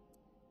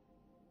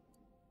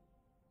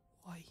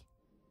 Why?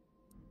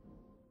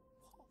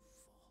 What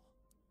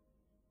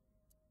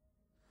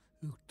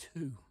for? Who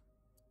to?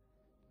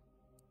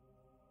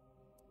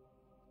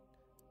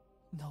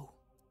 No.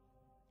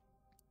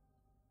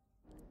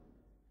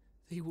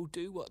 They will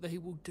do what they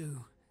will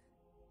do.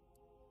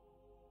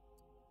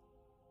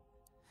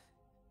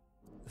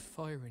 The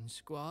firing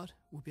squad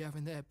will be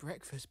having their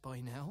breakfast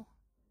by now.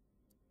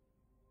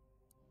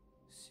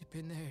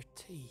 sipping their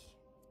tea.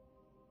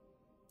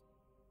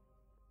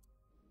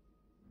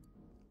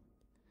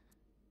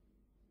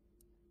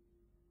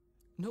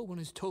 No one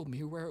has told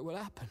me where it will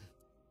happen.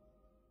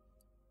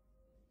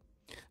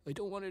 I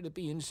don't want it to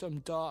be in some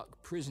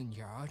dark prison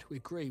yard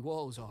with grey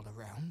walls all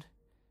around.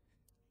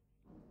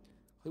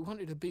 I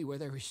want it to be where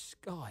there is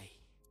sky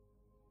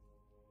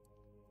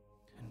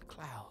and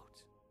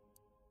clouds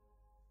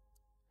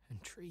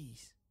and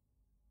trees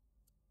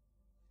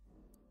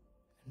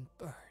and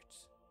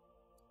birds.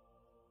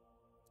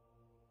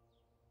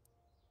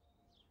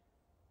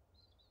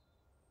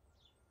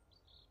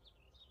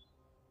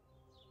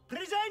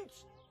 Present!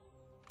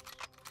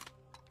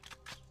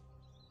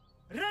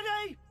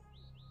 Ready!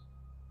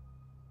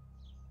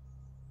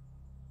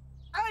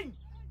 Aim!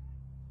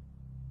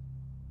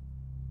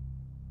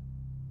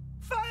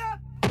 Fire!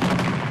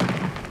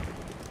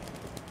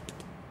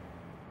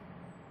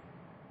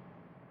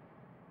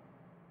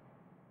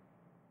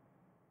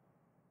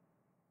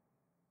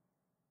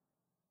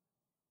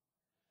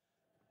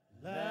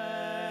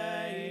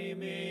 Lay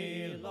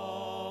me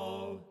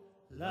low,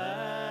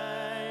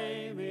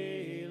 lay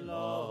me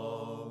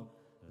low,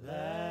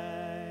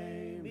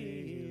 lay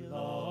me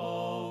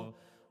low,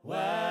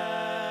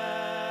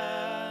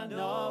 where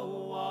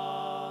no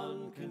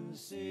one can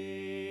see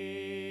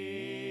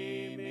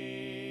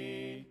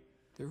me.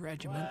 The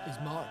regiment is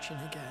marching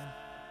again.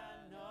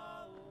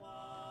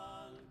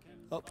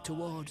 Up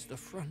towards the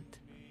front.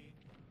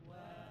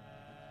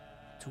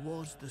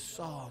 Towards the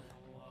Somme.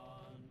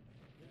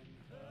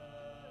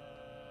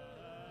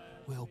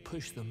 We'll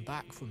push them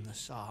back from the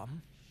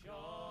Somme.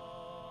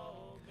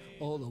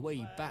 All the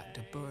way back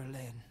to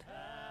Berlin.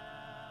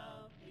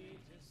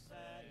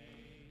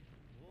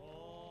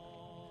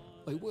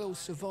 I will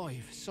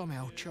survive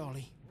somehow,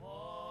 Charlie.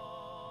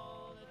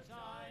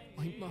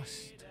 I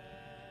must.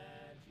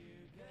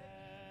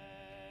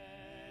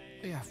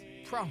 I have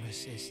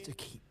promises to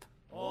keep.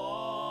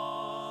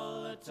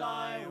 All that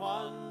I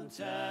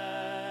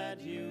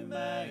wanted you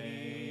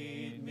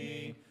made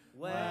me.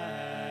 When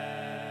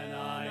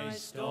I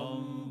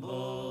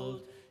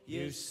stumbled,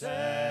 you saved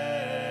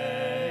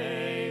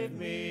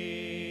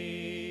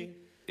me.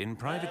 In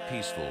Private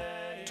Peaceful,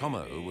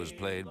 Tomo was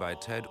played by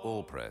Ted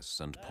Allpress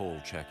and Paul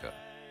Checker.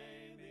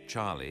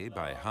 Charlie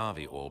by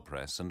Harvey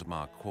Allpress and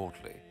Mark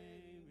Quartley.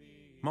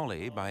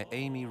 Molly by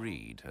Amy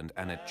Reed and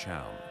Annette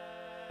Chown.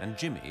 And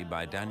Jimmy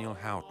by Daniel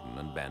Houghton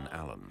and Ben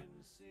Allen.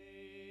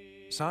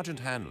 Sergeant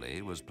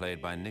Hanley was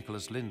played by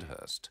Nicholas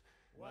Lyndhurst.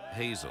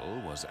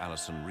 Hazel was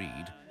Alison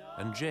Reed,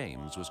 and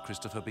James was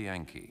Christopher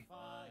Bianchi.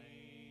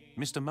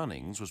 Mr.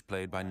 Munnings was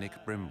played by Nick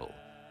Brimble,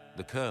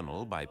 the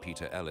Colonel by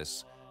Peter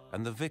Ellis,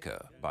 and the Vicar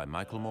by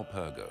Michael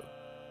Morpurgo.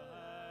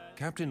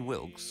 Captain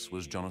Wilkes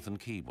was Jonathan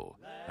Keeble,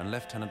 and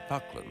Lieutenant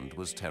Buckland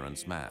was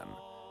Terence Mann.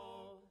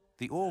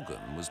 The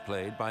organ was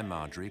played by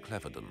Marjorie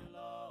Cleverdon.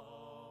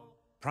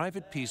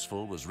 Private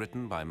Peaceful was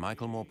written by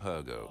Michael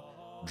Morpurgo,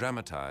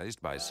 dramatized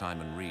by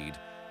Simon Reed,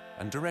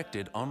 and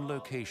directed on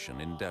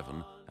location in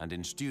Devon and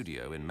in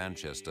studio in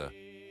Manchester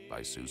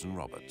by Susan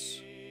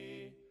Roberts.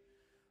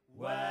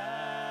 Where